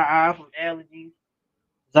 Tear in my eye from allergies.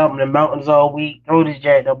 Up in the mountains all week. Throat is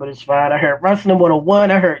jacked up, but it's fine. I heard Wrestling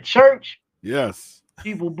 101. I heard church. Yes.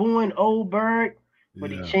 People booing Oldberg,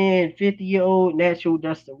 but he chanted 50-year-old natural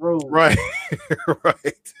Dustin Rhodes. Right.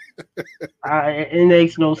 Right. It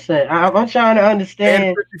makes no sense. I'm trying to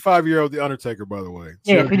understand. 55-year-old The Undertaker, by the way.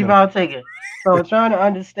 Yeah, 55 Taker. So I'm trying to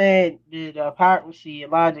understand the hypocrisy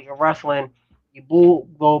and logic of wrestling. You boo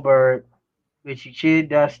Goldberg, but you cheer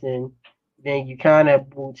Dustin. Then you kind of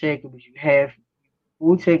boo Taker, but you have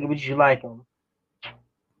boo Taker, but you like him.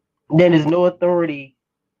 Then there's no authority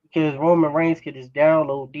because Roman Reigns could just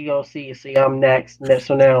download DLC and say I'm next.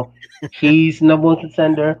 So now he's number 1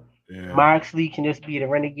 contender. Yeah. Moxley can just be the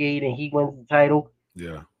renegade and he wins the title.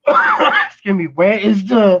 Yeah. Excuse me. Where's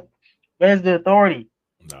the authority?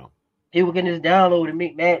 No. People can just download and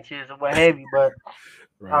make matches or what have you, but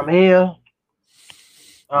right. I'm here.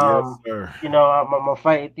 Yes, sir. You know, I'm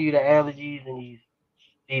fighting through the allergies and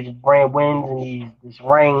these brand wins and this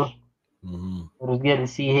ring. Mm-hmm. It was good to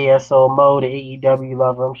see here. I saw Mo, the AEW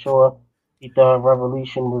lover. I'm sure he thought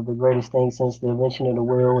Revolution was the greatest thing since the invention of the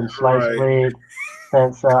wheel and sliced bread.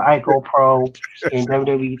 Since Ico Pro and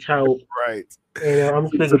WWE title. Right. And I'm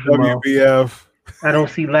speaking for WBF. I don't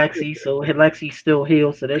see Lexi, so Lexi's still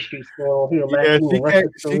healed, so that street's still healed.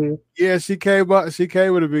 She came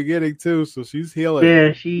in the beginning too, so she's healing.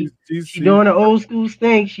 Yeah, she's doing the old school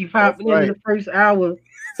thing. She popping in the first hour.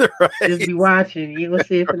 Right. Just be watching. You gonna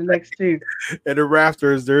see it for the next 2. And the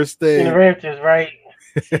Rafters, they're staying. And the Rafters, right?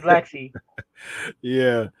 Lexi.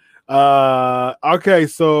 Yeah. Okay,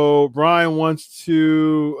 so Brian wants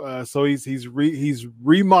to so he's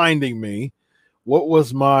reminding me what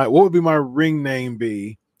would be my ring name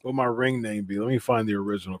be? What would my ring name be? Let me find the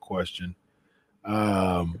original question.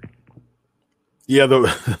 Yeah,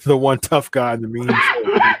 the one tough guy in the mean.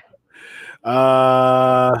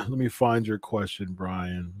 Let me find your question,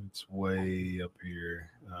 Brian. It's way up here.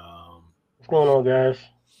 What's going on, guys?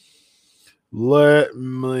 Let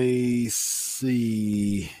me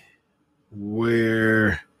see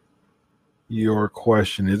where your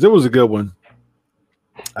question is. It was a good one.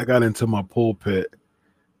 I got into my pulpit.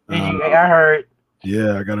 I heard.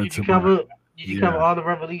 Yeah, I got into. Did you cover all the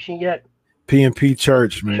Revolution yet? PNP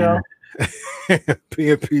Church, man.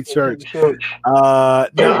 PNP Church. I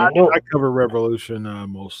cover Revolution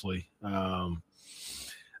mostly.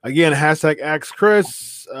 Again, hashtag Ask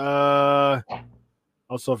Chris. Also,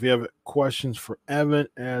 if you have questions for Evan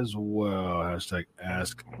as well, hashtag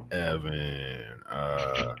Ask Evan.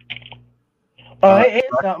 Something.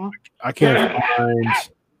 I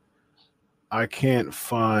can't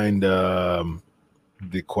find the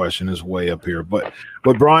question is way up here. But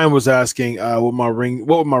Brian was asking, what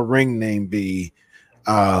would my ring name be if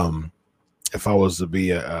I was to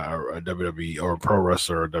be a WWE or a pro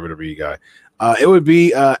wrestler or a WWE guy? It would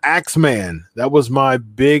be Axeman. That was my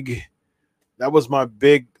big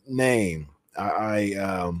name.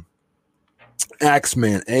 I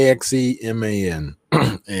Axeman, AXEMAN,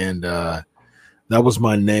 and that was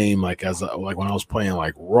my name. Like when I was playing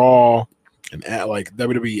like Raw and like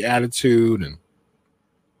WWE Attitude, and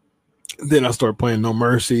then I started playing No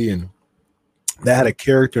Mercy, and that had a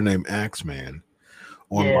character named Axeman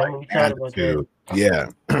on like Attitude. Yeah,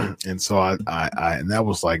 and so I and that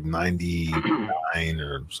was like 99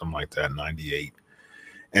 or something like that, 98.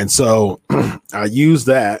 And so I used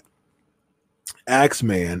that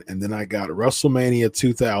Axeman, and then I got WrestleMania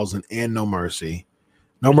 2000 and No Mercy.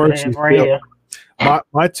 No Mercy.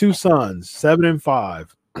 My two sons, 7 and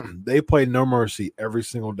 5, they play No Mercy every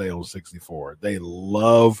single day on 64. They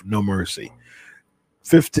love No Mercy.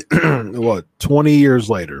 20 years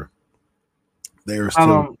later, they are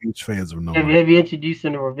still huge fans of No Mercy. Have you introduced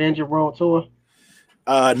in the Revenge of World Tour?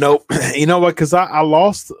 Nope. You know what? Because I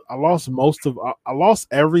lost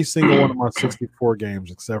every single one of my 64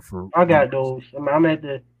 games except for I got those. I mean, I'm at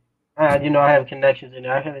the, I have connections in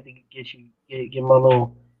there. I have to get my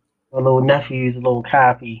little nephews a little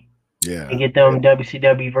copy. Yeah, and get them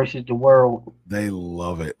WCW versus the World. They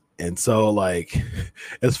love it, and so like,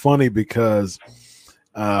 it's funny because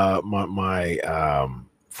my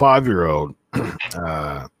 5-year-old,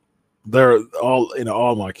 they're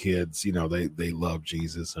all my kids, they love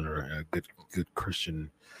Jesus and are good Christian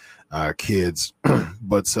kids,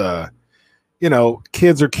 but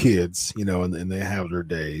kids are kids, and they have their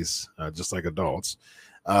days just like adults.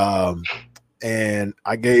 And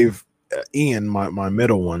I gave Ian, my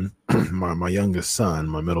middle one, my youngest son,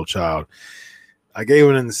 my middle child, I gave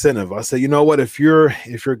him an incentive. I said, you know what, if you're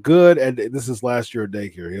good at this is last year of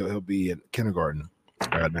daycare, he'll be in kindergarten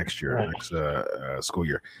next year, next school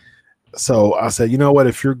year. So I said, you know what,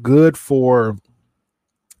 if you're good for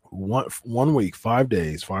one week, 5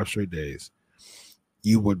 days, 5 straight days,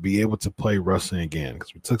 you would be able to play wrestling again,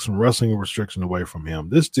 because we took some wrestling restriction away from him.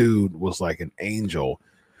 This dude was like an angel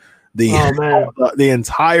the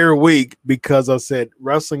entire week, because I said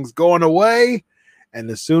wrestling's going away, and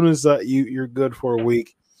as soon as you're good for a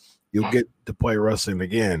week, you'll get to play wrestling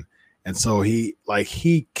again. And so he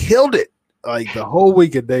killed it like the whole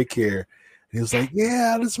week at daycare. He was like,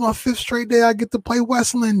 yeah, this is my 5th straight day I get to play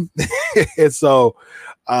wrestling. And so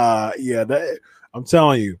I'm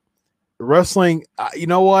telling you, wrestling, you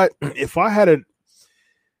know what, if I had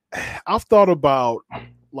I've thought about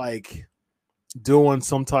like doing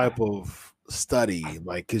some type of study,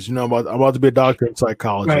 like, because I'm about to be a doctor in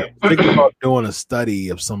psychology. Right. I'm thinking about doing a study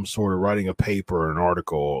of some sort, of writing a paper, an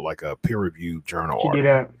article, like a peer-reviewed journal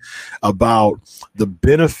article, about the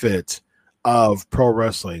benefit of pro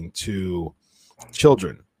wrestling to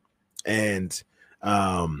children. And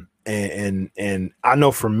I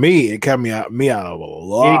know for me, it kept me out of a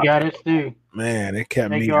lot. You got it too. Man, it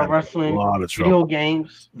kept me out of a lot of trouble. Video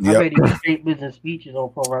games. Yep. I made these statements and speeches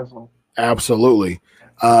on pro wrestling. Absolutely.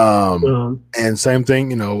 And same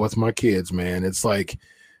thing, with my kids, man. It's like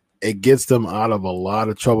it gets them out of a lot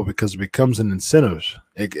of trouble because it becomes an incentive.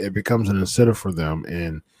 It becomes an incentive for them,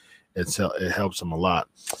 and it helps them a lot.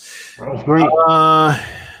 That's great.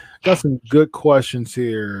 Got some good questions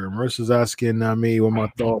here. Marissa's asking me what my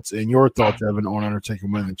thoughts and your thoughts, Evan, on Undertaker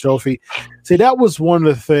winning the trophy. See, that was one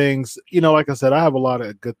of the things, like I said, I have a lot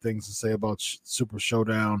of good things to say about Super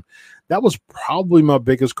Showdown. That was probably my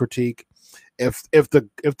biggest critique. If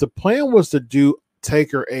the plan was to do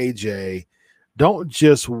Taker AJ, don't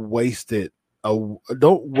just waste it.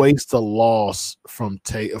 Don't waste a loss from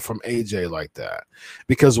AJ like that,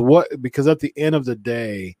 because at the end of the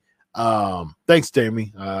day, thanks,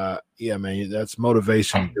 Jamie. Yeah, man, that's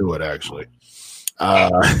motivation to do it, actually.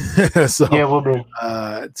 So yeah, we'll be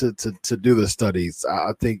to do the studies.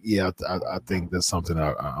 I think that's something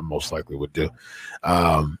I most likely would do.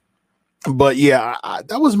 But yeah,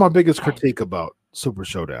 that was my biggest critique about Super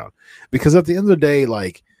Showdown, because at the end of the day,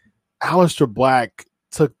 like, Aleister Black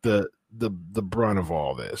took the brunt of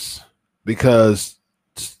all this, because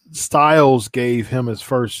Styles gave him his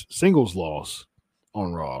first singles loss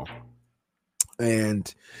on Raw,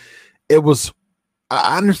 and it was,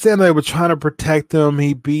 I understand they were trying to protect him.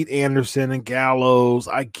 He beat Anderson and Gallows.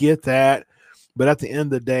 I get that, but at the end of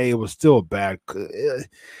the day, it was still bad.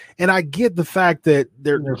 And I get the fact that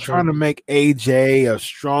they're trying to make AJ a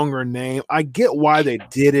stronger name. I get why they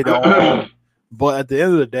did it all, but at the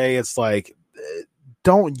end of the day, it's like,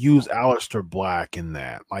 don't use Aleister Black in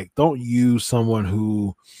that. Like, don't use someone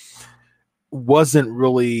who wasn't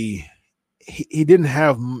really. He didn't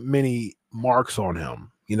have many marks on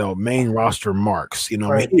him, main roster marks.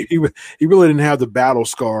 Right. He really didn't have the battle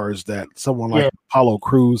scars that someone like Apollo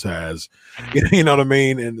Crews has. You know what I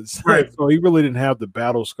mean? And so he really didn't have the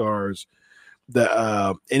battle scars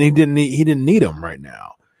that, and he didn't need them right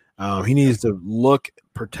now. He needs to look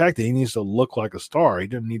protected. He needs to look like a star. He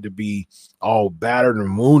doesn't need to be all battered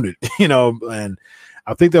and wounded. And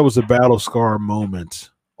I think that was a battle scar moment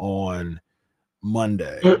on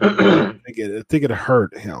Monday. I think it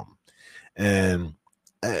hurt him, and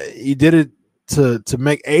he did it to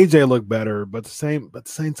make AJ look better, but at the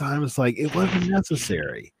same time, it's like it wasn't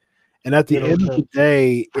necessary. And at the end of the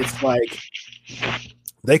day, it's like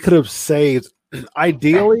they could have saved,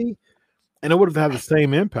 ideally, and it would have had the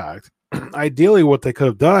same impact. ideally what they could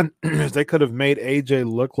have done is they could have made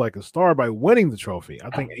AJ look like a star by winning the trophy. I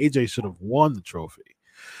think AJ should have won the trophy.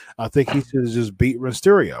 I think he should have just beat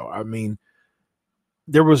Mysterio. I mean,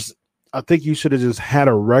 I think you should have just had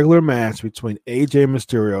a regular match between AJ and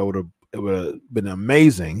Mysterio. It would have been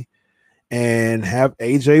amazing, and have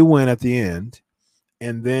AJ win at the end,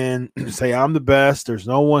 and then say, I'm the best. There's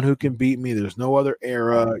no one who can beat me. There's no other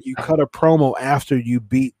era. You cut a promo after you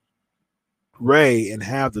beat Ray and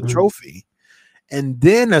have the trophy, and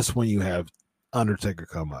then that's when you have Undertaker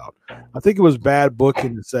come out. I think it was bad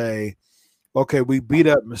booking to say, okay, we beat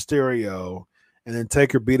up Mysterio, and then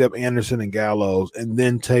Taker beat up Anderson and Gallows, and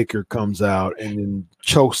then Taker comes out and then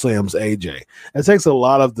chokeslams AJ. It takes a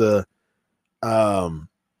lot of the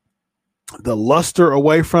luster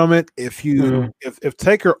away from it. If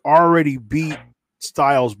Taker already beat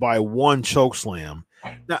Styles by one chokeslam.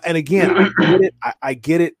 Now, and again, I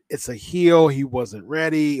get it. It's a heel. He wasn't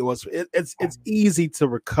ready. It's easy to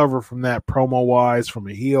recover from that promo wise from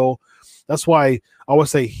a heel. That's why I always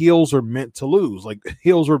say heels are meant to lose. Like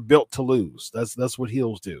heels were built to lose. That's what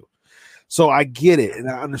heels do. So I get it and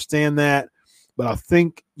I understand that, but I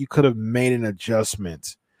think you could have made an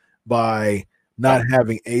adjustment by not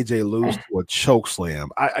having AJ lose to a choke slam.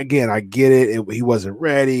 I get it. He wasn't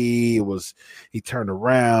ready. He turned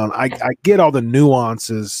around. I get all the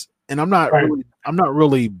nuances, and I'm not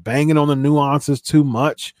really banging on the nuances too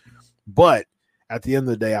much. But at the end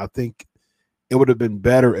of the day, I think it would have been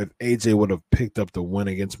better if AJ would have picked up the win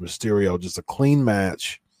against Mysterio, just a clean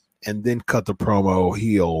match, and then cut the promo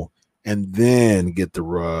heel, and then get the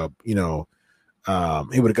rub. He would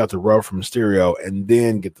have got the rub from Mysterio, and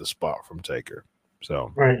then get the spot from Taker.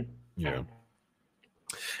 So, right. Yeah.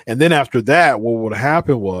 And then after that, what would have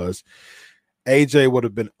happened was AJ would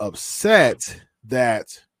have been upset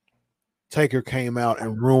that Taker came out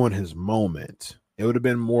and ruined his moment. It would have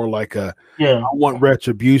been more like I want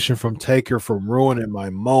retribution from Taker for ruining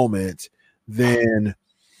my moment than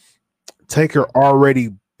Taker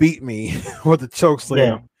already beat me with a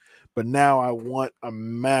chokeslam, but now I want a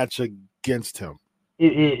match against him.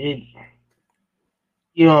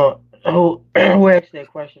 Who asked that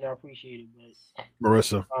question? I appreciate it, but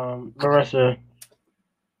Marissa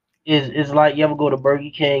is like, you ever go to Burger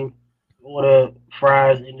King, order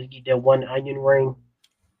fries, and just get that one onion ring?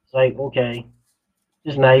 It's like, okay,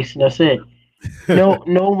 it's nice, and that's it. No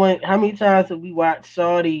one. How many times have we watched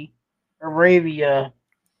Saudi Arabia?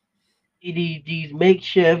 These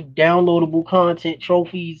makeshift downloadable content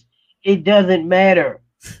trophies. It doesn't matter.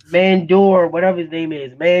 Mandor, whatever his name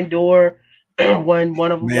is, Mandor. Won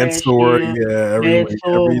one of them last year.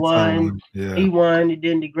 Mansoor won. Yeah. He won. And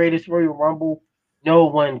then the greatest Royal Rumble. No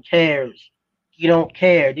one cares. You don't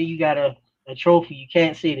care. Then you got a trophy. You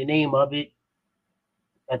can't say the name of it.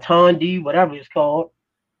 A Tondi, whatever it's called.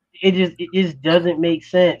 It just doesn't make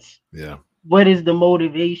sense. Yeah. What is the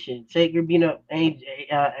motivation? Taker being up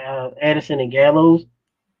Addison and Gallows.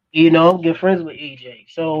 Get friends with AJ.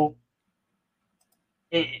 So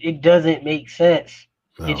it doesn't make sense.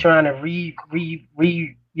 No. You're trying to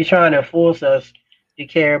you're trying to force us to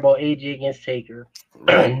care about AJ against Taker.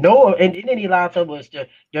 No, and then he lied to us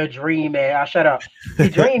the dream match. I'll shut up. The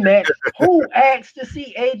dream match. Who asked to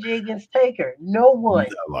see AJ against Taker? No one.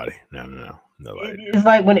 Nobody. No. Nobody. It's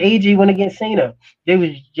like when AJ went against Cena. They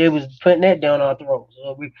was putting that down our throats.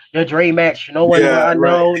 The dream match. No one.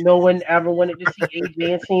 No one ever wanted to see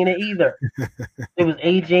AJ and Cena either. It was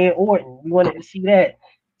AJ and Orton. We wanted to see that.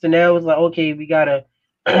 So now it's like, okay, we gotta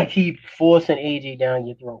keep forcing AJ down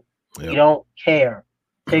your throat. Yep. You don't care.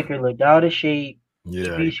 Taker looked out of shape.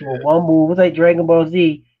 Yeah. Beat you with one move. It's like Dragon Ball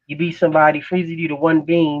Z. You beat somebody, freezes you to one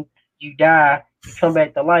beam, you die, you come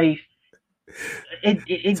back to life.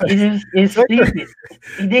 It's stupid.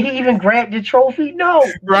 Did he even grab the trophy? No.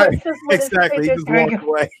 Right. Exactly. He just walked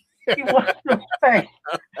away. He walked away.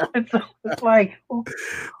 It's like, who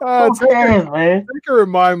cares, man? Taker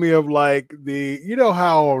remind me of like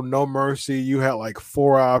how on No Mercy you had like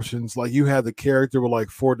 4 options. Like you had the character with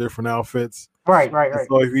like 4 different outfits. Right.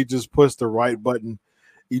 So if you just push the right button,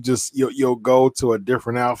 you'll go to a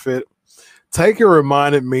different outfit. Taker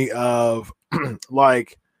reminded me of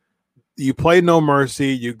like you play No Mercy,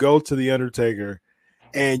 you go to the Undertaker,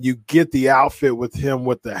 and you get the outfit with him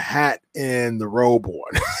with the hat and the robe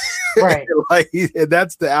on. Right. And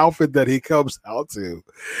that's the outfit that he comes out to.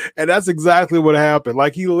 And that's exactly what happened.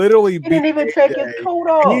 Like he literally didn't even take his coat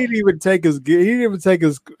off. He didn't even take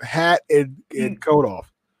his hat and coat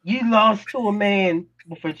off. You lost to a man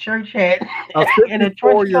with a church hat a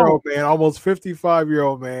 54-year-old man, almost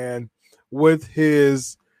 55-year-old man with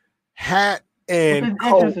his hat and with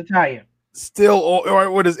his entrance attire. Still, or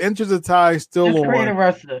with his inches of tie still Just create a on.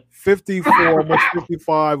 wrestler. 54, almost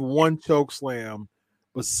 55, one choke slam,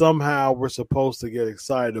 but somehow we're supposed to get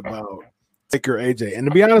excited about Taker AJ. And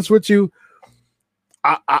to be honest with you,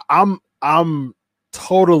 I'm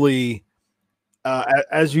totally,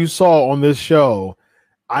 as you saw on this show,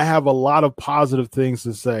 I have a lot of positive things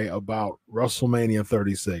to say about WrestleMania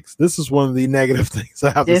 36. This is one of the negative things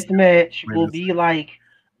I have to say. This match will be like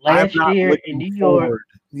last year in New York.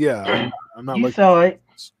 Yeah, I'm not. You saw it.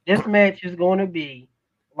 This match is going to be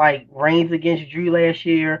like Reigns against Drew last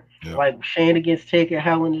year, like Shane against Taker,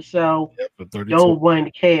 Hell in a Cell. No one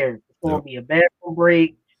cares. It's going to be a bathroom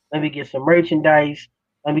break. Let me get some merchandise.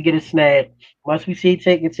 Let me get a snack. Once we see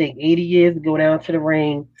Taker take 80 years to go down to the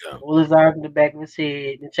ring, roll his eyes in the back of his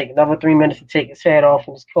head, and take another 3 minutes to take his hat off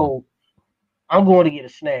in his coat, I'm going to get a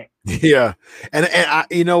snack. Yeah, and I,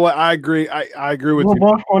 you know what? I agree. I agree with you.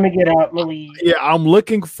 We're both going to get out, Malik. Yeah, I'm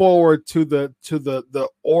looking forward to the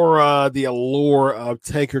aura, the allure of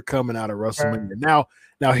Taker coming out of WrestleMania.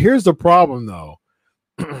 Now here's the problem though.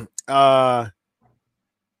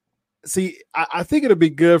 See, I think it'll be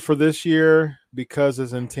good for this year because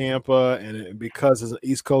it's in Tampa and because it's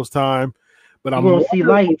East Coast time. But I'm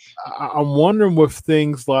wondering with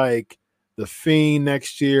things like The Fiend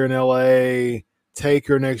next year in LA,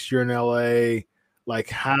 Taker next year in LA, like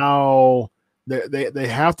how they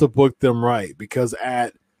have to book them right, because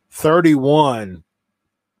at 31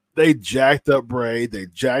 they jacked up Bray, they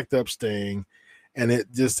jacked up Sting, and it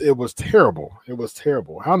was terrible. It was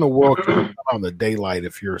terrible. How in the world can you come on the daylight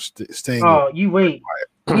if you're staying? Oh, you wait.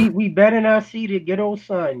 we better not see the good old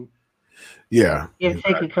sun. Yeah. If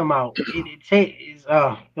Taker come out, don't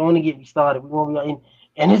want to get me started. We won't be in,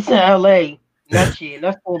 and it's in LA next year. And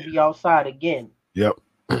that's going to be outside again. Yep.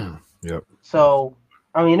 Yep. So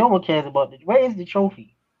I mean, no one cares about this. Where is the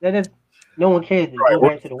trophy? No one cares. Go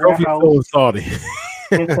back to the warehouse. In Saudi.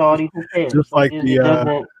 In Saudi, who cares? Just like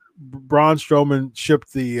Braun Strowman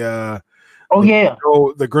shipped the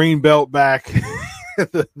green belt back,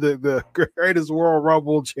 the greatest World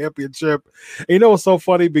Rumble championship. And you know what's so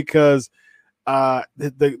funny, because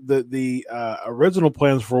the original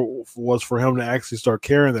plans was for him to actually start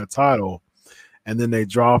carrying that title, and then they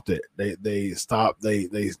dropped it. They stopped. They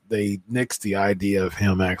nixed the idea of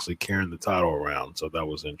him actually carrying the title around. So that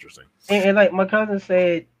was interesting. And like my cousin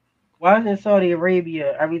said, why is in Saudi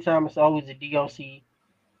Arabia every time it's always a DLC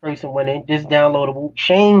person winning? Just downloadable.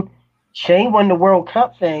 Shane won the World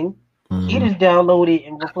Cup thing. Mm-hmm. He just downloaded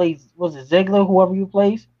and replaced. Was it Ziggler? Whoever you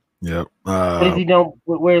replaced? Yep. What is he done?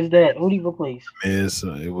 Where's that? Who did he replace? Miz.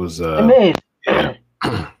 It was Miz. Yeah.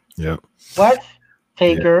 Yep. What?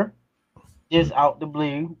 Taker, just out the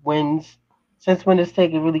blue, wins. Since when does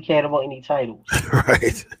Taker really care about any titles?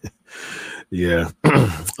 Right. Yeah.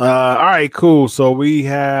 All right, cool. So we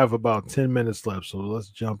have about 10 minutes left. So let's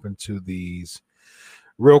jump into these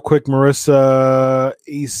real quick. Marissa,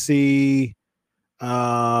 EC.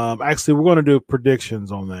 Actually, we're going to do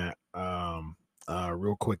predictions on that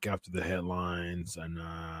real quick after the headlines. And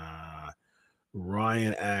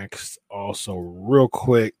Ryan asked also real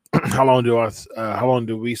quick, how long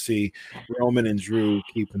do we see Roman and Drew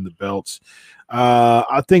keeping the belts?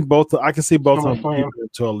 I think I can see both of them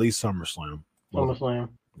to at least SummerSlam. SummerSlam.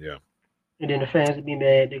 Yeah. And then the fans will be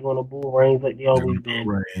mad. They're going to boo Reigns like they always been.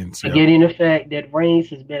 Reigns, Forgetting the fact that Reigns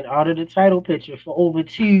has been out of the title picture for over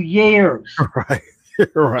 2 years. Right.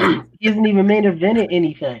 Right. He hasn't even main evented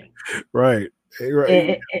anything. Right.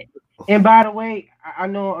 Right. And by the way, I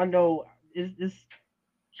know it's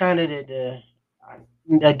kind of the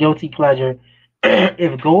guilty pleasure.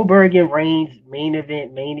 If Goldberg and Reigns main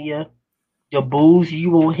event Mania, the boos you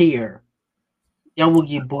will hear, they will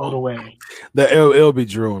get booed away. It'll be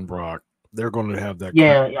Drew and Brock. They're going to have that.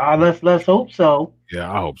 Yeah, let's hope so. Yeah,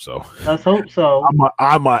 I hope so. Let's hope so.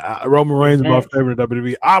 I might. Roman Reigns is my favorite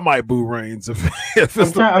WWE. I might boo Reigns if it's.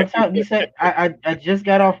 I'm telling you, I just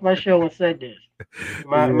got off my show and said this.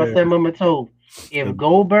 My mama told, if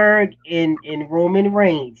Goldberg and Roman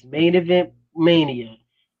Reigns main event Mania,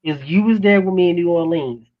 if you was there with me in New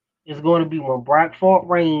Orleans, it's going to be when Brock fought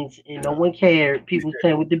Reigns and no one cared. People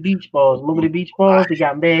playing with the beach balls. Remember the beach balls? They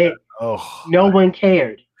got mad. No one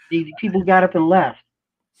cared. The people got up and left.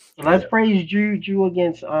 So let's praise Drew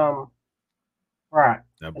against Brock.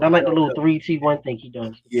 And I like the little 3-2-1 thing he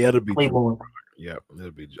does. Yeah, it'll be Playboy. Yeah,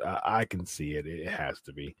 it'll be. I can see it. It has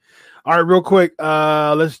to be. All right, real quick.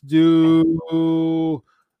 Let's do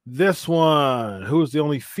this one. Who is the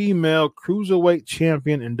only female cruiserweight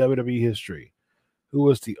champion in WWE history? Who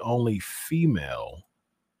is the only female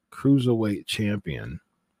cruiserweight champion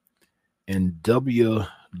in WWE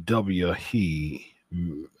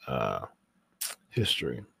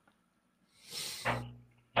history?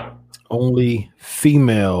 only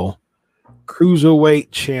female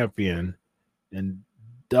cruiserweight champion and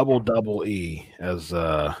double E, as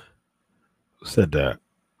who said that?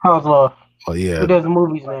 Kozlov. Oh yeah, Who does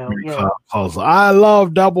movies now? Yeah. I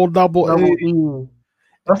love double E.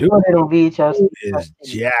 That's what it on VHS. Is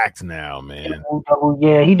jacked now, man.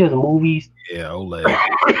 Yeah, he does movies. Yeah, Oleg.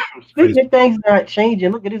 Speaking of things not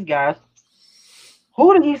changing, look at this, guys.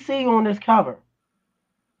 Who did you see on this cover?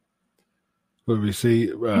 Who did we see?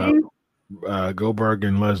 Goldberg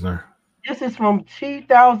and Lesnar. This is from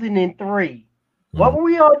 2003. What were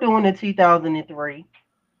we all doing in 2003?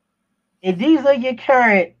 And these are your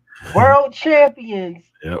current world champions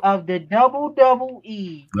of the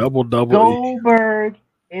WWE. Goldberg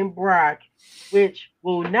and Brock, which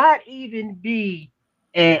will not even be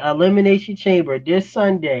an Elimination Chamber this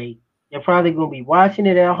Sunday. They're probably going to be watching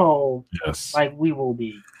it at home, like we will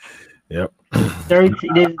be. Yep.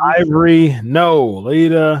 Ivory, no.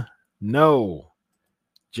 Lita, no.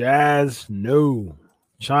 Jazz, no.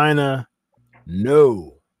 China,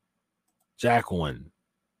 no. Jacqueline,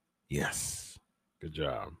 yes. Good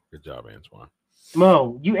job, Antoine.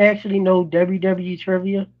 Mo, you actually know WWE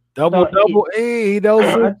trivia? Double E. I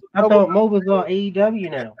thought Mo was on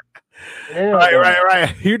AEW now.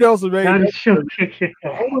 Right. You know some What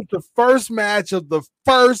was the first match of the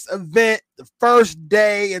first event, the first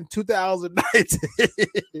day in 2019?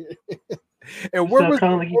 And where was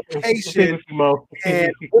the location?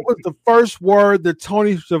 And what was the first word that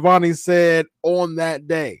Tony Schiavone said on that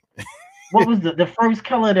day? What was the first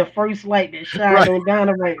color, the first light that shined on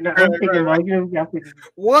Dynamite?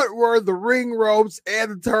 What were the ring ropes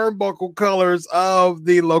and the turnbuckle colors of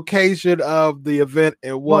the location of the event?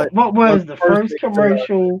 And what was the first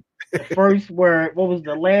commercial, the first word? What was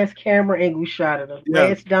the last camera angle shot of the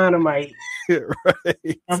last Dynamite?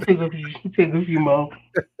 Right. I'm picking a few Mo.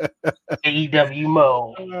 AEW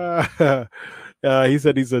Mo. He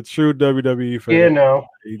said he's a true WWE fan. Yeah, no.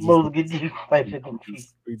 We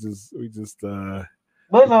just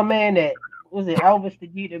what's our man that was it Elvis the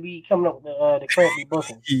G to be coming up with the crappy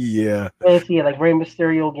booking? Yeah. Let's see, like Rey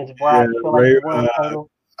Mysterio against Brock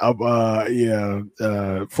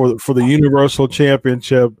for the Universal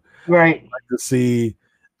Championship. Right. I'd like to see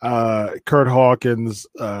Kurt Hawkins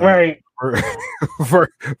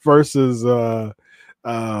versus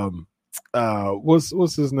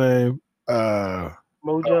what's his name?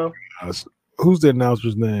 Mojo. Who's the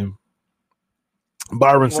announcer's name?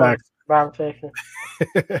 Byron Saxton.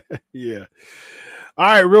 Yeah. All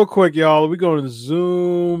right, real quick, y'all. We're going to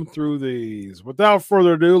zoom through these. Without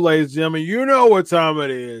further ado, ladies and gentlemen, you know what time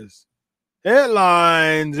it is.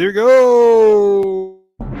 Headlines. Here we go.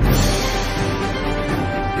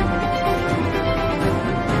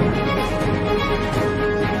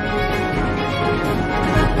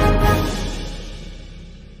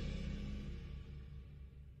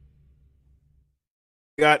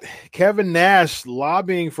 Got Kevin Nash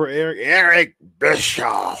lobbying for Eric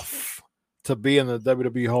Bischoff to be in the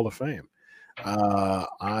WWE Hall of Fame.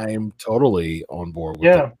 I'm totally on board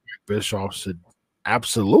with that. Bischoff should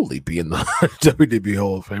absolutely be in the WWE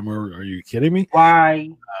Hall of Fame. Are you kidding me?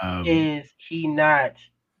 Why is he not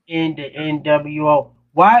in the NWO?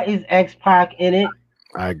 Why is X-Pac in it?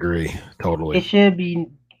 I agree. Totally. It should be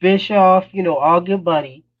Bischoff, all good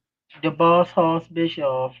buddy, the boss Hoss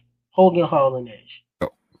Bischoff, Hogan Hall and Nash.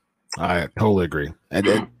 I totally agree.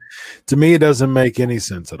 And to me, it doesn't make any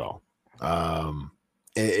sense at all.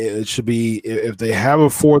 It should be, if they have a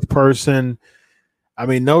fourth person, I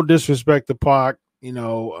mean, no disrespect to Pac, he's in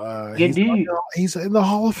the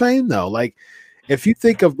Hall of Fame though. Like, if you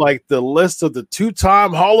think of like the list of the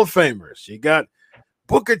two-time Hall of Famers, you got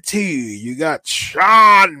Booker T, you got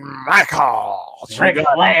Shawn Michaels, Ric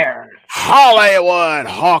Flair, Hollywood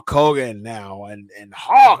Hulk Hogan now, and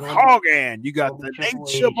Hulk Hogan. You got the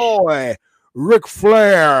Nature Boy, Ric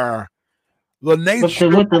Flair, the Nature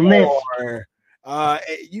Boy.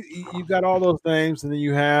 You got all those names, and then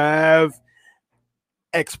you have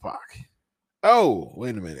X-Pac. Oh,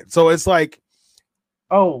 wait a minute. So it's like,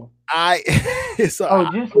 just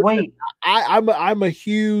wait. I'm a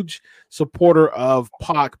huge supporter of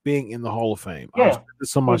Pac being in the Hall of Fame. I've said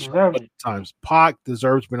this so much times. Pac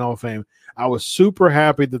deserves to be in the Hall of Fame. I was super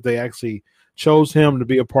happy that they actually chose him to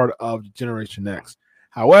be a part of Generation X.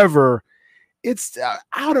 However, it's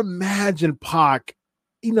I would imagine Pac,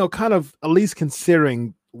 kind of at least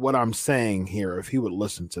considering what I'm saying here, if he would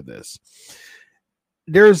listen to this.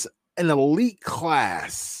 There's an elite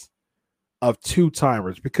class of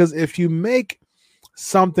two-timers, because if you make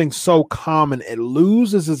something so common, it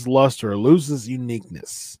loses its luster, it loses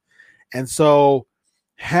uniqueness. And so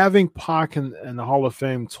having Pac in the Hall of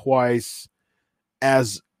Fame twice,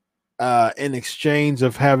 as in exchange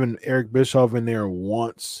of having Eric Bischoff in there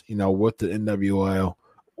once, with the NWO,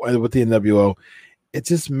 it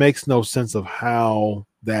just makes no sense of how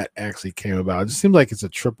that actually came about. It just seems like it's a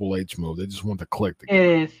Triple H move. They just want to click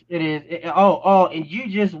together. It is. And you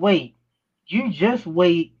just wait.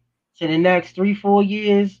 To the next 3-4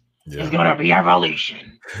 years. Yeah. It's gonna be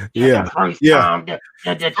Evolution. Yeah. The first time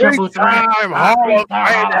the Triple Threat Hall of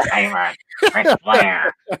Famer, Ric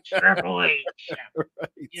Flair, Triple H.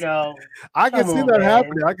 Right. I can see that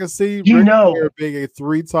happening. I can see Ric Flair being a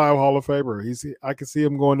 3-time Hall of Famer. I can see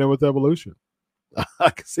him going there with Evolution. I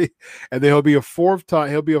can see, and then he'll be a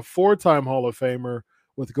 4-time Hall of Famer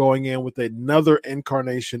with going in with another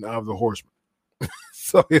incarnation of the Horseman.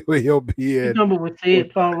 So he'll be in. You remember with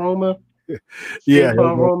Sid Paul Roma? He'll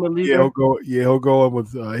go in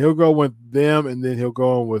with them, and then he'll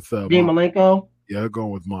go in with Dean Malenko. Yeah, he'll go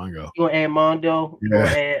in with Mongo. You'll add Mondo. You'll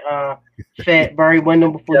add Fat Barry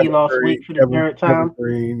Windham before he lost weight for the third time.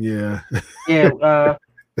 Green, yeah. Yep. All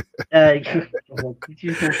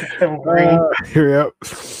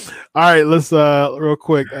right, let's real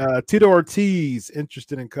quick. Tito Ortiz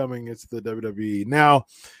interested in coming into the WWE now.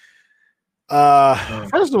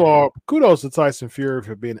 First of all, kudos to Tyson Fury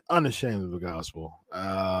for being unashamed of the gospel.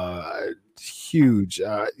 Huge.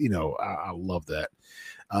 I love that.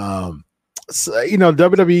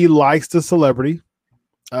 WWE likes the celebrity.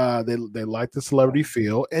 They like the celebrity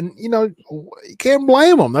feel, and you can't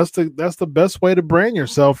blame them. That's the best way to brand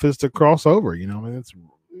yourself is to cross over. It's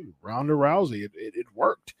Ronda Rousey. It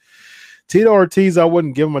worked. Tito Ortiz, I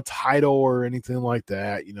wouldn't give him a title or anything like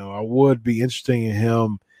that. I would be interested in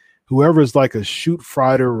him. Whoever is like a shoot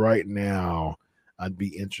fighter right now, I'd be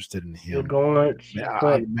interested in him.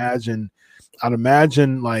 I'd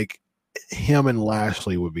imagine like him and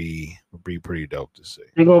Lashley would be pretty dope to see.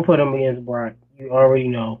 They're gonna put him against Brock. You already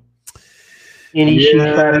know. Any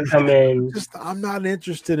shoot fighter come in. I'm not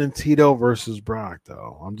interested in Tito versus Brock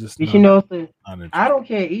though. I'm just. But I don't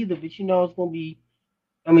care either. But it's gonna be.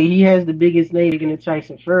 I mean, he has the biggest name against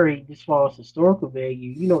Tyson Fury as far as historical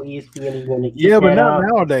value. ESPN is going to eat but not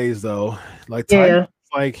nowadays though. Like Tyson,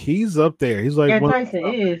 like he's up there. He's like Tyson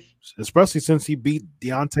is, especially since he beat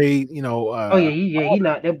Deontay. He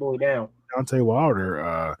knocked that boy down. Deontay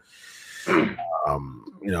Wilder.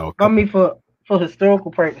 I mean, for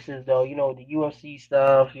historical purposes though, the UFC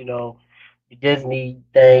stuff, the Disney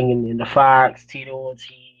thing, and the Fox, Tito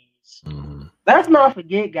Ortiz. Mm-hmm. Let's not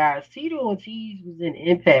forget, guys. Tito Ortiz was in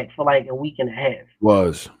Impact for like a week and a half.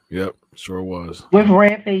 Yep, sure was. With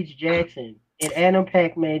Rampage Jackson and Adam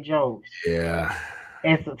Pac-Man Jones. Yeah.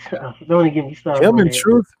 Don't give me stuff.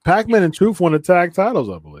 Pac-Man and Truth won the tag titles,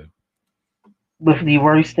 I believe. With the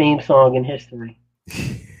worst theme song in history.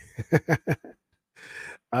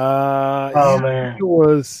 Man, it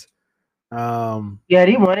was. He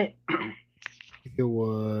won it. It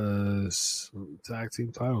was tag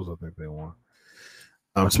team titles. I think they won.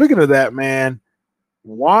 Speaking of that, man,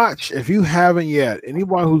 watch if you haven't yet.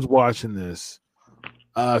 Anyone who's watching this,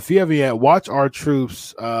 if you haven't yet, watch our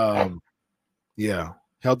troops. Held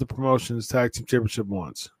the promotions tag team championship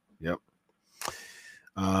once. Yep.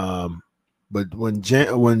 But when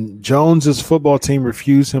Jones's football team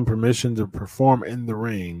refused him permission to perform in the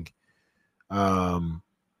ring,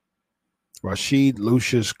 Rashid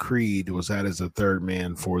Lucius Creed was added as a third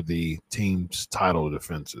man for the team's title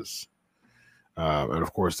defenses. And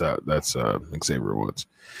of course that's Xavier Woods.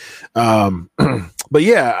 But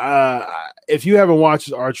if you haven't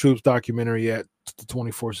watched our Troops documentary yet, the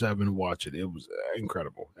 24/7, watch it. It was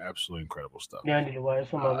incredible, absolutely incredible stuff. Yeah, I need to watch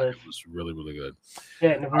some of this. It was really, really good. Yeah,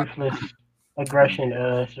 and the Ruthless Aggression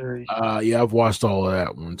series. I've watched all of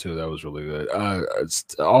that one too. That was really good.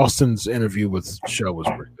 Austin's interview with Show was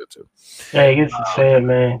pretty good too. Yeah, it's sad,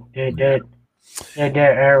 man. That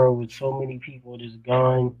era with so many people just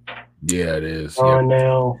gone. Yeah, it is. Gone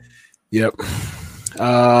now. Yep.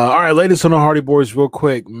 All right, latest on the Hardy Boyz real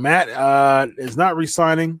quick. Matt is not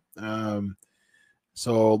re-signing.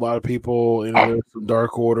 So a lot of people, there's some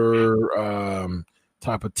Dark Order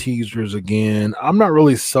type of teasers again. I'm not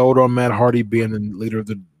really sold on Matt Hardy being the leader of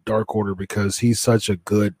the Dark Order because he's such a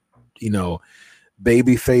good,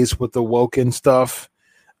 baby face with the Woken stuff.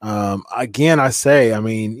 Again, I say,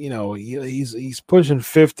 he's pushing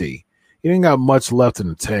 50. He ain't got much left in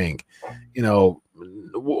the tank.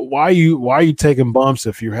 Why are you taking bumps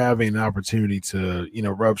if you're having an opportunity to,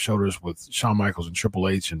 rub shoulders with Shawn Michaels and Triple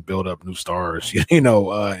H and build up new stars, in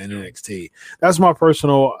NXT? That's my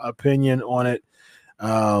personal opinion on it.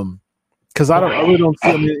 Because I really don't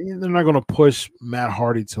see. They're not going to push Matt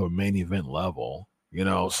Hardy to a main event level,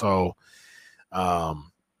 So,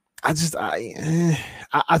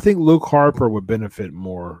 I think Luke Harper would benefit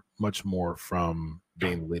much more from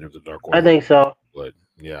being the leader of the Dark Order. I think so. But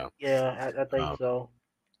yeah, I think so.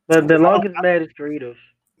 But the longest Matt is creative.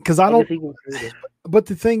 Because I don't. But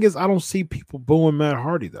the thing is, I don't see people booing Matt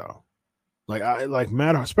Hardy though. Like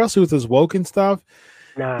Matt, especially with his Woken stuff.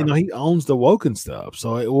 Nah. You know, he owns the Woken stuff,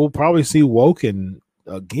 so we'll probably see Woken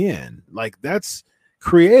again. Like that's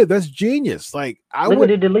creative. That's genius. Like look at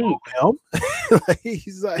the delete him.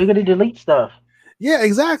 He's like, look at the delete stuff. Yeah,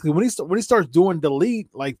 exactly. When he starts doing delete,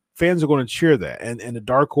 like fans are going to cheer that. And the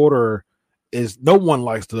Dark Order is no one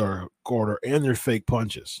likes the Dark Order and their fake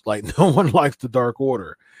punches. Like no one likes the Dark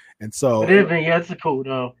Order, and so that's cool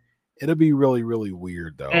though. It'll be really, really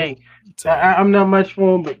weird though. Hey, I'm not much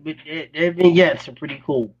for them, but their vignettes are pretty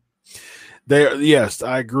cool. Yes,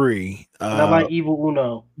 I agree. I like Evil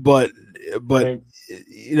Uno, but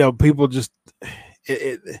you know, people just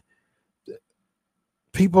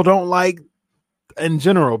people don't like, in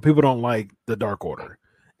general, people don't like the Dark Order,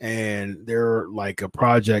 and they're like a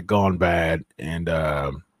project gone bad. And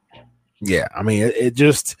yeah, I mean, it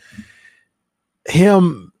just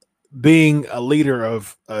him being a leader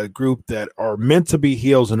of a group that are meant to be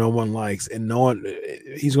heels and no one likes, and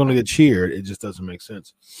he's going to get cheered. It just doesn't make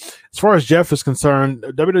sense. As far as Jeff is concerned,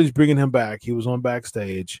 WWE's bringing him back. He was on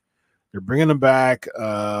Backstage. They're bringing him back,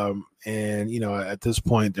 and you know, at this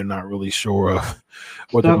point, they're not really sure of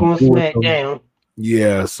what they're going to SmackDown.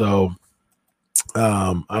 Yeah, so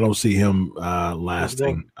I don't see him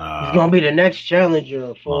lasting. He's going to be the next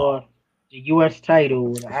challenger for the U.S.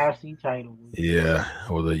 title, the IC title. Yeah,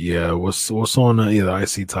 or what's on the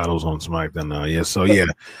IC titles on SmackDown now? Yeah, so yeah,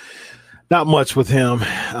 not much with him.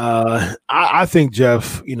 I think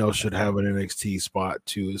Jeff, you know, should have an NXT spot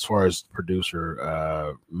too, as far as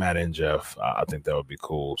producer Matt and Jeff. I think that would be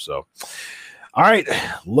cool. So, all right,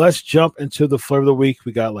 let's jump into the flavor of the week.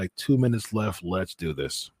 We got like 2 minutes left. Let's do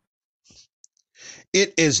this.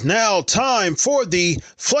 It is now time for the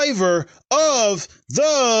flavor of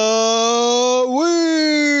the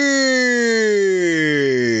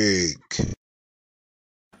week.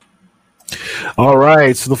 All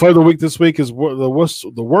right, so the flavor of the week this week is the worst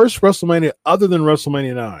WrestleMania other than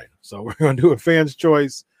WrestleMania 9. So we're going to do a fan's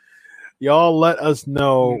choice. Y'all let us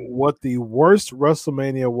know what the worst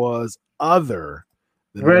WrestleMania was other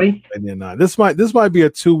than WrestleMania 9. This might be a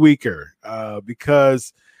 2-weeker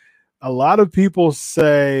because a lot of people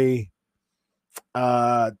say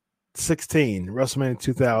 16, WrestleMania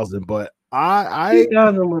 2000, but I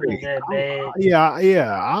 2000 wasn't that bad.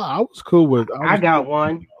 I was cool with. I got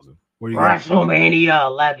one. What do you WrestleMania got?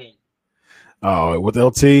 11. Oh, with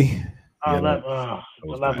LT. 11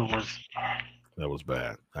 was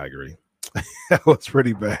bad. I agree. That was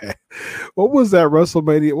pretty bad. What was that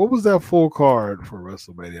WrestleMania? What was that full card for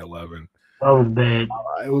WrestleMania 11? That was bad.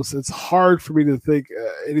 It's hard for me to think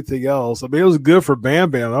anything else. I mean, it was good for Bam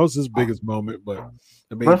Bam. That was his biggest moment, but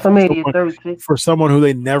I mean, WrestleMania 13 for someone who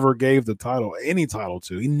they never gave the title, any title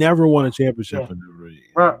to, he never won a championship.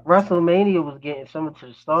 WrestleMania was getting some to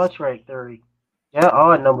the Star Trek 30. Yeah,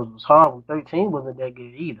 odd numbers was horrible. 13 wasn't that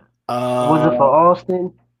good either. Was it for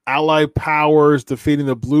Austin? Allied Powers defeating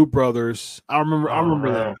the Blue Brothers. I remember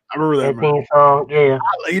that. I remember that theme song. Yeah,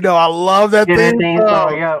 you know, I love that theme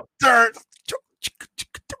song. Yeah.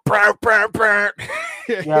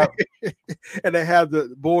 Yeah. And they had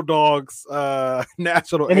the Bulldogs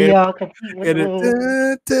national and anthem.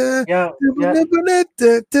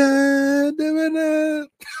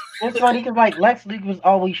 It's funny because like Lex Luger was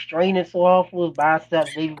always straining so hard for his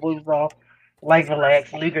biceps. Davey Boy was all like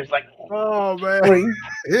Lex Luger's like, oh man,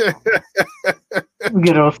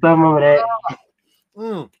 get on some of that.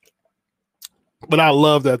 But I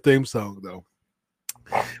love that theme song though.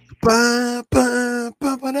 Yeah,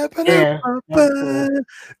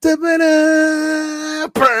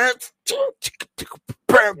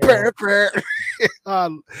 I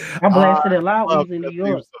blasted it loud in New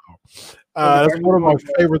York. That's one of my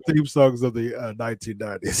favorite theme songs of the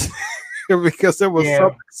 1990s because it was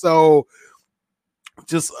something so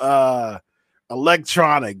just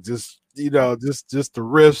electronic, just the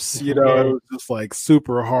riffs, it was just like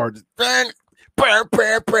super hard.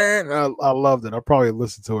 I loved it. I'll probably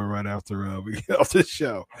listen to it right after we get off the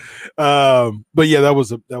show. But yeah, that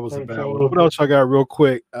was a bad one. What else I got real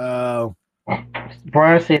quick? Brian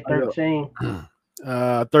said 13.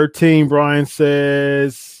 13. Brian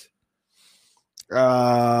says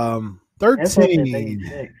 13.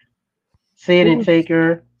 Sid and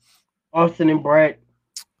Taker, Austin and Brett.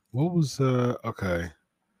 What was okay?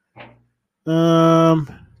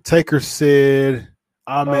 Taker, Sid.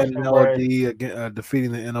 Ahmed and NOD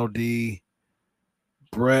defeating the NOD.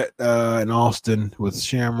 Brett and Austin with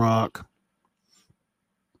Shamrock.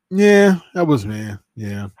 Yeah, that was man.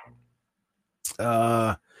 Yeah.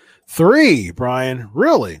 3, Brian.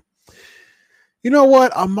 Really? You know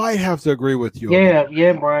what? I might have to agree with you.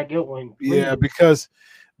 Yeah, Brian, good one. Yeah, because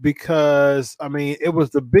I mean, it was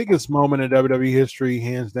the biggest moment in WWE history,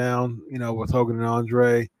 hands down, with Hogan and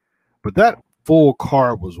Andre. But that full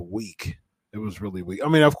card was weak. It was really weak. I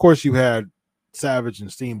mean, of course, you had Savage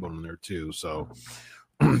and Steamboat in there too. So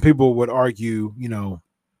people would argue,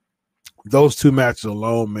 those 2 matches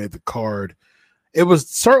alone made the card. It was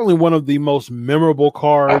certainly one of the most memorable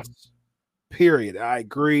cards, period. I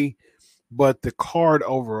agree. But the card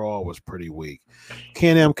overall was pretty weak.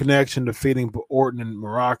 Can-Am Connection defeating Orton and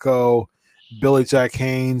Morocco, Billy Jack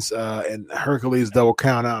Haynes and Hercules double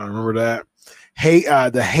count out. I remember that. Hey,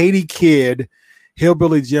 the Haiti Kid,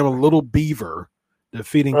 Hillbilly Jim, and Little Beaver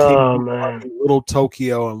defeating King Little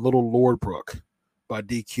Tokyo and Little Lordbrook by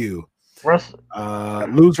DQ.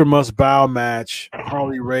 Loser Must Bow match.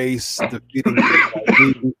 Harley Race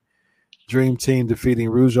defeating Dream Team defeating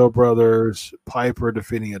Rougeau Brothers. Piper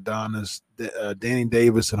defeating Adonis. Danny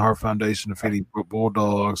Davis and Hart Foundation defeating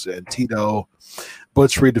Bulldogs. And Tito.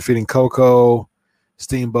 Butch Reed defeating Coco.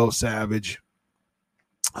 Steamboat Savage.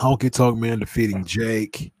 Honky Tonk Man defeating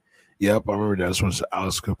Jake. Yep, I remember that. That's when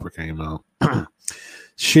Alice Cooper came out.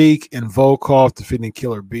 Sheik and Volkov defeating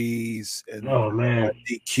Killer Bees. And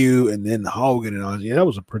DQ, and then Hogan and all. Yeah, that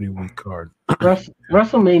was a pretty weak card.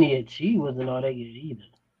 WrestleMania 2 wasn't all that good either.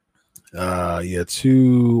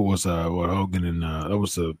 2 was what Hogan and that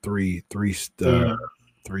was a three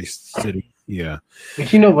city. Yeah.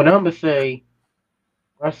 But you know what I'm gonna say?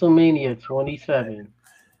 WrestleMania 27.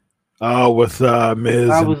 Oh, with Miz.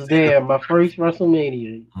 I was there. My first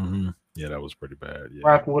WrestleMania. Mm-hmm. Yeah, that was pretty bad. Yeah.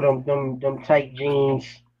 Rocking with them tight jeans.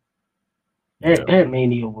 That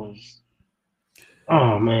mania was.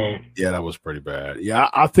 Oh man. Yeah, that was pretty bad. Yeah,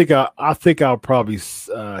 I think I'll probably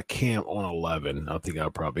camp on 11. I think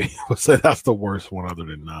I'll probably would say that's the worst one other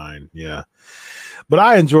than 9. Yeah, but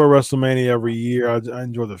I enjoy WrestleMania every year. I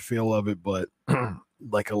enjoy the feel of it, but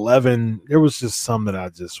like 11, there was just some that I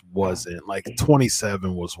just wasn't. Like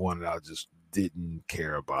 27 was one that I just didn't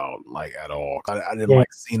care about like at all. I didn't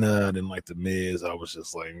like Cena. I didn't like the Miz. I was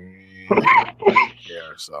just like,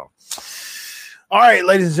 yeah. So. All right,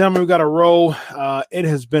 ladies and gentlemen, we got to roll. It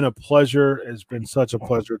has been a pleasure. It's been such a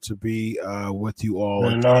pleasure to be with you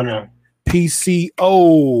all. No.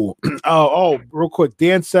 PCO. Real quick.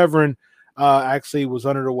 Dan Severin actually was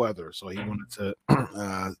under the weather, so he wanted to.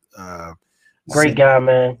 Great guy,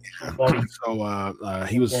 man. So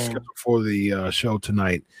he was scheduled for the show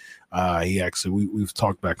tonight. He actually, we've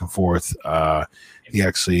talked back and forth. He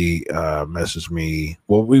actually messaged me.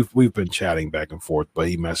 Well, we've been chatting back and forth, but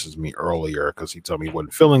he messaged me earlier because he told me he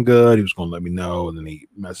wasn't feeling good. He was going to let me know, and then he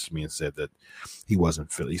messaged me and said that he wasn't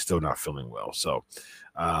feeling. He's still not feeling well. So,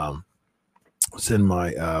 send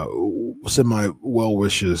my well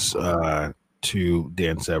wishes to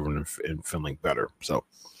Dan Severin and feeling better. So.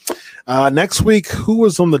 Next week, who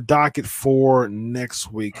was on the docket for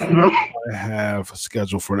next week? Who do I have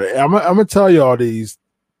scheduled for that? I'm gonna tell you all these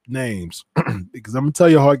names because I'm gonna tell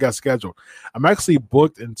you how I got scheduled. I'm actually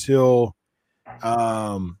booked until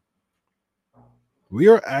we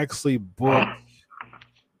are actually booked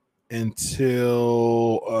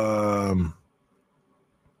until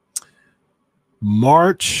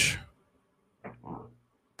March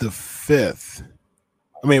the 5th.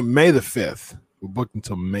 I mean May the 5th. We're booked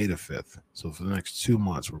until May the 5th. So for the next 2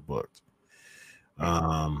 months, we're booked.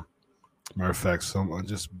 Matter of fact, I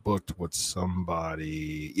just booked with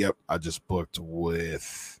somebody. Yep, I just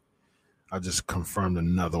confirmed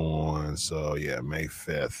another one. So yeah, May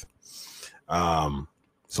 5th.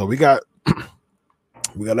 So we got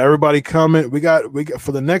everybody coming. We got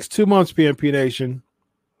for the next 2 months, PNP Nation.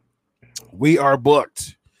 We are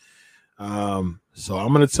booked. So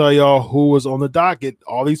I'm going to tell y'all who was on the docket.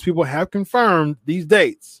 All these people have confirmed these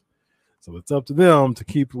dates. So it's up to them to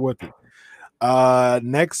keep with it.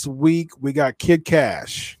 Next week, we got Kid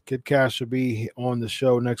Cash. Kid Cash should be on the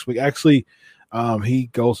show next week. Actually, he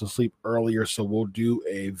goes to sleep earlier, so we'll do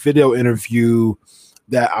a video interview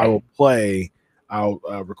that I will play. I'll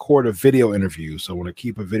record a video interview. So I want to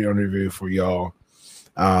keep a video interview for y'all.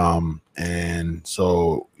 And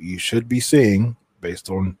so you should be seeing, based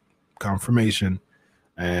on confirmation,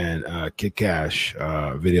 and Kid Cash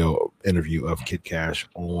video interview of Kid Cash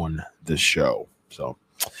on the show. So,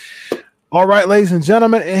 all right, ladies and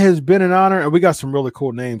gentlemen, it has been an honor, and we got some really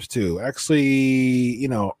cool names too. Actually,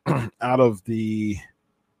 out of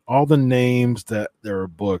all the names that are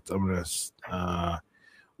booked, I'm gonna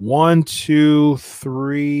 1, 2,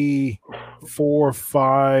 3, 4,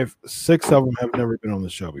 5, 6 of them have never been on the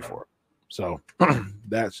show before. So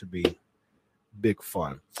that should be big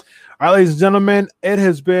fun. All right, ladies and gentlemen, it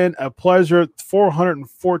has been a pleasure.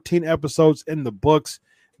 414 episodes in the books.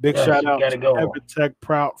 Big shout out to Evan Tech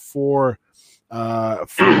Prout for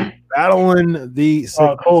battling the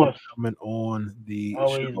coming on the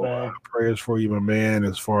show. Prayers for you, my man,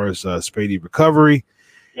 as far as speedy recovery.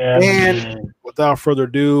 Yeah, and without further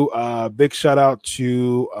ado, big shout out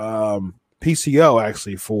to PCO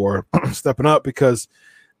actually for stepping up, because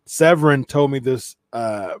Severin told me this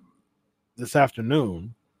this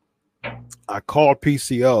afternoon. I called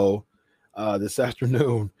PCO this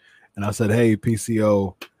afternoon and I said, "Hey,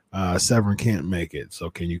 PCO, Severin can't make it, so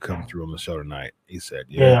can you come through on the show tonight?" He said,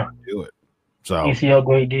 "Yeah, I'll do it." So PCO,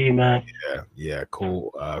 great dude, man. Yeah,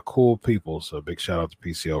 cool people. So big shout out to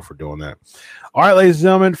PCO for doing that. All right, ladies and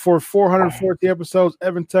gentlemen, for 440 episodes,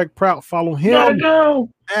 Evan Tech Prout. Follow him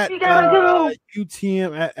at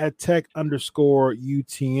UTM at Tech_UTM.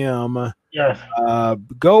 Yes.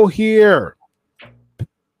 Go here.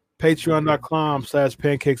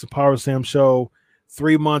 Patreon.com/Pancakes and Powerslams show.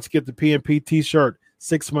 3 months get the PNP t-shirt.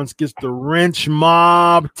 6 months gets the Wrench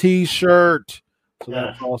Mob t-shirt. So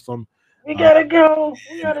that's awesome. We gotta go.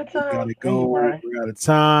 We got a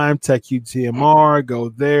time. Tech UTMR. Go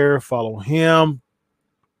there. Follow him.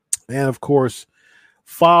 And of course,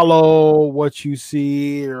 follow what you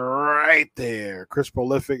see right there. Chris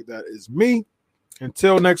Prolific. That is me.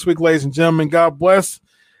 Until next week, ladies and gentlemen, God bless.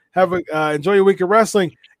 Have a enjoy your week of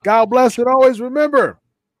wrestling. God bless, and always remember,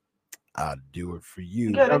 I'll do it for you.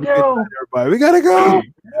 We gotta go. Night, everybody. We gotta go.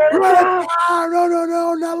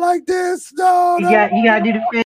 No, not like this. No, you gotta do the